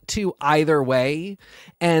point to either way.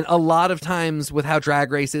 And a lot of times with how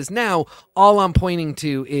Drag Race is now, all I'm pointing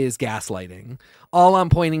to is gaslighting. All I'm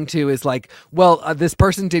pointing to is like, well, this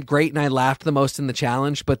person did great and I laughed the most in the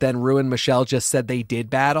challenge, but then Rue and Michelle just said they did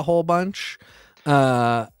bad a whole bunch.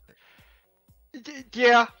 Yeah.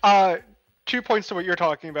 2 points to what you're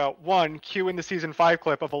talking about. One, cue in the season 5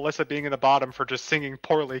 clip of Alyssa being in the bottom for just singing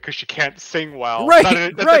poorly because she can't sing well.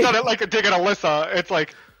 Right, That's not like a dig at Alyssa. It's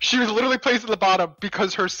like she was literally placed at the bottom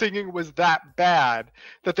because her singing was that bad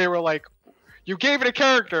that they were like, you gave it a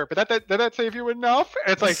character, but did that save you enough?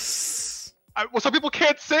 And it's like, well, some people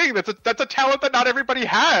can't sing. That's a talent that not everybody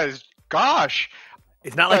has. Gosh.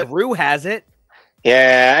 It's not like Rue has it.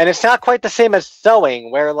 Yeah, and it's not quite the same as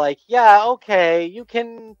sewing, where like, yeah, okay, you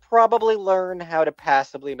can probably learn how to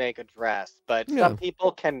passably make a dress, but some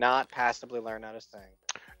people cannot passably learn how to sing.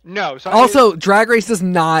 No. Also, Drag Race does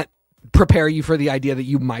not prepare you for the idea that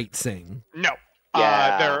you might sing. No.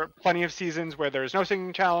 Yeah. There are plenty of seasons where there's no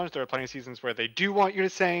singing challenge. There are plenty of seasons where they do want you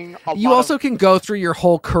to sing. You also can go through your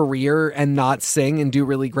whole career and not sing and do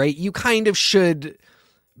really great. You kind of should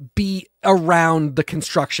be around the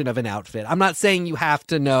construction of an outfit. I'm not saying you have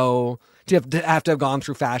to know to have gone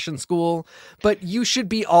through fashion school, but you should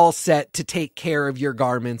be all set to take care of your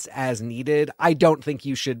garments as needed. I don't think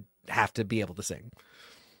you should have to be able to sing.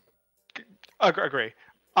 Agree.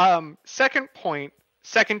 Second point,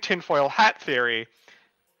 second tinfoil hat theory.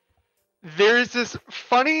 There's this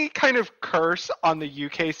funny kind of curse on the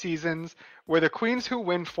UK seasons where the queens who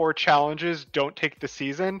win 4 challenges don't take the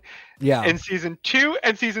season. Yeah. In season 2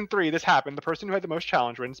 and season 3, this happened. The person who had the most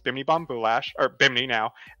challenge wins, Bimini Bon Boulash, or Bimini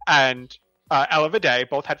now, and Ella Vidae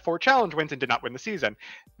both had 4 challenge wins and did not win the season.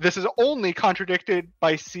 This is only contradicted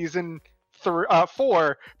by season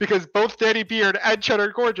 4 because both Danny Beard and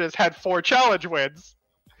Cheddar Gorgeous had 4 challenge wins.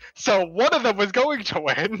 So one of them was going to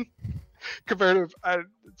win. Compared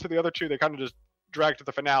to the other 2, they kind of just dragged to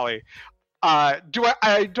the finale. I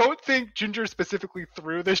don't think Ginger specifically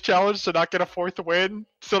threw this challenge to not get a 4th win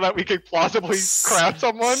so that we could plausibly crown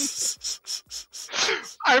someone.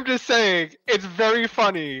 I'm just saying, it's very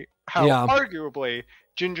funny how arguably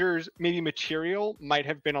Ginger's maybe material might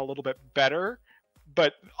have been a little bit better,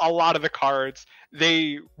 but a lot of the cards,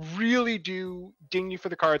 they really do ding you for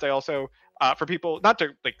the cards. I also, for people, not to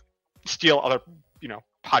like steal other,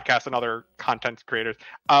 podcasts and other content creators,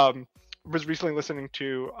 was recently listening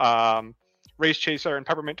to Race Chaser and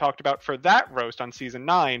Peppermint talked about for that roast on season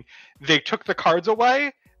 9, they took the cards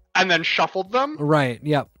away and then shuffled them. Right.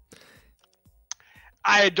 Yep.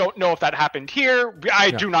 I don't know if that happened here.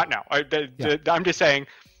 I do not know. I'm just saying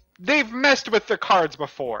they've messed with the cards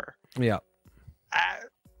before. Yeah.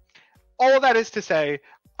 All of that is to say,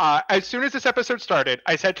 as soon as this episode started,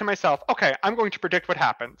 I said to myself, okay, I'm going to predict what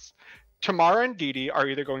happens. Tamara and Dee Dee are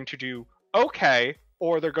either going to do okay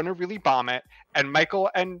or they're going to really bomb it, and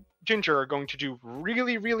Michael and Ginger are going to do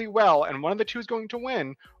really, really well, and one of the 2 is going to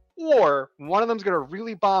win, or one of them's going to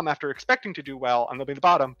really bomb after expecting to do well, and they'll be the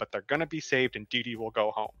bottom, but they're going to be saved, and Dee Dee will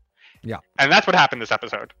go home. Yeah. And that's what happened this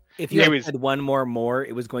episode. If you had one more,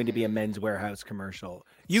 it was going to be a Men's Warehouse commercial.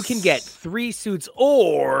 You can get 3 suits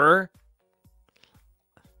or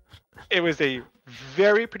It was a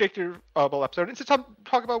very predictable episode. And since I'm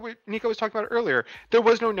talking about what Nico was talking about earlier, there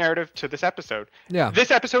was no narrative to this episode. Yeah.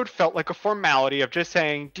 This episode felt like a formality of just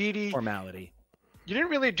saying, Dee Dee, Formality. you didn't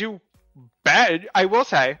really do bad. I will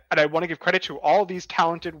say, and I want to give credit to all these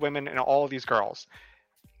talented women and all of these girls.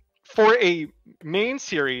 For a main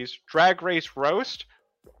series Drag Race roast,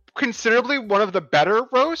 considerably one of the better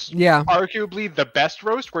roasts, Yeah. arguably the best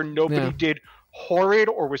roast, where nobody did horrid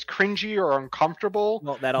or was cringy or uncomfortable.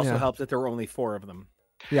 Well, that also helps that there were only 4 of them.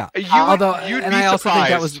 Yeah. You'd be also think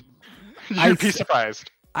that was. surprised. You'd be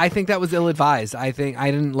surprised. I think that was ill-advised. I think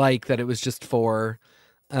I didn't like that it was just 4.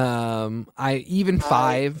 Even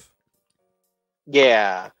 5.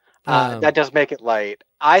 Yeah. That does make it light.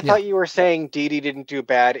 I thought you were saying Dee Dee didn't do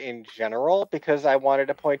bad in general, because I wanted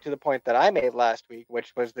to point to the point that I made last week,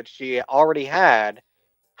 which was that she already had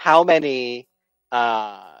how many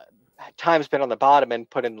times been on the bottom and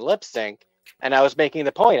put in the lip sync, and I was making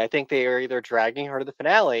the point. I think they are either dragging her to the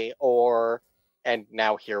finale and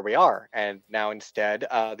now here we are. And now instead,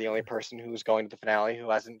 the only person who's going to the finale who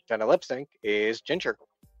hasn't done a lip sync is Ginger.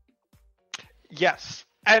 Yes.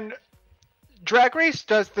 And Drag Race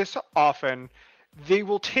does this often. They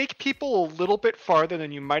will take people a little bit farther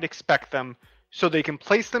than you might expect them so they can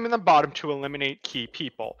place them in the bottom to eliminate key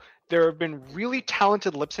people. There have been really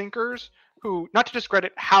talented lip syncers who, not to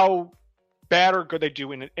discredit how bad or good they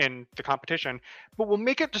do in the competition, but will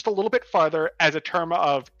make it just a little bit farther as a term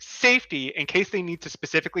of safety in case they need to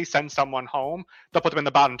specifically send someone home. They'll put them in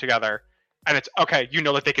the bottom together, and it's okay. You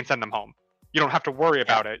know that they can send them home. You don't have to worry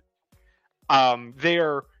about it. They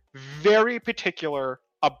are very particular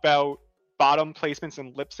about bottom placements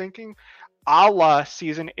and lip syncing, a la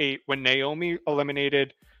season 8 when Naomi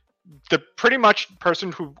eliminated the pretty much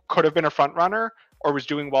person who could have been a front runner or was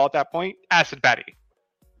doing well at that point, Acid Betty.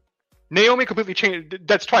 Naomi completely changed.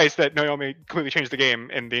 That's twice that Naomi completely changed the game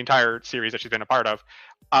in the entire series that she's been a part of.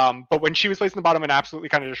 But when she was placed in the bottom and absolutely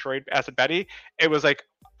kind of destroyed Acid Betty, it was like,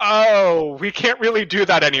 oh, we can't really do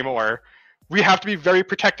that anymore. We have to be very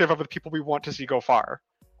protective of the people we want to see go far.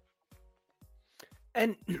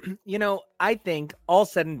 And, I think all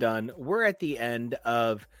said and done, we're at the end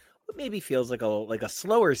of what maybe feels like a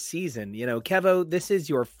slower season. Kevo, this is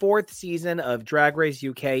your 4th season of Drag Race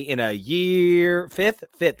UK in a year, 5th,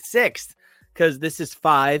 6th, because this is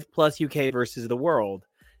 5 plus UK versus the world.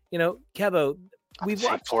 Kevo, we've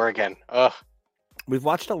watched 4 again. Ugh. We've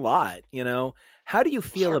watched a lot, How do you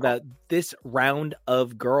feel about this round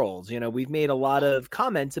of girls? We've made a lot of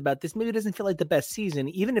comments about this. Maybe it doesn't feel like the best season,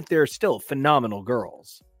 even if they're still phenomenal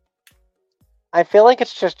girls. I feel like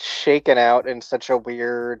it's just shaken out in such a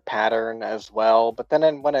weird pattern as well. But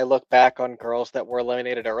then when I look back on girls that were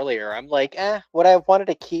eliminated earlier, I'm like, would I have wanted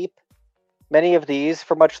to keep many of these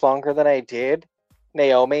for much longer than I did?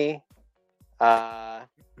 Naomi,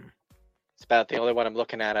 it's about the only one I'm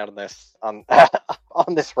looking at on this on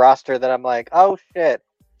this roster that I'm like, oh shit,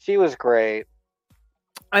 she was great.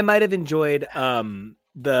 I might have enjoyed what's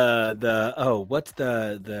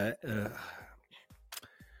the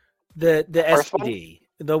SPD,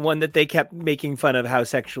 the one that they kept making fun of how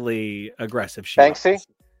sexually aggressive she Banksy? was.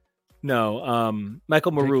 No,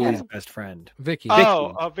 Michael Maruli's best friend. Vicky.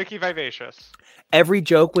 Vicky Vivacious. Every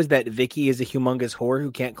joke was that Vicky is a humongous whore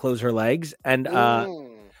who can't close her legs. And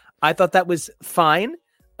I thought that was fine.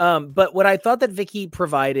 But what I thought that Vicky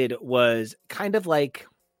provided was kind of like,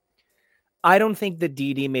 I don't think that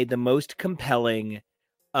Dee Dee made the most compelling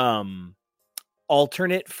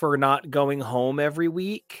alternate for not going home every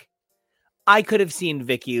week. I could have seen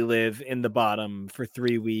Vicky live in the bottom for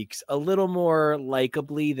 3 weeks a little more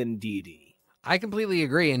likably than Dee Dee. I completely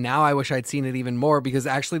agree. And now I wish I'd seen it even more, because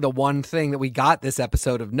actually the one thing that we got this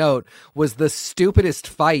episode of note was the stupidest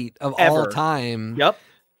fight of all time. Yep.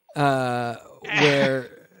 Where,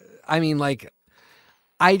 I mean, like,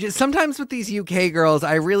 I just sometimes with these UK girls,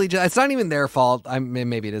 I really just, it's not even their fault.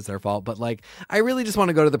 Maybe it is their fault, but like, I really just want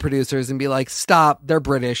to go to the producers and be like, stop, they're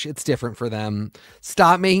British. It's different for them.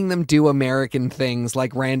 Stop making them do American things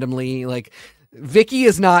like randomly, like Vicky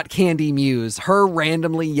is not Candy Muse. Her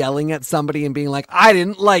randomly yelling at somebody and being like, I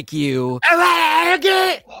didn't like you.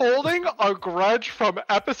 Holding a grudge from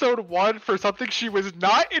episode 1 for something she was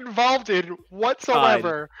not involved in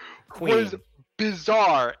whatsoever was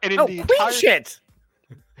bizarre. And in the entire shit.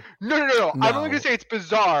 No. I'm only gonna say it's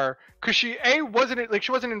bizarre because she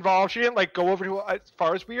wasn't involved. She didn't like go over to, as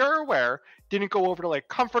far as we are aware, didn't go over to like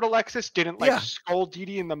comfort Alexis. Didn't scold Dee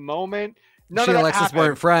Dee in the moment. None she of and that Alexis happened.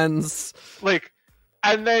 weren't friends. Like,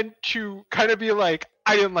 and then to kind of be like,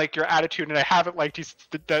 I didn't like your attitude, and I haven't liked you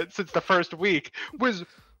since the first week.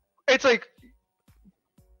 It's like,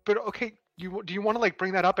 but okay, do you want to like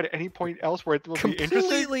bring that up at any point else where it will be interesting?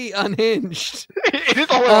 Completely unhinged. It is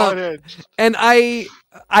a little unhinged. And I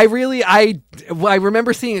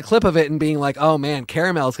remember seeing a clip of it and being like, oh man,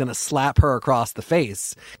 Caramel's going to slap her across the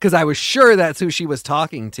face, because I was sure that's who she was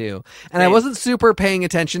talking to. And I wasn't super paying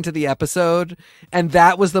attention to the episode. And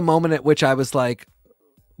that was the moment at which I was like,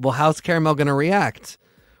 well, how's Caramel going to react?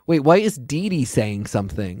 Wait, why is Dee Dee saying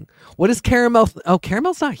something? What is Caramel? Oh,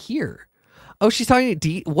 Caramel's not here. Oh, she's talking to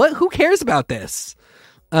Dee. What? Who cares about this?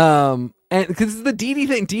 And because the Dee Dee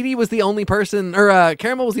thing, Dee Dee was the only person, or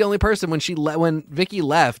Caramel was the only person when Vicky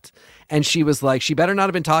left, and she was like, she better not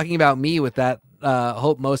have been talking about me with that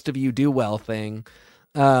hope most of you do well thing.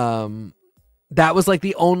 That was like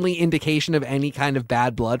the only indication of any kind of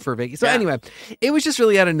bad blood for Vicky. So anyway, it was just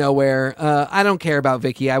really out of nowhere. I don't care about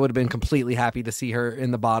Vicky. I would have been completely happy to see her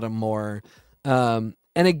in the bottom more.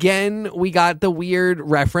 And again, we got the weird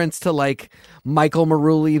reference to like Michael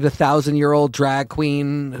Maruli, the 1,000-year-old drag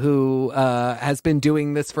queen who has been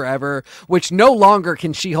doing this forever, which no longer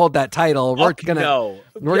can she hold that title. We're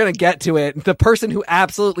gonna get to it. The person who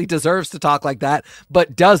absolutely deserves to talk like that,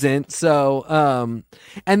 but doesn't. So,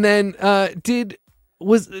 and then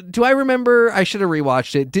do I remember? I should have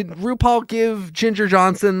rewatched it. Did RuPaul give Ginger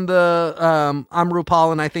Johnson the "I'm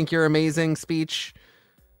RuPaul and I think you're amazing" speech?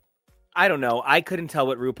 I don't know. I couldn't tell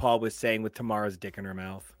what RuPaul was saying with Tamara's dick in her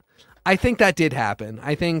mouth. I think that did happen.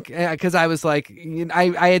 I think because I was like,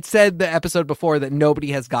 I had said the episode before that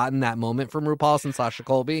nobody has gotten that moment from RuPaul since Sasha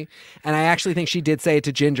Colby, and I actually think she did say it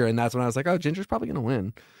to Ginger, and that's when I was like, oh, Ginger's probably gonna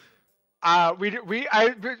win. I'm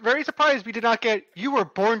very surprised we did not get "You were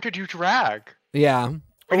born to do drag." Yeah.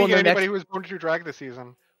 We didn't get anybody who was born to do drag this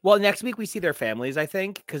season. Well, next week we see their families, I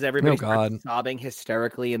think, because everybody starts sobbing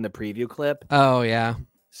hysterically in the preview clip. Oh yeah.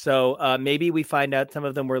 So maybe we find out some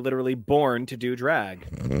of them were literally born to do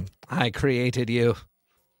drag. I created you.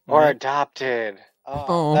 Or adopted.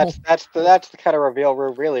 Oh. That's the kind of reveal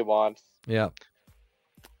Rue really wants. Yeah.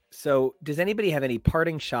 So does anybody have any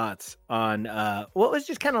parting shots on what was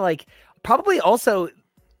just kind of like probably also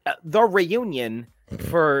the reunion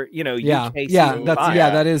for, UK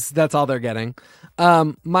that's all they're getting.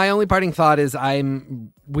 My only parting thought is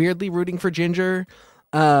I'm weirdly rooting for Ginger.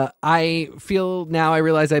 I feel now I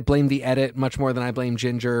realize I blame the edit much more than I blame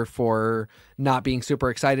Ginger for not being super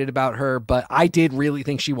excited about her, but I did really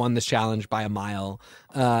think she won this challenge by a mile.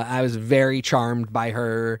 I was very charmed by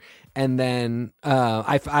her. And then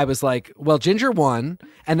I was like, well, Ginger won,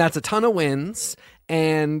 and that's a ton of wins.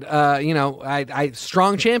 And, I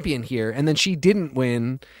strong champion here. And then she didn't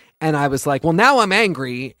win. And I was like, well, now I'm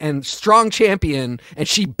angry and strong champion, and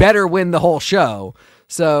she better win the whole show.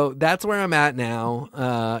 So that's where I'm at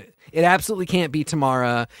now. It absolutely can't be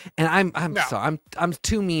Tamara, and I'm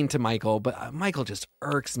too mean to Michael, but Michael just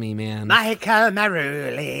irks me, man. Michael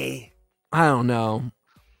Maruli. I don't know.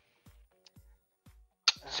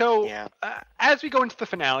 So as we go into the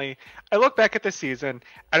finale, I look back at this season,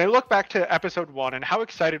 and I look back to episode 1 and how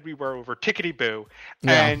excited we were over Tickety Boo.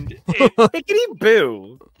 Yeah. And Tickety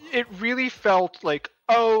Boo. It really felt like,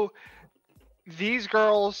 oh, these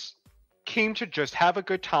girls came to just have a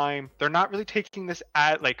good time. They're not really taking this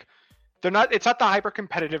it's not the hyper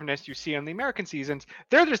competitiveness you see on the American seasons.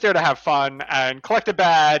 They're just there to have fun and collect a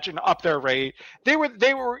badge and up their rate. They were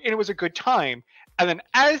and it was a good time. And then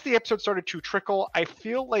as the episode started to trickle, I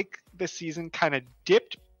feel like the season kind of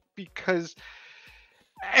dipped because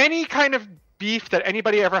any kind of beef that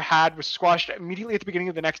anybody ever had was squashed immediately at the beginning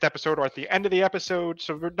of the next episode or at the end of the episode.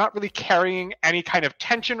 So we're not really carrying any kind of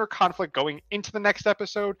tension or conflict going into the next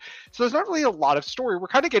episode. So there's not really a lot of story. We're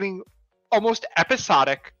kind of getting almost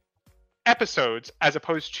episodic episodes as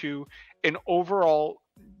opposed to an overall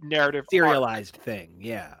narrative serialized thing.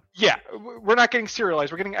 Yeah. Yeah. We're not getting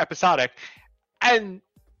serialized. We're getting episodic. And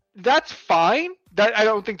that's fine. I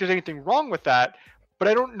don't think there's anything wrong with that. But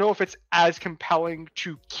I don't know if it's as compelling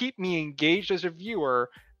to keep me engaged as a viewer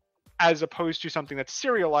as opposed to something that's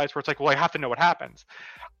serialized where it's like, well, I have to know what happens.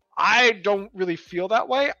 I don't really feel that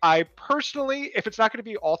way. I personally, if it's not going to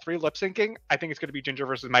be all three lip syncing, I think it's going to be Ginger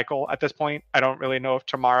versus Michael at this point. I don't really know if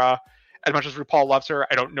Tamara, as much as RuPaul loves her,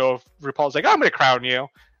 I don't know if RuPaul's like, I'm going to crown you.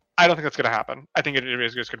 I don't think that's going to happen. I think it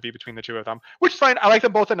is just going to be between the two of them, which is fine. I like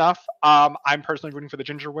them both enough. I'm personally rooting for the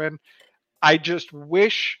Ginger win. I just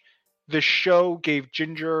wish the show gave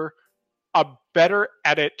Ginger a better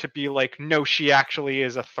edit to be like, no, she actually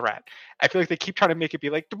is a threat. I feel like they keep trying to make it be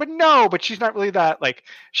like, but she's not really that,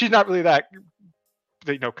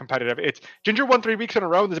 competitive. It's Ginger won 3 weeks in a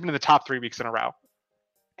row and has been in the top 3 weeks in a row.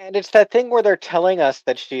 And it's that thing where they're telling us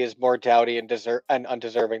that she is more dowdy and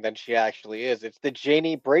undeserving than she actually is. It's the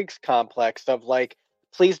Janie Briggs complex of like,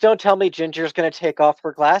 please don't tell me Ginger's going to take off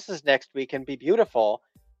her glasses next week and be beautiful,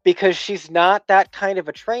 because she's not that kind of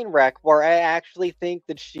a train wreck where I actually think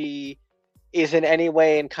that she is in any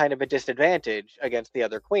way in kind of a disadvantage against the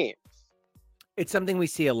other queens. It's something we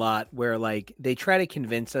see a lot where like they try to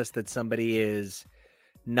convince us that somebody is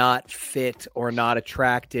not fit or not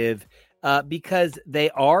attractive because they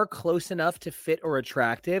are close enough to fit or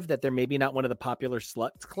attractive that they're maybe not one of the popular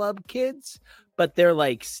sluts club kids, but they're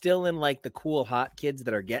like still in like the cool hot kids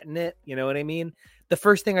that are getting it. You know what I mean? The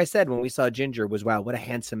first thing I said when we saw Ginger was, wow, what a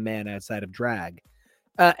handsome man outside of drag.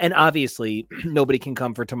 And obviously nobody can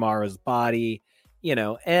come for Tamara's body, you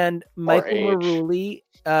know, and Michael Maruli,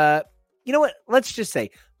 you know what? Let's just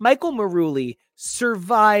say Michael Maruli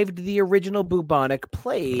survived the original bubonic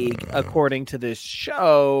plague, according to this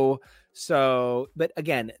show. So, but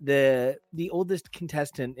again, the oldest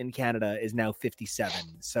contestant in Canada is now 57.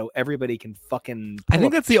 So everybody can fucking. I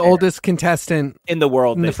think that's the oldest contestant in the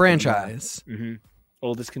world, in the franchise. Mm-hmm.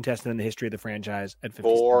 Oldest contestant in the history of the franchise at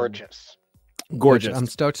 57. Gorgeous. I'm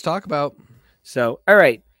stoked to talk about. So, all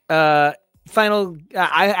right. Final.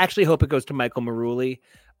 I actually hope it goes to Michael Maruli.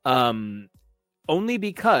 Only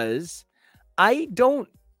because I don't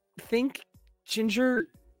think Ginger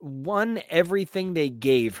won everything they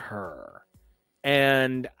gave her,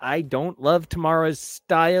 and I don't love Tamara's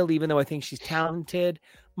style, even though I think she's talented.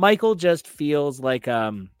 Michael just feels like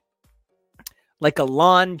a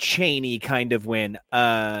Lon Chaney kind of win.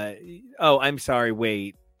 Oh, I'm sorry.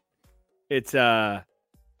 Wait, it's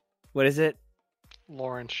what is it?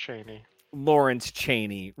 Lawrence Chaney. Lawrence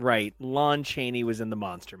Chaney, right? Lon Chaney was in the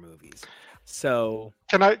monster movies. So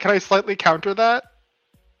can I slightly counter that?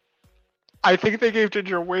 I think they gave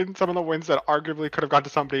Ginger some of the wins that arguably could have gone to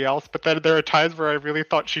somebody else, but then there are times where I really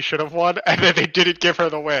thought she should have won, and then they didn't give her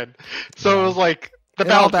the win. So it was like the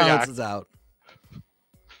balances out.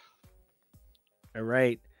 All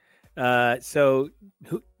right. So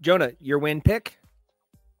Jonah, your win pick?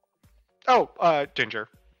 Oh, Ginger.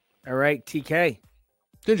 All right, TK.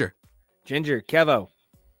 Ginger, Kevo.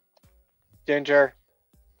 Ginger.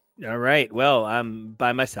 All right. Well, I'm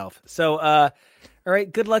by myself. So, all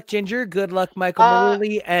right. Good luck, Ginger. Good luck, Michael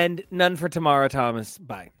Maruli, and none for Tamara Thomas.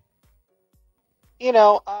 Bye. You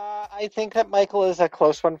know, I think that Michael is a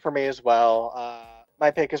close one for me as well.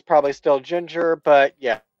 My pick is probably still Ginger, but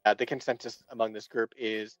yeah, the consensus among this group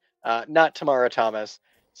is not Tamara Thomas.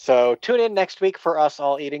 So tune in next week for us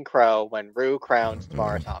all eating crow when Rue crowns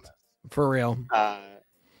Tamara Thomas. For real.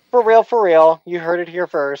 For real. You heard it here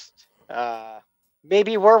first.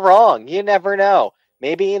 Maybe we're wrong. You never know.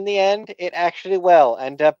 Maybe in the end, it actually will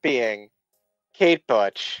end up being Kate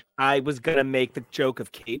Butch. I was gonna make the joke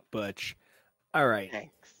of Kate Butch. All right.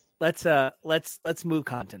 Thanks. Let's move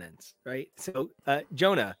continents, right? So,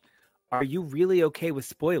 Jonah, are you really okay with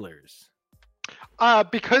spoilers?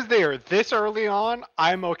 Because they are this early on,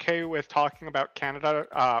 I'm okay with talking about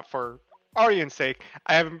Canada for audience sake.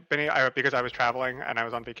 I haven't been because I was traveling and I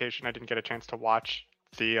was on vacation. I didn't get a chance to watch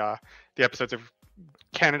the episodes of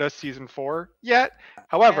Canada season 4 yet.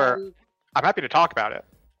 However, I'm happy to talk about it.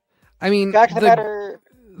 I mean,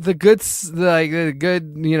 the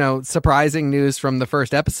good, you know, surprising news from the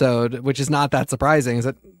first episode, which is not that surprising, is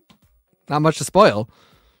that not much to spoil.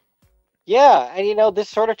 Yeah, and you know, this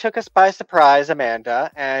sort of took us by surprise,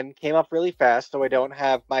 Amanda, and came up really fast, so I don't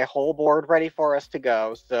have my whole board ready for us to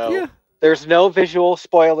go. So there's no visual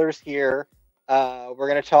spoilers here. We're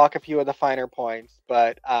going to talk a few of the finer points,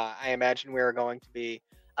 but I imagine we are going to be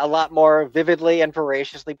a lot more vividly and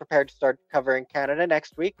voraciously prepared to start covering Canada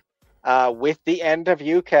next week with the end of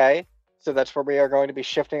UK. So that's where we are going to be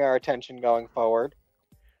shifting our attention going forward.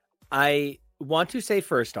 I want to say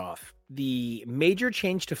first off, the major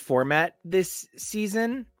change to format this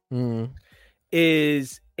season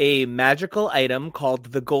is a magical item called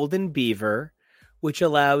the Golden Beaver, which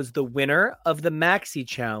allows the winner of the Maxi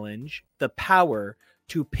Challenge the power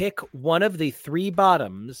to pick one of the 3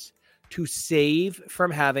 bottoms to save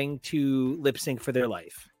from having to lip sync for their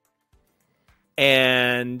life.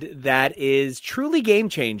 And that is truly game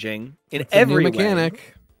changing in every mechanic. way.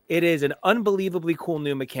 It is an unbelievably cool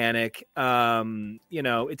new mechanic. You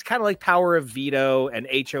know, it's kind of like Power of Veto and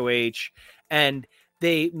HOH. And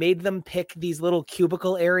they made them pick these little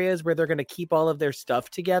cubicle areas where they're going to keep all of their stuff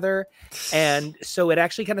together. And so it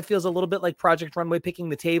actually kind of feels a little bit like Project Runway picking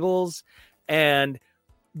the tables. And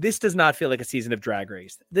this does not feel like a season of Drag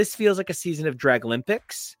Race. This feels like a season of Drag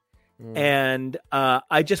Olympics. And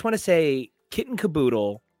I just want to say, Kitten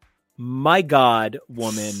Caboodle, my God,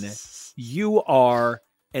 woman, you are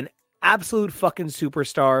an absolute fucking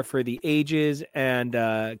superstar for the ages. And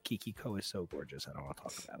Kiki Ko is so gorgeous. I don't want to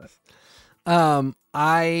talk about it.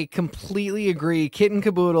 I completely agree. Kit and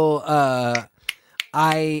Caboodle,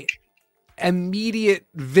 immediate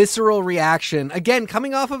visceral reaction, again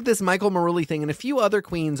coming off of this Michael Marulli thing and a few other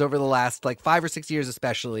queens over the last like 5 or 6 years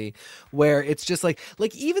especially, where it's just like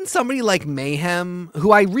even somebody like Mayhem,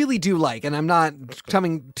 who I really do like, and I'm not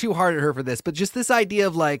coming too hard at her for this, but just this idea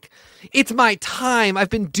of like, it's my time, I've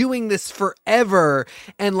been doing this forever,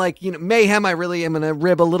 and like, you know, Mayhem, I really am gonna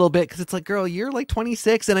rib a little bit because it's like, girl, you're like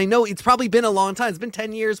 26 and I know it's probably been a long time, it's been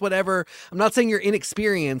 10 years, whatever, I'm not saying you're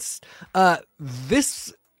inexperienced.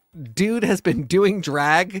 This dude has been doing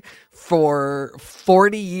drag for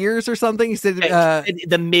 40 years or something. He said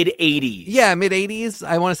the mid 80s. Yeah, mid 80s.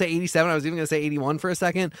 I want to say 87. I was even going to say 81 for a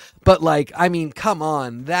second. But like, I mean, come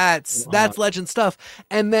on. That's legend stuff.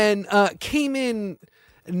 And then came in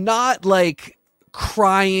not like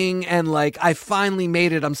crying and like, I finally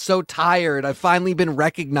made it, I'm so tired, I've finally been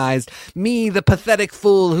recognized, me, the pathetic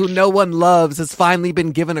fool who no one loves, has finally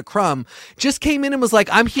been given a crumb. Just came in and was like,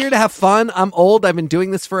 I'm here to have fun, I'm old, I've been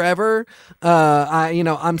doing this forever,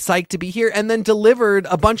 I'm psyched to be here, and then delivered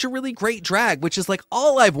a bunch of really great drag, which is like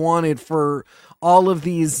all I've wanted for all of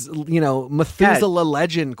these, you know, Methuselah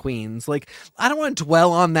legend queens. Like, I don't want to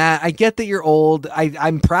dwell on that. I get that you're old.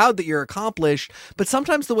 I'm proud that you're accomplished, but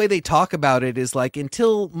sometimes the way they talk about it is like,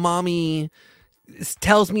 until mommy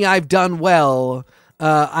tells me I've done well,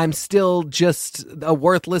 I'm still just a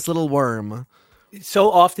worthless little worm. So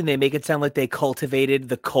often they make it sound like they cultivated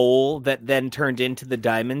the coal that then turned into the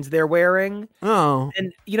diamonds they're wearing. Oh.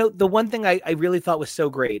 And, you know, the one thing I really thought was so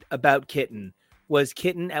great about Kitten was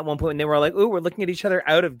Kitten at one point, and they were like, "Ooh, we're looking at each other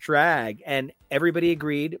out of drag," and everybody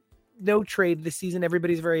agreed. No trade this season.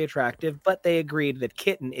 Everybody's very attractive, but they agreed that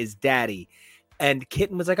Kitten is daddy. And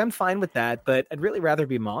Kitten was like, "I'm fine with that, but I'd really rather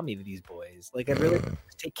be mommy to these boys. Like, I'd really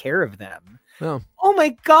just take care of them." Oh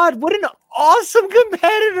my God, what an awesome competitor.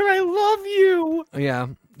 I love you. Yeah,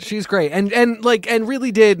 she's great. And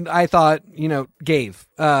really did, I thought, you know, gave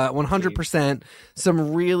 100%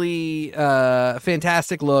 some really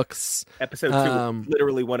fantastic looks. Episode 2 was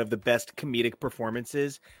literally one of the best comedic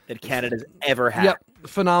performances that Canada's ever had. Yep,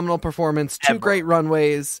 phenomenal performance. Two great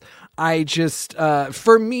runways. I just,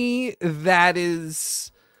 for me,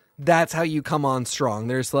 that's how you come on strong.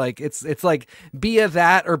 There's like, it's like, be a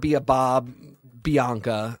that or be a Bob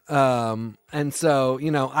Bianca. And so,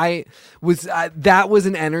 you know, that was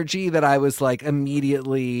an energy that I was like,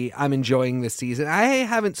 immediately, I'm enjoying this season. I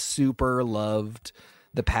haven't super loved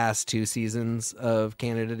the past 2 seasons of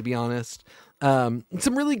Canada, to be honest. Some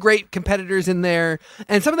really great competitors in there,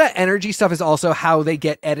 and some of that energy stuff is also how they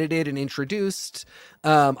get edited and introduced.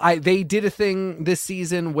 They did a thing this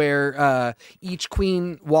season where each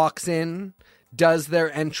queen walks in, does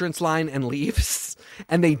their entrance line, and leaves,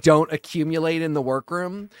 and they don't accumulate in the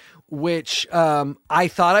workroom, which I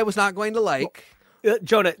thought I was not going to like.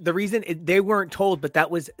 Jonah, the reason they weren't told, but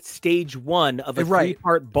that was stage 1 of a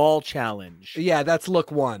 3-part ball challenge. Yeah, that's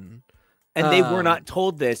look 1. And they were not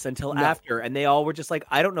told this until after, and they all were just like,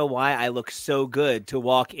 I don't know why I look so good to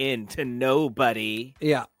walk in to nobody.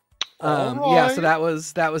 Yeah. Yeah, so that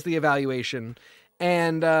was the evaluation.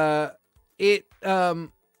 And I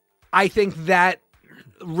think that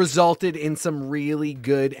resulted in some really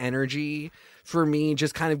good energy for me,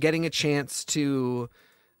 just kind of getting a chance to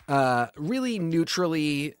really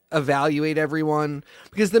neutrally evaluate everyone,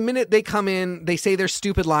 because the minute they come in, they say their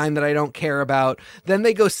stupid line that I don't care about, then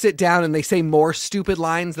they go sit down and they say more stupid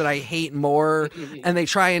lines that I hate more, and they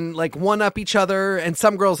try and like one up each other, and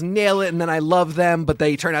some girls nail it and then I love them, but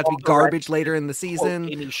they turn out to be garbage later in the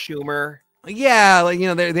season. Amy Schumer. Yeah, like,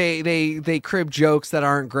 you know, they crib jokes that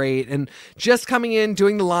aren't great, and just coming in,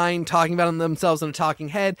 doing the line, talking about themselves in a talking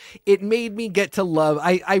head, it made me get to love.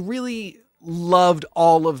 I really loved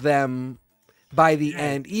all of them by the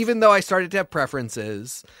end, even though I started to have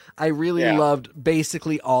preferences. I really loved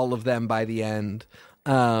basically all of them by the end.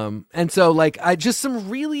 And so like, I just some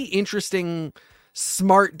really interesting,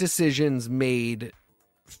 smart decisions made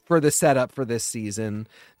for the setup for this season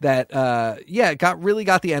that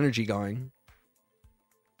got the energy going.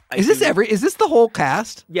 Is this the whole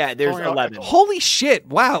cast? Yeah, there's 11. Holy shit.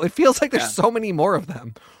 Wow. It feels like there's so many more of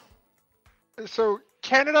them. So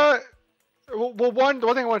Canada, well, the one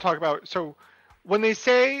thing I want to talk about. So when they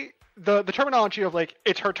say the terminology of like,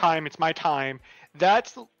 it's her time, it's my time,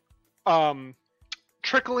 that's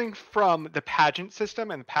trickling from the pageant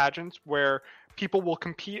system and pageants where people will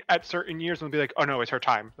compete at certain years and be like, oh no, it's her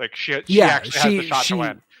time. Like she actually has the shot to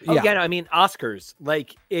win. Oh yeah, no, I mean Oscars.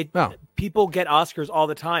 Like people get Oscars all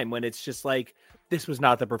the time when it's just like, this was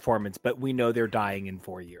not the performance, but we know they're dying in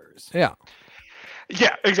 4 years. Yeah.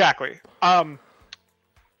 Yeah, exactly.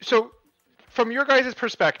 So from your guys'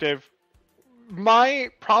 perspective, my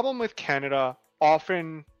problem with Canada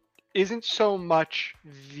often isn't so much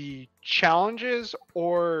the challenges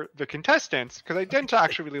or the contestants, because I tend to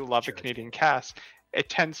actually really love the Canadian cast. It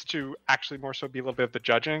tends to actually more so be a little bit of the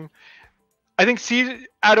judging. I think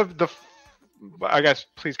out of the, I guess,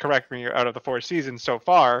 please correct me, out of the 4 seasons so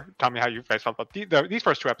far, tell me how you guys felt about these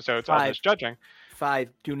first 2 episodes on this judging. 5.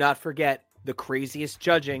 Do not forget the craziest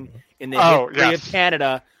judging in the history of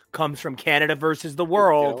Canada comes from Canada versus the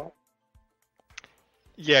world.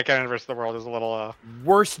 Yeah, Canada versus the world is a little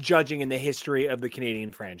worst judging in the history of the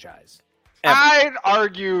Canadian franchise. Ever. I'd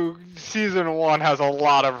argue season 1 has a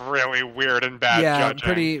lot of really weird and bad judging.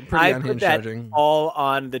 pretty I unhinged put that judging. all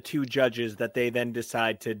on the 2 judges that they then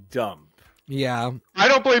decide to dump. Yeah, I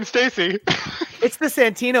don't blame Stacey. It's the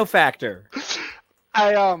Santino factor.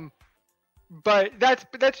 But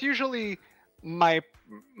that's usually my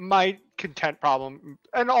content problem,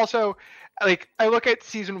 and also like I look at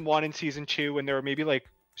season 1 and season 2, and there were maybe like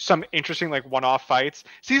some interesting like one-off fights.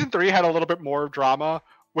 Season 3 had a little bit more drama,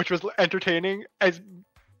 which was entertaining. As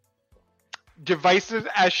divisive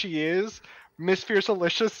as she is, Miss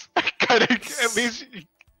Fiercealicious kind of at least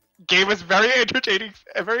gave us a very entertaining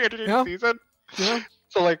season. Yeah.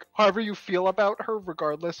 So like, however you feel about her,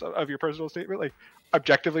 regardless of your personal statement, like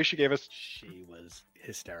objectively, she gave us. She was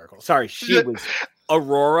hysterical. Sorry,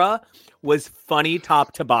 Aurora was funny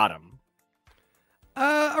top to bottom.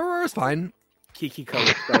 Aurora's fine. Kikiko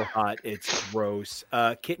is so hot, it's gross.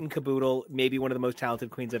 Kitten Caboodle, maybe one of the most talented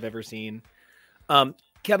queens I've ever seen. Kevo,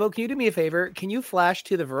 can you do me a favor? Can you flash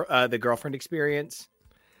to the girlfriend experience?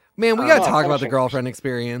 Man, we gotta talk about the girlfriend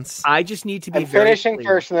experience. I just need to be finishing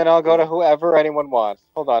clear. first, and then I'll go to whoever anyone wants.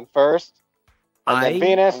 Hold on, first, and then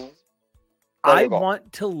Venus. I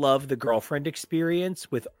want to love the girlfriend experience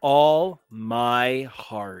with all my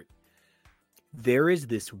heart. There is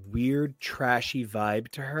this weird, trashy vibe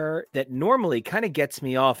to her that normally kind of gets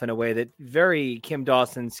me off in a way that very Kim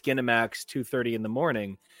Dawson, Skinamax, 2:30 in the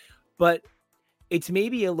morning. But it's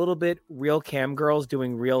maybe a little bit real cam girls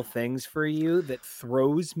doing real things for you that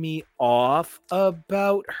throws me off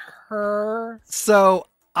about her. So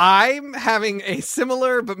I'm having a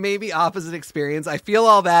similar but maybe opposite experience. I feel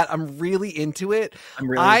all that. I'm really into it.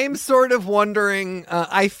 I'm sort of wondering,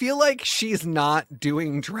 I feel like she's not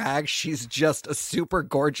doing drag. She's just a super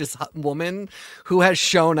gorgeous woman who has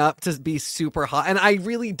shown up to be super hot. And I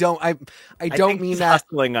really don't, I don't mean that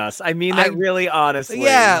hustling us. I mean that really honestly.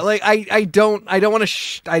 Yeah. Like I don't want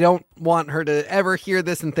to, I don't want her to ever hear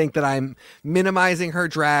this and think that I'm minimizing her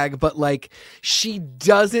drag, but like she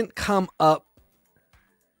doesn't come up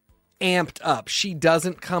amped up. She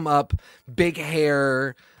doesn't come up big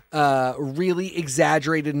hair, really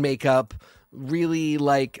exaggerated makeup, really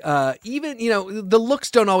like even, you know, the looks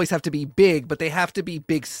don't always have to be big, but they have to be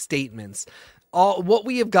big statements. All what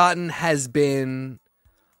we have gotten has been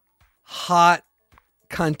hot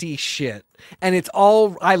cunty shit, and it's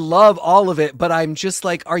all, I love all of it, but I'm just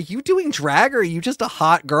like, are you doing drag or are you just a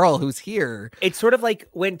hot girl who's here? It's sort of like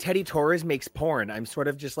when Teddy Torres makes porn. I'm sort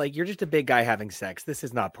of just like, you're just a big guy having sex. This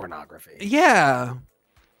is not pornography. Yeah.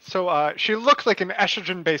 So she looks like an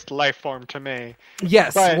estrogen-based life form to me.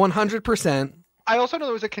 Yes, 100%. I also know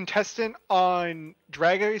there was a contestant on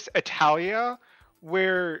Drag Race Italia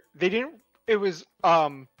where they didn't, it was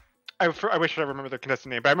I wish I remember the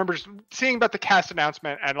contestant name, but I remember just seeing about the cast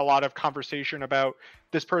announcement and a lot of conversation about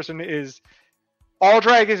this person is, all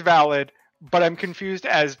drag is valid, but I'm confused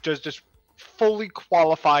as does just fully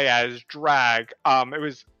qualify as drag. It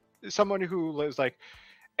was someone who was like,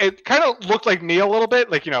 it kind of looked like me a little bit,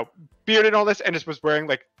 like, you know, beard and all this, and just was wearing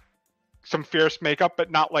like some fierce makeup, but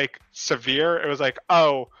not like severe. It was like,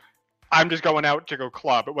 oh, I'm just going out to go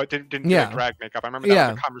club. It didn't do drag makeup. I remember that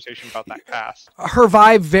was a conversation about that cast. Her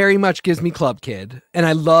vibe very much gives me Club Kid, and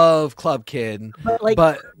I love Club Kid.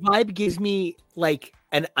 But vibe gives me like,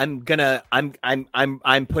 and I'm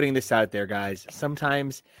putting this out there, guys.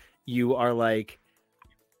 Sometimes you are like,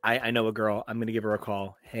 I know a girl. I'm gonna give her a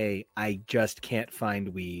call. Hey, I just can't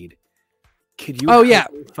find weed. Could you?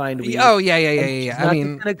 Find weed? Oh yeah. I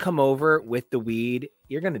mean, gonna come over with the weed.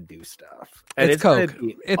 You're gonna do stuff. And it's coke.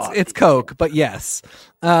 It's coke, but yes.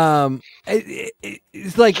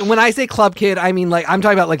 It's like when I say Club Kid, I mean like I'm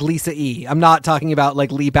talking about like Lisa E. I'm not talking about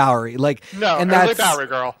like Lee Bowery. Like and that's Lee Bowery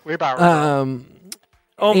girl.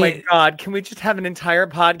 Oh my God! Can we just have an entire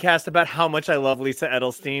podcast about how much I love Lisa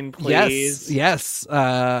Edelstein, please? Yes.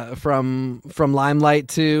 From Limelight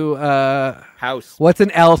to House. What's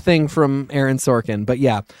an L thing from Aaron Sorkin? But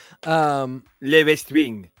yeah. Le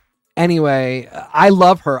Westwing. Anyway, I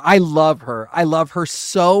love her. I love her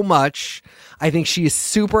so much. I think she is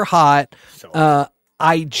super hot.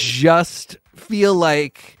 I just feel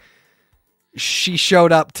like she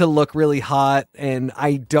showed up to look really hot, and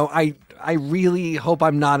I really hope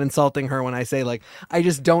I'm not insulting her when I say, like, I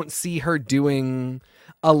just don't see her doing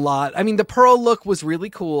a lot. I mean, the Pearl look was really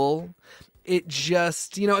cool. It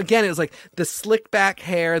just, again, it was like the slick back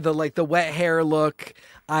hair, the wet hair look.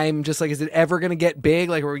 I'm just like, is it ever going to get big?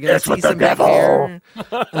 Like, are we going to see some big hair?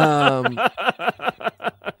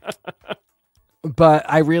 But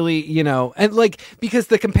I really, and like, because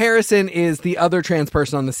the comparison is the other trans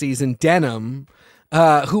person on the season, Denim,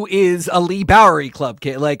 who is a Lee Bowery Club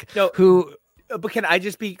kid, But can I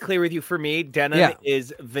just be clear with you? For me, Denim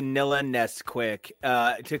is vanilla Nesquik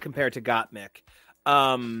to compare to Gottmik.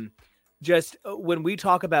 Just when we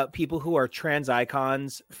talk about people who are trans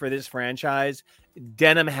icons for this franchise,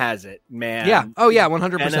 Denim has it, man. Yeah. Oh, yeah,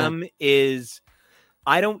 100%. Denim is...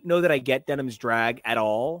 I don't know that I get Denim's drag at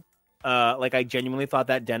all. I genuinely thought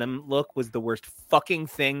that Denim look was the worst fucking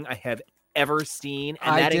thing I have ever seen.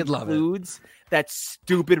 And that includes that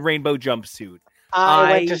stupid rainbow jumpsuit.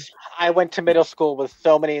 I went to middle school with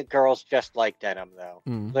so many girls just like Denim, though.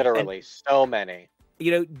 Literally, so many.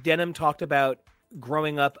 Denim talked about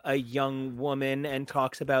growing up a young woman and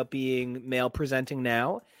talks about being male presenting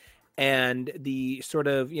now. And the sort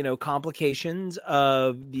of, complications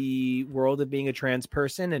of the world of being a trans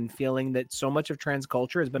person and feeling that so much of trans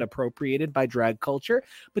culture has been appropriated by drag culture,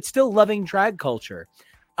 but still loving drag culture.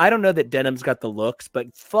 I don't know that Denim's got the looks, but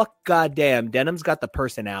fuck goddamn, Denim's got the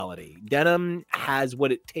personality. Denim has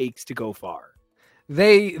what it takes to go far.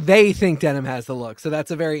 They think Denim has the look, so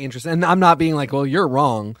that's a very interesting. And I'm not being like, well, you're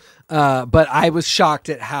wrong, but I was shocked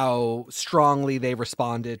at how strongly they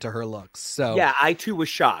responded to her looks. So yeah, I too was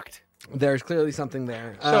shocked. There's clearly something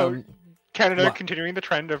there. So Canada continuing the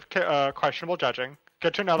trend of questionable judging.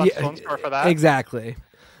 Good to know that's still in store for that. Exactly.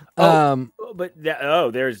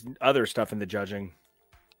 There's other stuff in the judging.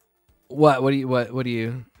 What do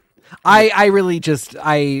you? I really just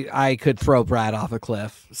I could throw Brad off a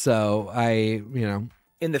cliff. So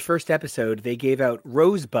in the first episode they gave out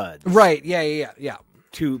rosebuds. Right. Yeah.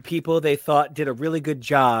 To people they thought did a really good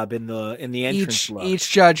job in the entrance look.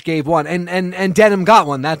 Each judge gave one, and Denim got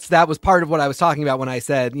one. That was part of what I was talking about when I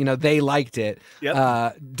said they liked it.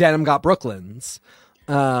 Yep. Denim got Brooklyn's.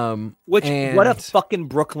 What a fucking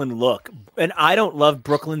Brooklyn look, and I don't love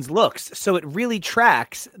Brooklyn's looks, so it really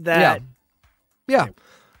tracks that. Yeah.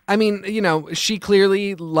 I mean, she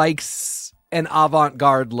clearly likes an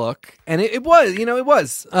avant-garde look, and it was.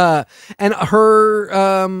 And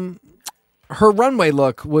her runway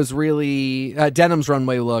look was really Denim's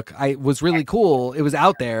runway look. Was really cool. It was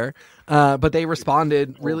out there, but they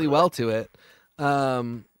responded really well to it.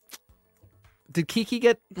 Did Kiki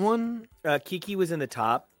get one? Kiki was in the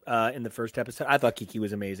top in the first episode. I thought Kiki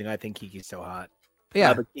was amazing. I think Kiki's so hot.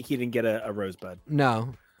 Yeah, but Kiki didn't get a rosebud.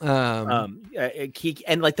 No. Kiki,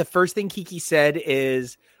 and like the first thing Kiki said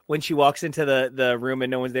is when she walks into the room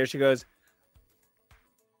and no one's there, she goes,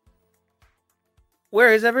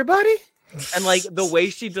 "Where is everybody?" And like the way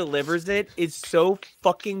she delivers it is so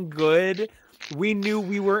fucking good. We knew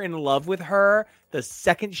we were in love with her the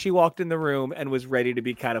second she walked in the room and was ready to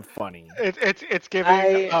be kind of funny. It's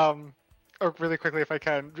giving really quickly if I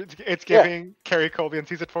can. It's giving Carrie Colby in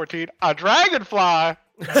season 14 a dragonfly.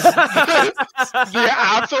 The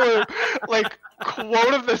absolute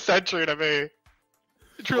quote of the century to me.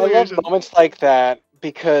 Truly, I love moments like that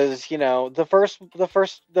because the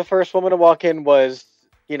first woman to walk in was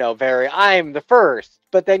I'm the first,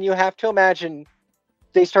 but then you have to imagine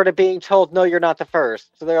they started being told no, you're not the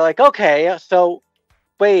first, so they're like, okay, so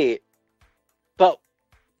wait, but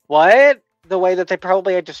what? The way that they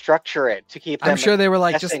probably had to structure it to keep them. I'm sure they were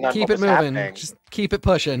like, just keep it moving, happening. Just keep it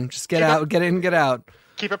pushing, just get in, get out.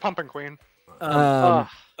 Keep it pumping, Queen. I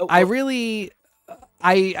really,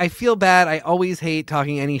 I feel bad. I always hate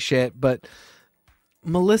talking any shit, but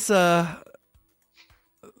Melinda.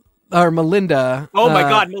 Oh my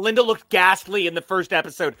God, Melinda looked ghastly in the first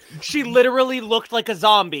episode. She literally looked like a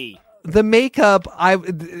zombie. The makeup,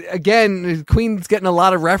 Queen's getting a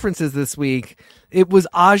lot of references this week. It was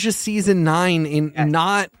Aja season 9 in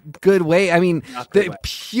not good way. I mean,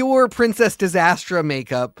 pure Princess Disastra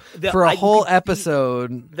makeup for a whole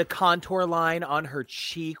episode. The contour line on her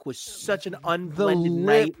cheek was such an unblended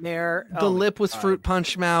nightmare. The lip was fruit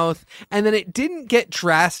punch mouth. And then it didn't get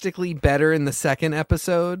drastically better in the second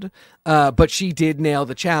episode, but she did nail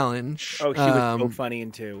the challenge. Oh, she was so funny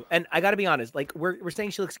in 2. And I got to be honest, we're saying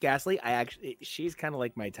she looks ghastly. She's kind of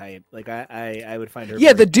like my type. I would find her.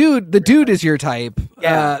 Yeah, the dude is your type.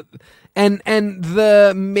 Yeah. And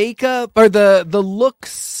the makeup or the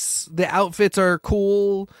looks, the outfits are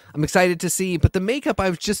cool. I'm excited to see, but the makeup, I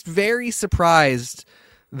was just very surprised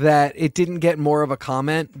that it didn't get more of a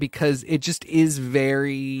comment because it just is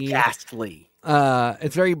very ghastly.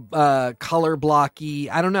 It's very color blocky.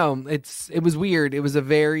 I don't know. It was weird. It was a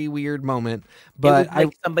very weird moment. But it was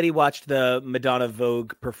like somebody watched the Madonna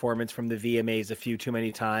Vogue performance from the VMAs a few too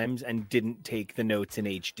many times and didn't take the notes in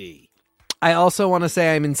HD. I also want to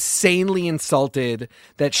say I'm insanely insulted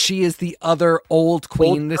that she is the other old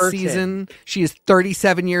queen this season. She is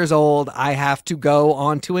 37 years old. I have to go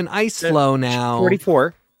onto an ice floe now.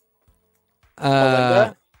 44.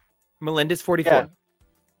 Melinda? Melinda's 44. Yeah.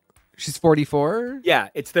 She's 44? Yeah,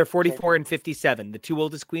 it's their 44 and 57. The two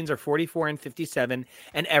oldest queens are 44 and 57,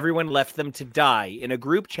 and everyone left them to die in a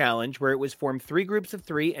group challenge where it was formed 3 groups of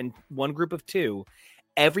 3 and 1 group of 2.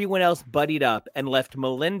 Everyone else buddied up and left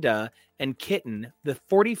Melinda and Kitten, the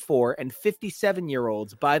 44 and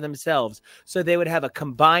 57-year-olds, by themselves, so they would have a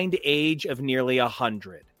combined age of nearly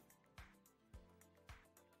 100.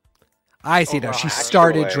 I see now. She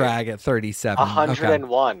started drag at 37.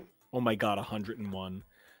 101. Okay. Oh my God, 101.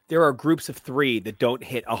 There are groups of 3 that don't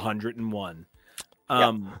hit 101.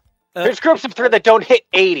 There's groups of 3 that don't hit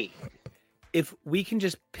 80. If we can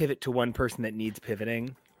just pivot to one person that needs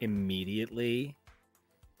pivoting immediately.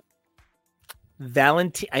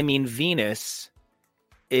 Venus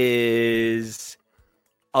is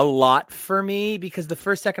a lot for me because the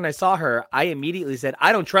first second I saw her, I immediately said,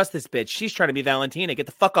 I don't trust this bitch. She's trying to be Valentina. Get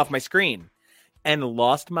the fuck off my screen. And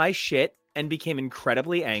lost my shit and became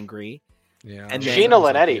incredibly angry. Yeah. And Gina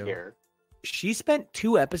Linetti here. She spent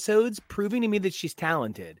 2 episodes proving to me that she's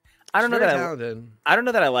talented. I don't know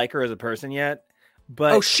that I like her as a person yet.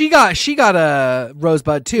 But she got a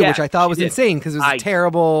rosebud too, which I thought was insane because it was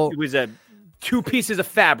terrible. It was 2 pieces of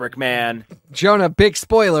fabric, man. Jonah, biggest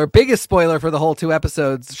spoiler for the whole 2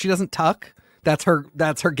 episodes. She doesn't tuck. That's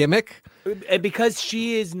her gimmick. Because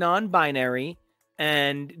she is non-binary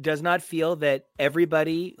and does not feel that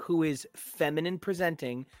everybody who is feminine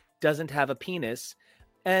presenting doesn't have a penis,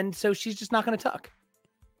 and so she's just not going to tuck.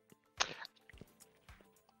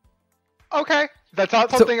 Okay, that's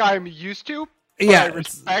not something I'm used to. Yeah, I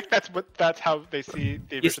respect that's how they see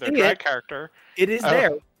the image of their drag character. It is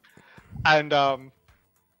there. And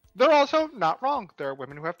they're also not wrong. There are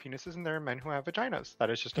women who have penises and there are men who have vaginas.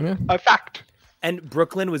 That is just a fact. And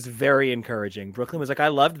Brooklyn was very encouraging. Brooklyn was like, I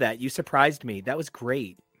loved that. You surprised me. That was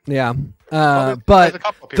great. Yeah. But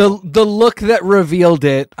the look that revealed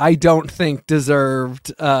it, I don't think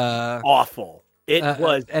deserved awful. It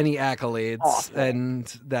was any accolades. Awful.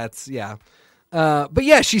 And that's but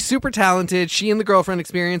yeah, she's super talented. She and the girlfriend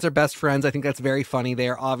experience are best friends. I think that's very funny. They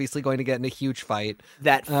are obviously going to get in a huge fight.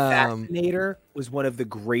 That fascinator was one of the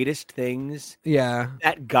greatest things. Yeah.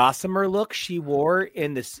 That gossamer look she wore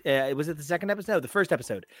in this, was it the second episode? No, the first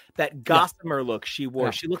episode. That gossamer look she wore.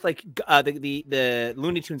 Yeah. She looked like the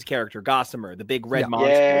Looney Tunes character, Gossamer, the big red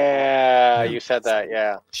monster. Yeah, you said that,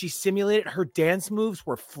 yeah. She simulated, her dance moves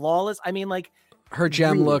were flawless. I mean, like, her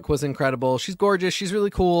gem look was incredible. She's gorgeous. She's really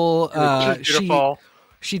cool. She's beautiful.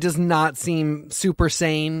 She does not seem super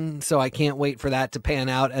sane, so I can't wait for that to pan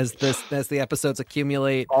out as the episodes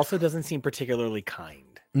accumulate. Also doesn't seem particularly kind.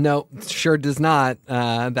 No, sure does not.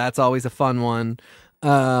 That's always a fun one.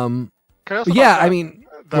 The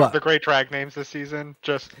great drag names this season.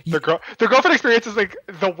 Just the girlfriend experience is like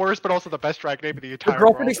the worst, but also the best drag name of the entire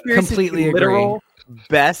girlfriend world. Experience completely is literal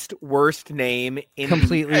best worst name in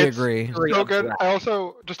completely agree. So good. I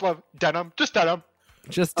also just love denim. Just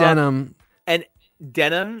denim. And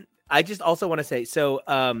denim. I just also want to say so.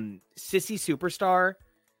 Sissy Superstar.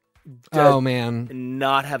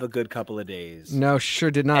 Not have a good couple of days. No,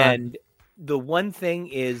 sure did not. And the one thing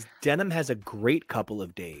is, denim has a great couple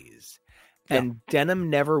of days. And denim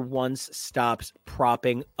never once stops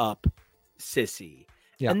propping up Sissy.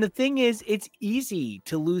 Yeah. And the thing is, it's easy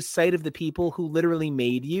to lose sight of the people who literally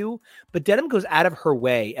made you. But denim goes out of her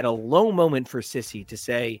way at a low moment for Sissy to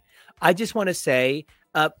say, I just want to say,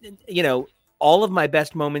 all of my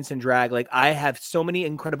best moments in drag, like I have so many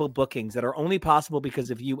incredible bookings that are only possible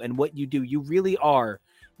because of you and what you do. You really are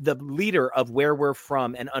the leader of where we're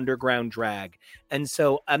from and underground drag. And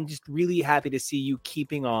so I'm just really happy to see you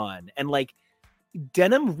keeping on. And like,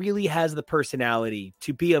 denim really has the personality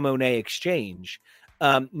to be a Monet Exchange.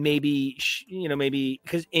 Maybe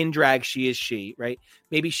because in drag she is she, right?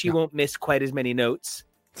 Maybe she won't miss quite as many notes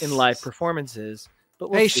in live performances.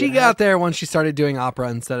 But she got there when she started doing opera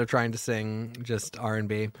instead of trying to sing just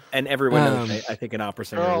R&B. And everyone knows, I think, an opera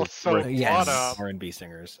singer R&B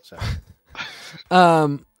singers. So.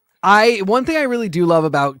 One thing I really do love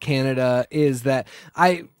about Canada is that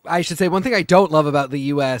I should say one thing I don't love about the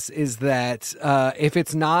US is that if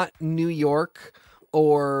it's not New York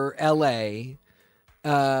or LA,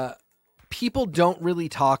 people don't really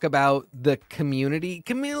talk about the community.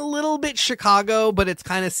 A little bit Chicago, but it's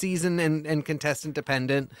kind of season and contestant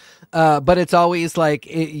dependent. But it's always like,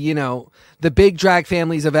 the big drag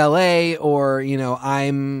families of LA, or,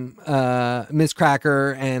 I'm Miss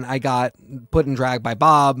Cracker and I got put in drag by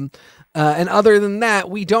Bob. And other than that,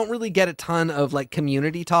 we don't really get a ton of like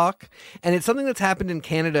community talk. And it's something that's happened in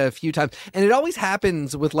Canada a few times. And it always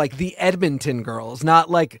happens with like the Edmonton girls, not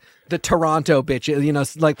like the Toronto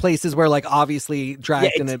bitches, like places where like obviously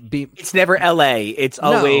drag's gonna be. It's never LA. It's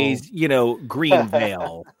always,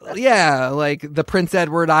 Greenvale. Yeah, like the Prince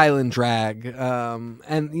Edward Island drag.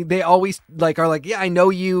 And they always like are like, yeah, I know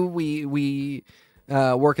you. We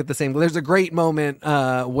work at the same. There's a great moment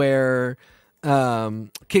where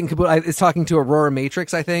King Caboodle is talking to Aurora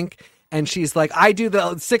Matrix, I think, and she's like, I do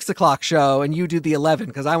the 6 o'clock show and you do the 11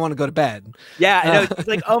 because I want to go to bed. Yeah, I know. It's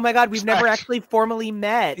like, oh my God, we've never actually formally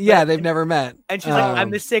met. Yeah, they've never met. And she's like,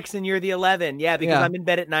 I'm the 6 and you're the 11. Yeah, because I'm in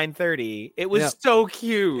bed at 9:30. It was so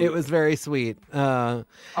cute. It was very sweet. And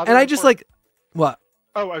I just like, what?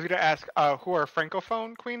 Oh, I was going to ask who our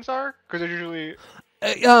Francophone queens are, because they're usually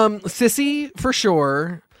Sissy for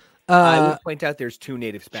sure. I would point out there's 2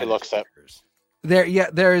 native Spanish speakers. There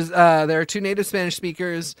are 2 native Spanish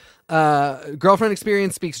speakers. Girlfriend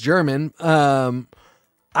Experience speaks German. I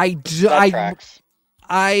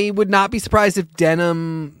would not be surprised if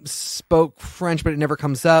Denim spoke French, but it never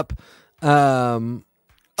comes up. I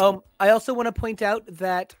also want to point out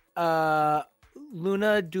that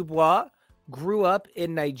Luna Dubois grew up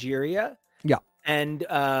in Nigeria. Yeah. And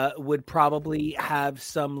would probably have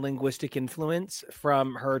some linguistic influence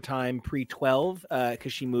from her time pre-12,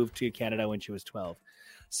 because she moved to Canada when she was 12.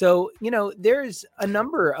 So, there's a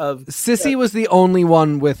number of... Sissy was the only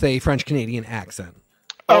one with a French-Canadian accent.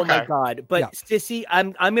 Oh, my God. But Sissy,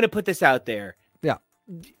 I'm going to put this out there. Yeah.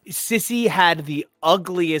 Sissy had the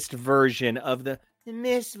ugliest version of the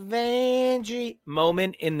Miss Vanjie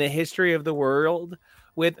moment in the history of the world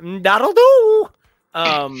with Daddle-doo.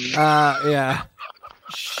 Yeah.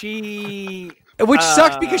 Which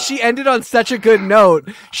sucks because she ended on such a good note.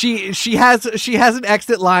 She has an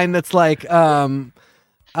exit line that's like I'm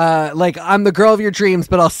the girl of your dreams,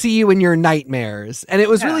 but I'll see you in your nightmares. And it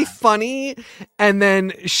was really funny. And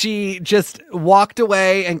then she just walked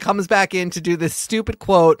away and comes back in to do this stupid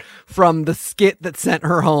quote from the skit that sent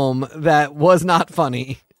her home that was not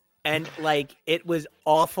funny. And it was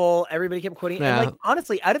awful. Everybody kept quoting. Yeah. And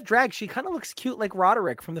honestly, out of drag, she kind of looks cute like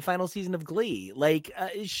Roderick from the final season of Glee.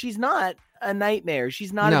 She's not a nightmare.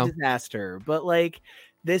 She's not a disaster. But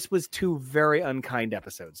this was 2 very unkind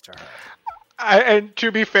episodes to her. And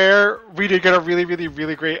to be fair, we did get a really, really,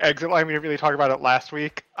 really great exit line. We didn't really talk about it last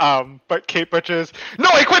week. But Kate Butch's, no,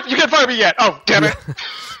 I quit. You can't fire me yet. Oh, damn it.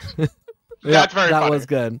 That's very funny. That was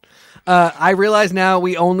good. I realize now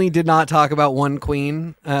we only did not talk about one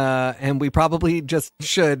queen, and we probably just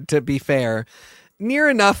should, to be fair. Near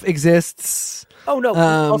Enough exists. Oh, no.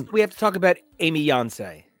 Also, we have to talk about Amy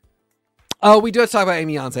Yonsei. Oh, we do have to talk about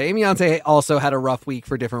Amy Yonsei. Amy Yonsei also had a rough week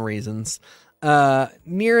for different reasons.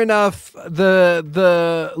 Near Enough,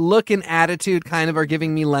 the look and attitude kind of are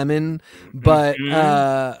giving me Lemon, but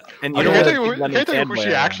and can I tell you who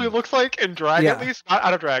she actually looks like in drag, at least? Not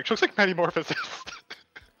out of drag. She looks like Metamorphosis.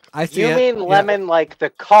 I see you mean Lemon like the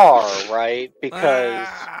car, right? Because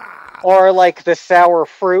or like the sour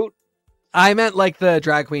fruit? I meant like the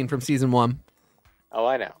drag queen from season 1. Oh,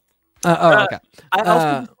 I know. Okay. I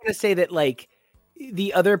also just want to say that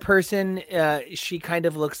the other person she kind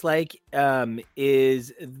of looks like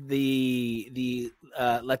is the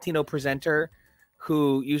Latino presenter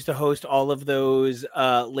who used to host all of those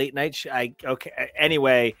late night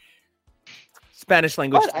anyway, Spanish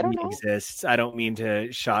language exists. I don't mean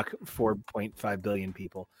to shock 4.5 billion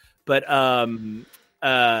people, but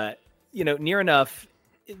Near Enough,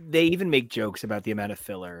 they even make jokes about the amount of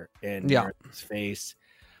filler in his face.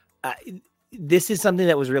 This is something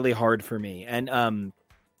that was really hard for me. And,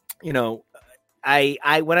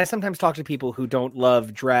 I when I sometimes talk to people who don't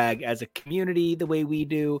love drag as a community the way we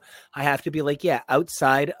do, I have to be like,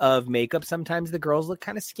 outside of makeup, sometimes the girls look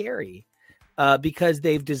kind of scary because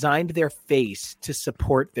they've designed their face to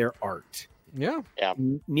support their art. Yeah.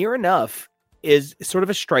 Near Enough is sort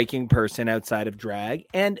of a striking person outside of drag,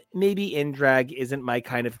 and maybe in drag isn't my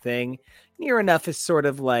kind of thing. Near Enough is sort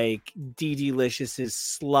of like D.D.Licious'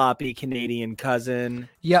 sloppy Canadian cousin.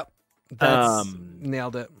 Yep. That's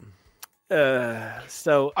nailed it.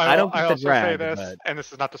 So I don't get the drag. Say this, and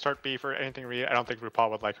this is not to start beef or anything. I don't think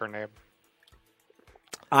RuPaul would like her name.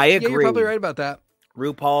 I agree. Yeah, you're probably right about that.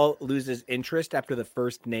 RuPaul loses interest after the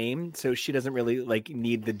first name, so she doesn't really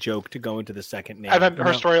need the joke to go into the second name. And then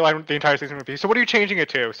her storyline the entire season would be, so what are you changing it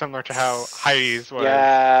to? Similar to how Heidi's was.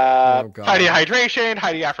 Yeah. Oh, Heidi Hydration,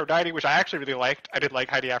 Heidi Aphrodite, which I actually really liked. I did like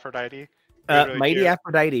Heidi Aphrodite. Really Mighty cute.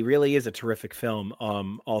 Aphrodite really is a terrific film,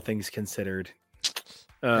 all things considered.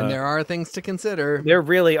 And there are things to consider. There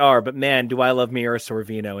really are, but man, do I love Mira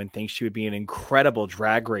Sorvino and think she would be an incredible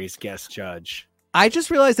Drag Race guest judge. I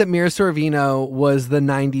just realized that Mira Sorvino was the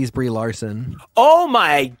 90s Brie Larson. Oh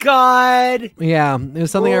my God! Yeah, it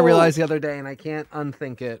was something I realized the other day, and I can't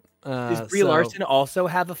unthink it. Does Brie Larson also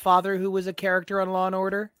have a father who was a character on Law &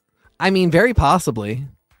 Order? I mean, very possibly.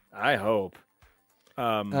 I hope.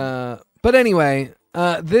 But anyway,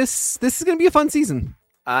 this is going to be a fun season.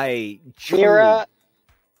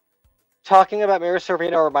 Talking about Mira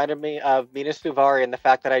Sorvino reminded me of Mina Suvari and the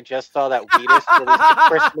fact that I just saw that Wheatus released a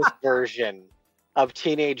Christmas version of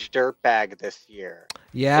Teenage Dirtbag this year.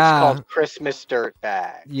 Yeah. It's called Christmas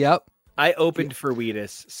Dirtbag. Yep. I opened for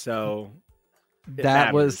Wheatus, so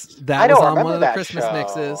that was I don't on remember one of the that Christmas show.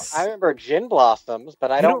 mixes. I remember Gin Blossoms,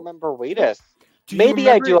 but I don't remember Wheatus. Do you Maybe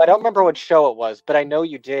I remember- do. I don't remember what show it was, but I know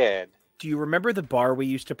you did. Do you remember the bar we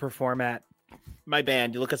used to perform at? My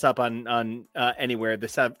band. You look us up on anywhere.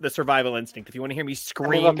 The Survival Instinct. If you want to hear me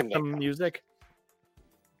scream some music.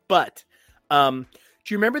 But do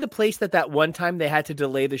you remember the place that one time they had to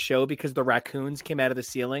delay the show because the raccoons came out of the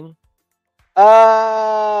ceiling?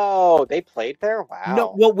 Oh, they played there? Wow.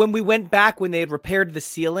 No, well, when we went back when they had repaired the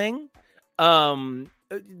ceiling,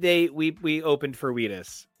 we opened for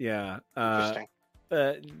Wheatus. Yeah. Interesting.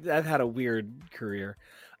 That had a weird career.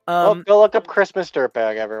 Well, go look up Christmas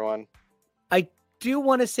Dirtbag, everyone. I do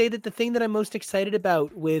want to say that the thing that I'm most excited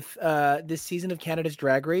about with this season of Canada's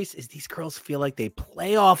Drag Race is these girls feel like they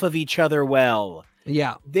play off of each other well.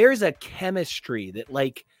 Yeah. There's a chemistry that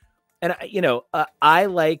I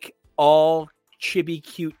like all chibi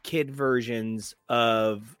cute kid versions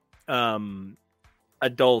of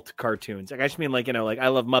adult cartoons. I just mean I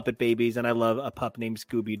love Muppet Babies and I love A Pup Named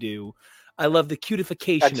Scooby-Doo. I love the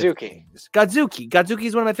cutification of things. Godzuki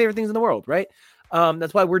is one of my favorite things in the world, right?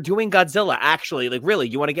 That's why we're doing Godzilla. Actually, really,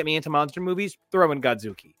 you want to get me into monster movies? Throw in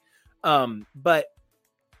Godzuki. But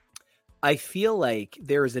I feel like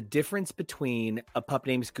there is a difference between A Pup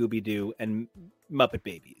Named Scooby-Doo and Muppet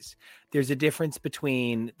Babies. There's a difference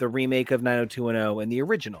between the remake of 90210 and the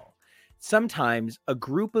original. Sometimes a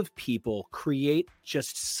group of people create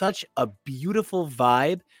just such a beautiful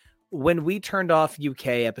vibe. When we turned off UK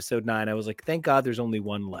episode 9, I was like, thank God there's only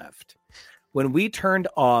one left. When we turned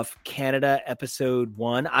off Canada episode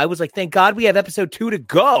 1, I was like, thank God we have episode 2 to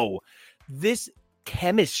go. This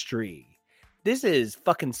chemistry, this is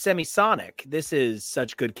fucking semisonic. This is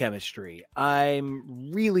such good chemistry.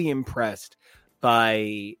 I'm really impressed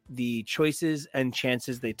by the choices and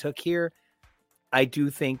chances they took here. I do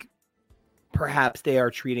think perhaps they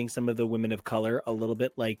are treating some of the women of color a little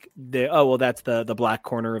bit like that's the black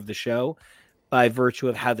corner of the show by virtue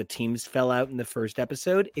of how the teams fell out in the first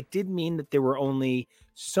episode. It did mean that there were only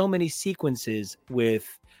so many sequences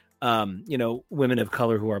with women of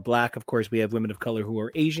color who are black. Of course, we have women of color who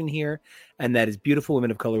are Asian here, and that is beautiful.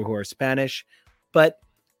 Women of color who are Spanish. But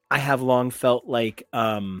I have long felt like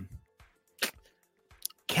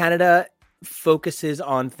Canada focuses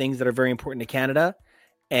on things that are very important to Canada.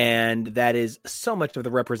 And that is so much of the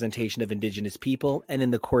representation of Indigenous people. And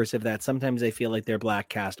in the course of that, sometimes I feel like their black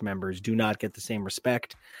cast members do not get the same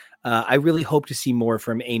respect. I really hope to see more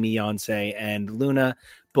from Amy Yonsei and Luna,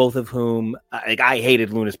 both of whom I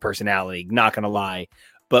hated Luna's personality, not going to lie.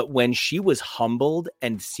 But when she was humbled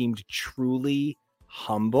and seemed truly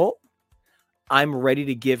humble, I'm ready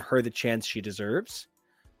to give her the chance she deserves.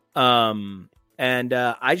 And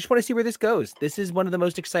I just want to see where this goes. This is one of the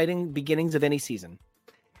most exciting beginnings of any season.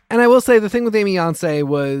 And I will say the thing with Amy Yonsei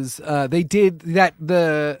was they did that,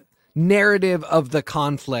 the narrative of the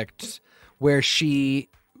conflict where she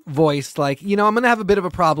voiced I'm going to have a bit of a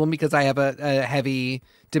problem because I have a heavy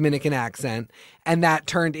Dominican accent. And that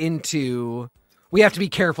turned into, we have to be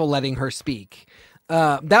careful letting her speak.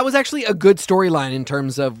 That was actually a good storyline in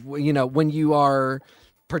terms of, when you are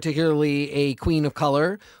particularly a queen of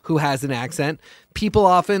color who has an accent, people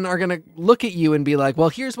often are going to look at you and be like, well,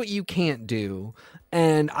 here's what you can't do.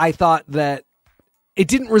 And I thought that it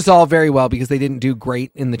didn't resolve very well because they didn't do great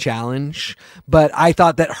in the challenge. But I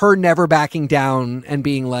thought that her never backing down and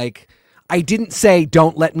being like, I didn't say,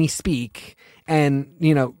 don't let me speak. And,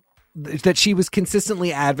 that she was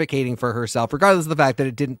consistently advocating for herself, regardless of the fact that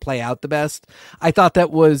it didn't play out the best. I thought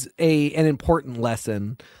that was an important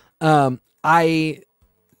lesson. I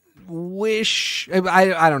wish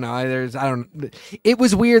I don't know. It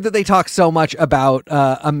was weird that they talked so much about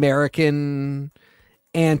American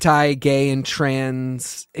anti-gay and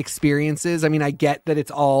trans experiences. I mean, I get that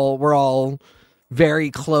we're all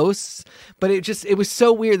very close, but it was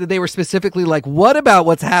so weird that they were specifically like, what about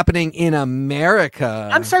what's happening in America?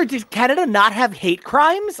 I'm sorry, did Canada not have hate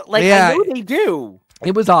crimes? Like, Yeah. I know they do.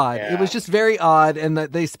 It was odd. Yeah. It was just very odd, and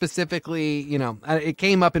that they specifically, it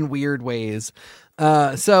came up in weird ways.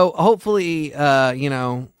 So hopefully,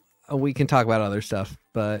 we can talk about other stuff.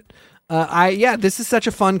 But this is such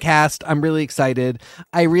a fun cast. I'm really excited.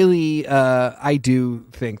 I do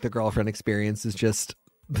think the girlfriend experience is just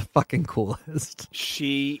the fucking coolest.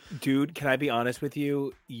 Dude, can I be honest with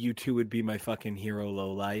you? You two would be my fucking hero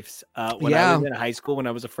lowlifes. When I was in high school, when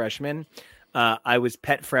I was a freshman, I was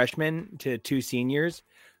pet freshman to two seniors,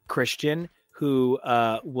 Christian, who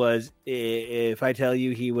was, if I tell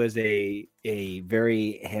you, he was a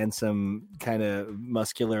very handsome, kind of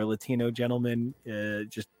muscular Latino gentleman.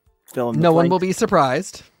 Just fill in the No one blanks. will be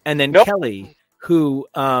surprised. And then Nope. Kelly, who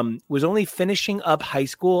was only finishing up high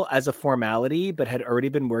school as a formality, but had already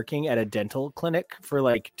been working at a dental clinic for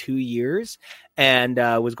like 2 years and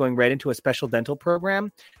was going right into a special dental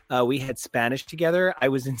program. We had Spanish together. I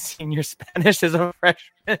was in senior Spanish as a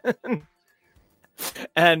freshman.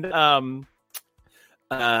 And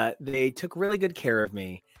they took really good care of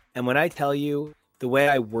me. And when I tell you the way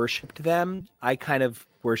I worshipped them, I kind of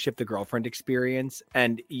worship the girlfriend experience.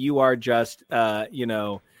 And you are just,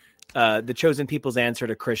 the chosen people's answer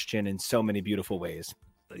to Christian in so many beautiful ways.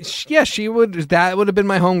 Yeah, that would have been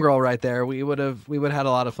my homegirl right there. We would have had a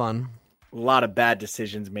lot of fun. A lot of bad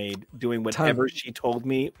decisions made doing whatever she told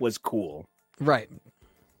me was cool. Right.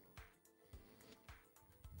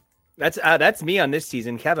 That's me on this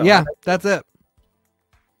season, Kevin. Yeah, that's it.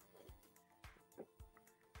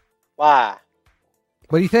 Why?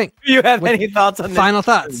 What do you think? Do you have What- any thoughts on this? Final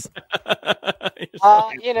thoughts.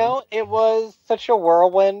 It was such a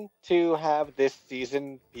whirlwind to have this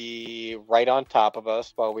season be right on top of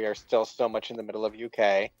us while we are still so much in the middle of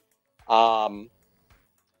UK.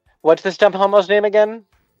 What's this dumb homo's name again?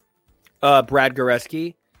 Brad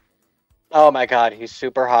Goreski. Oh my god, he's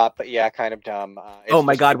super hot, but yeah, kind of dumb. Oh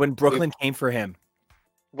my god, when Brooklyn came for him.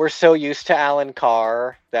 We're so used to Alan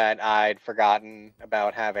Carr that I'd forgotten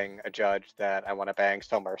about having a judge that I want to bang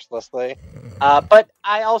so mercilessly. But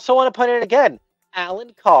I also want to put it again.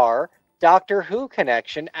 Alan Carr, Doctor Who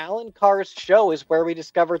connection. Alan Carr's show is where we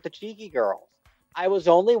discovered the Cheeky Girls. I was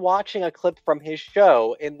only watching a clip from his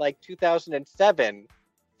show in like 2007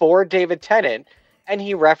 for David Tennant, and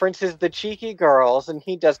he references the Cheeky Girls, and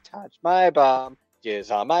he does touch my bum, jizz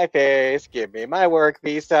on my face, give me my work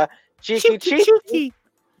visa, cheeky.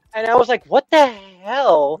 And I was like, what the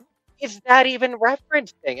hell is that even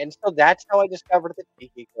referencing? And so that's how I discovered the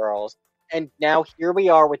Cheeky Girls. And now here we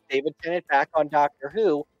are with David Tennant back on Doctor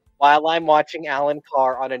Who while I'm watching Alan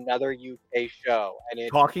Carr on another UK show. And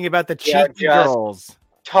it's Talking about the Yeah, cheeky just- girls.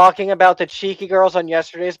 talking about the Cheeky Girls on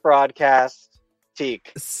yesterday's broadcast.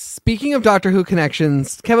 Teak. Speaking of Doctor Who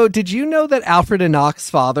connections, Kevo, did you know that Alfred Enoch's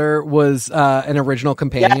father was an original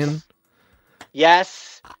companion?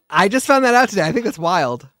 Yes. I just found that out today. I think that's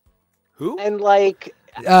wild. Who? And like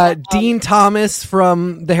Dean Thomas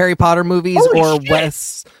from the Harry Potter movies, Holy or shit.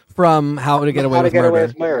 Wes from How to Get Away How to with Get Murder. Away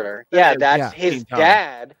with Murder. Yeah, that's Yeah. his Dean Thomas.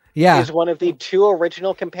 dad. Yeah, Is one of the two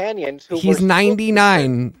original companions who he's were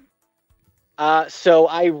 99. So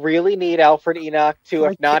I really need Alfred Enoch to,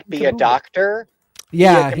 if not be a doctor,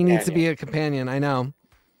 Yeah, a he needs to companion. be a companion. I know.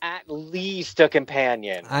 at least a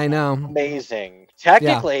companion. I know. Amazing.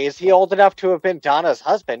 Technically, is he old enough to have been Donna's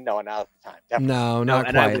husband? No, not at the time. Definitely. No, No, not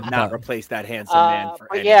and quite. I would not but replace that handsome man for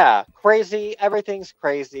But any. yeah, crazy. Everything's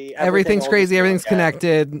crazy. everything's old crazy. is new Everything's again.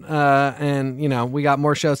 connected. And we got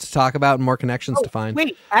more shows to talk about and more connections to find.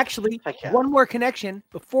 Wait, actually, Heck yeah. one more connection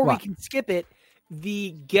before What? we can skip it.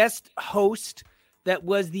 The guest host that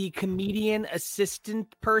was the comedian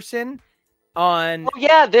assistant person on. Oh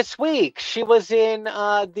yeah, this week she was in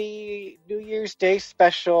the New Year's Day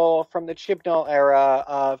special from the Chibnall era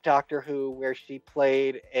of Doctor Who, where she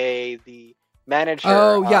played the manager.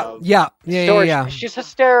 Oh of yeah. storage. She's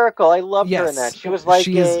hysterical. I loved her in that. Yes. She was like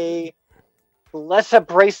She is- a less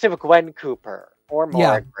abrasive Gwen Cooper, or more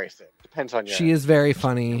Yeah. abrasive. Depends on your. She is very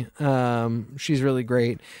funny. She's really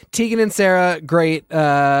great. Tegan and Sarah, great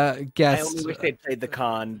I guests. only wish they'd played the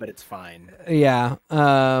con, but it's fine. Yeah.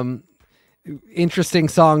 Interesting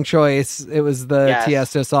song choice. It was the Yes.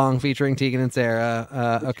 Tiesto song featuring Tegan and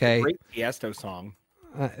Sarah. Okay. Great Tiesto song.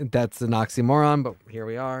 That's an oxymoron, but here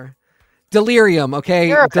we are. Delirium, okay?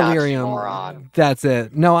 You're an Delirium. oxymoron. That's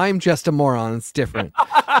it. No, I'm just a moron. It's different.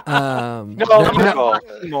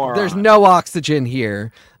 There's no oxygen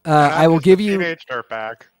here. I will give you. Teenage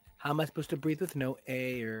dirtbag. How am I supposed to breathe with no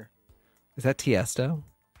air? Is that Tiesto?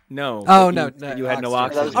 No. Oh, no. You had no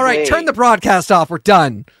oxygen. All right, turn the broadcast off. We're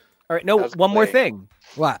done. All right. No, one more thing.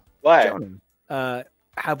 What?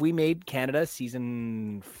 Have we made Canada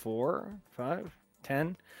season 4, 5,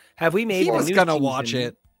 10? Have we made He was going to watch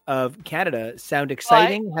it. Of Canada sound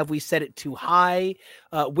exciting? What? Have we set it too high?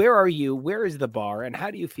 Where are you? Where is the bar? And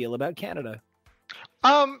how do you feel about Canada?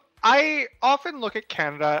 I often look at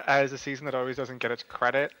Canada as a season that always doesn't get its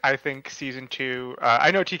credit. I think season 2,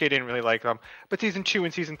 I know TK didn't really like them, but season 2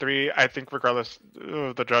 and season 3, I think regardless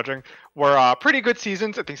of the judging, were pretty good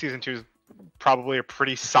seasons. I think season 2 is probably a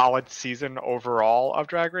pretty solid season overall of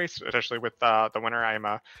Drag Race, especially with the winner. I'm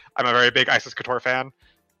a very big Isis Couture fan,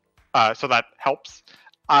 so that helps.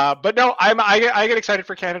 But no, I get excited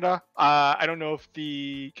for Canada. I don't know if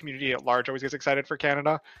the community at large always gets excited for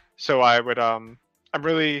Canada, so I would I'm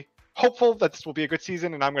really hopeful that this will be a good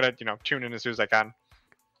season, and I'm gonna tune in as soon as I can.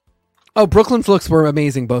 Oh, Brooklyn's looks were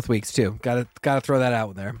amazing both weeks too. Gotta throw that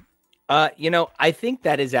out there. I think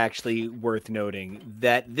that is actually worth noting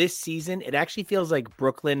that this season, it actually feels like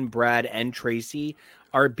Brooklyn, Brad, and Tracy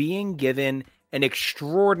are being given an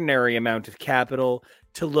extraordinary amount of capital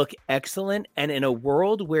to look excellent. And in a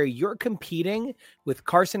world where you're competing with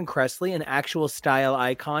Carson Kressley, an actual style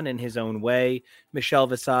icon in his own way, Michelle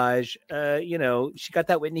Visage, she got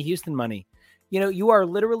that Whitney Houston money. You are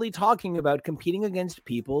literally talking about competing against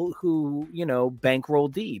people who, bankroll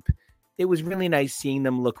deep. It was really nice seeing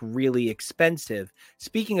them look really expensive.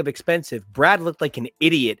 Speaking of expensive, Brad looked like an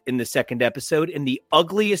idiot in the second episode in the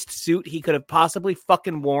ugliest suit he could have possibly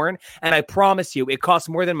fucking worn. And I promise you, it costs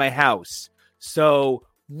more than my house. So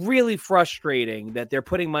really frustrating that they're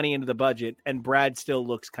putting money into the budget and Brad still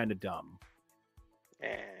looks kind of dumb.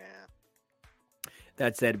 Yeah.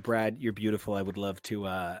 That said, Brad, you're beautiful. I would love to,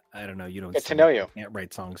 I don't know. You don't get to know you. I can't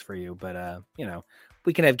write songs for you, but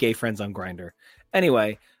we can have gay friends on Grindr.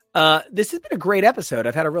 Anyway, this has been a great episode.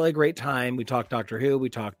 I've had a really great time. We talked Doctor Who. We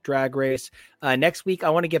talked Drag Race. Next week, I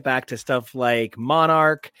want to get back to stuff like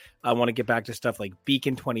Monarch. I want to get back to stuff like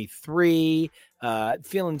Beacon 23.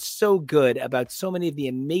 Feeling so good about so many of the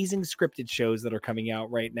amazing scripted shows that are coming out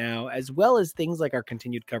right now, as well as things like our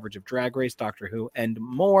continued coverage of Drag Race, Doctor Who, and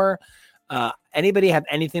more. Anybody have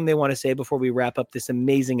anything they want to say before we wrap up this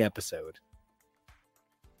amazing episode?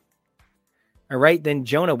 All right, then,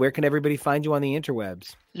 Jonah, where can everybody find you on the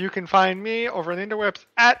interwebs? You can find me over on the interwebs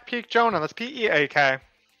at Peak Jonah. That's Peak.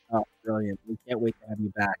 Oh, brilliant. We can't wait to have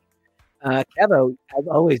you back. Kevo, as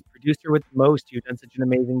always, producer with the most. You've done such an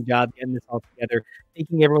amazing job getting this all together,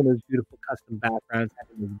 making everyone those beautiful custom backgrounds,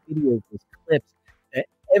 having those videos, those clips,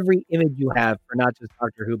 every image you have for not just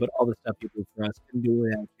Doctor Who, but all the stuff you do for us. Couldn't do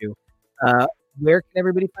without you. Where can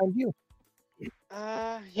everybody find you?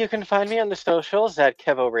 You can find me on the socials at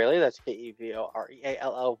Kev O'Reilly. That's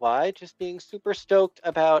KEVOREALLY. Just being super stoked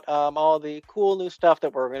about all the cool new stuff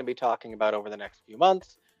that we're going to be talking about over the next few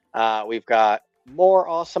months. We've got more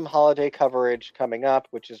awesome holiday coverage coming up,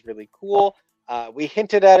 which is really cool. We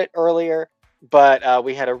hinted at it earlier, but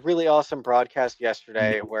we had a really awesome broadcast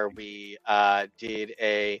yesterday where we did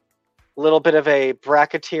a little bit of a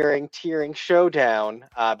tiering showdown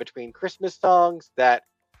between Christmas songs that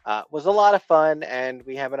was a lot of fun, and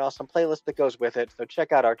we have an awesome playlist that goes with it. So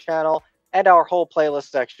check out our channel and our whole playlist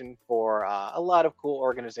section for a lot of cool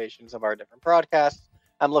organizations of our different broadcasts.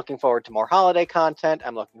 I'm looking forward to more holiday content.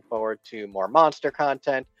 I'm looking forward to more monster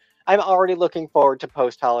content. I'm already looking forward to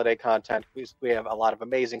post-holiday content because we have a lot of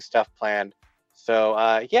amazing stuff planned. So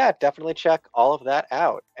definitely check all of that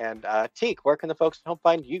out. And Teak, where can the folks at home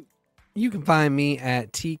find you? You can find me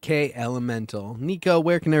at TK Elemental. Nico,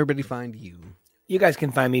 where can everybody find you? You guys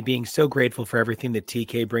can find me being so grateful for everything that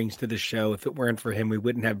TK brings to the show. If it weren't for him, we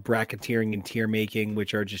wouldn't have bracketeering and tier making,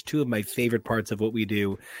 which are just two of my favorite parts of what we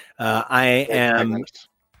do. I'm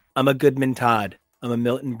a Goodman Todd. I'm a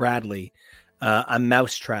Milton Bradley. I'm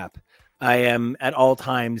Mousetrap. I am at all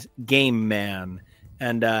times Game Man.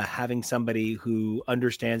 And having somebody who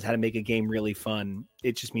understands how to make a game really fun,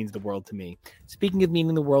 it just means the world to me. Speaking of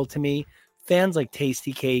meaning the world to me, fans like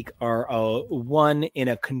Tasty Cake are one in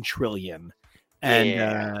a quintillion.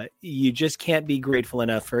 And you just can't be grateful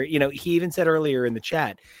enough for, he even said earlier in the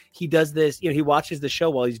chat, he does this, he watches the show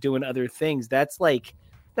while he's doing other things. That's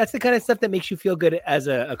the kind of stuff that makes you feel good as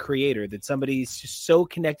a creator, that somebody's just so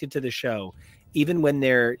connected to the show, even when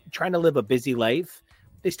they're trying to live a busy life,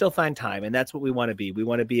 they still find time. And that's what we want to be. We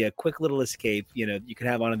want to be a quick little escape. You can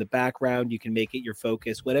have on in the background, you can make it your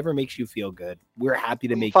focus, whatever makes you feel good. We're happy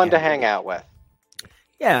to make fun to hang out with.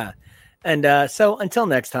 Yeah. And so until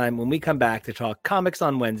next time, when we come back to talk comics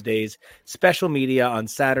on Wednesdays, special media on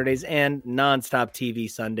Saturdays, and nonstop TV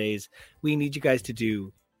Sundays, we need you guys to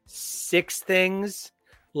do 6 things.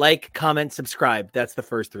 Like, comment, subscribe. That's the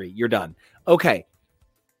first 3. You're done. Okay.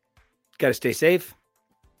 Got to stay safe.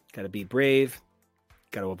 Got to be brave.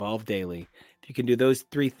 Got to evolve daily. If you can do those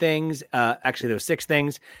 3 things, actually those 6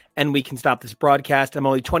 things, and we can stop this broadcast. I'm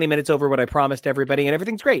only 20 minutes over what I promised everybody, and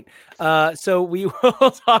everything's great. So we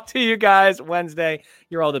will talk to you guys Wednesday.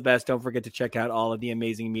 You're all the best. Don't forget to check out all of the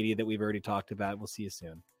amazing media that we've already talked about. We'll see you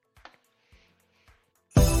soon.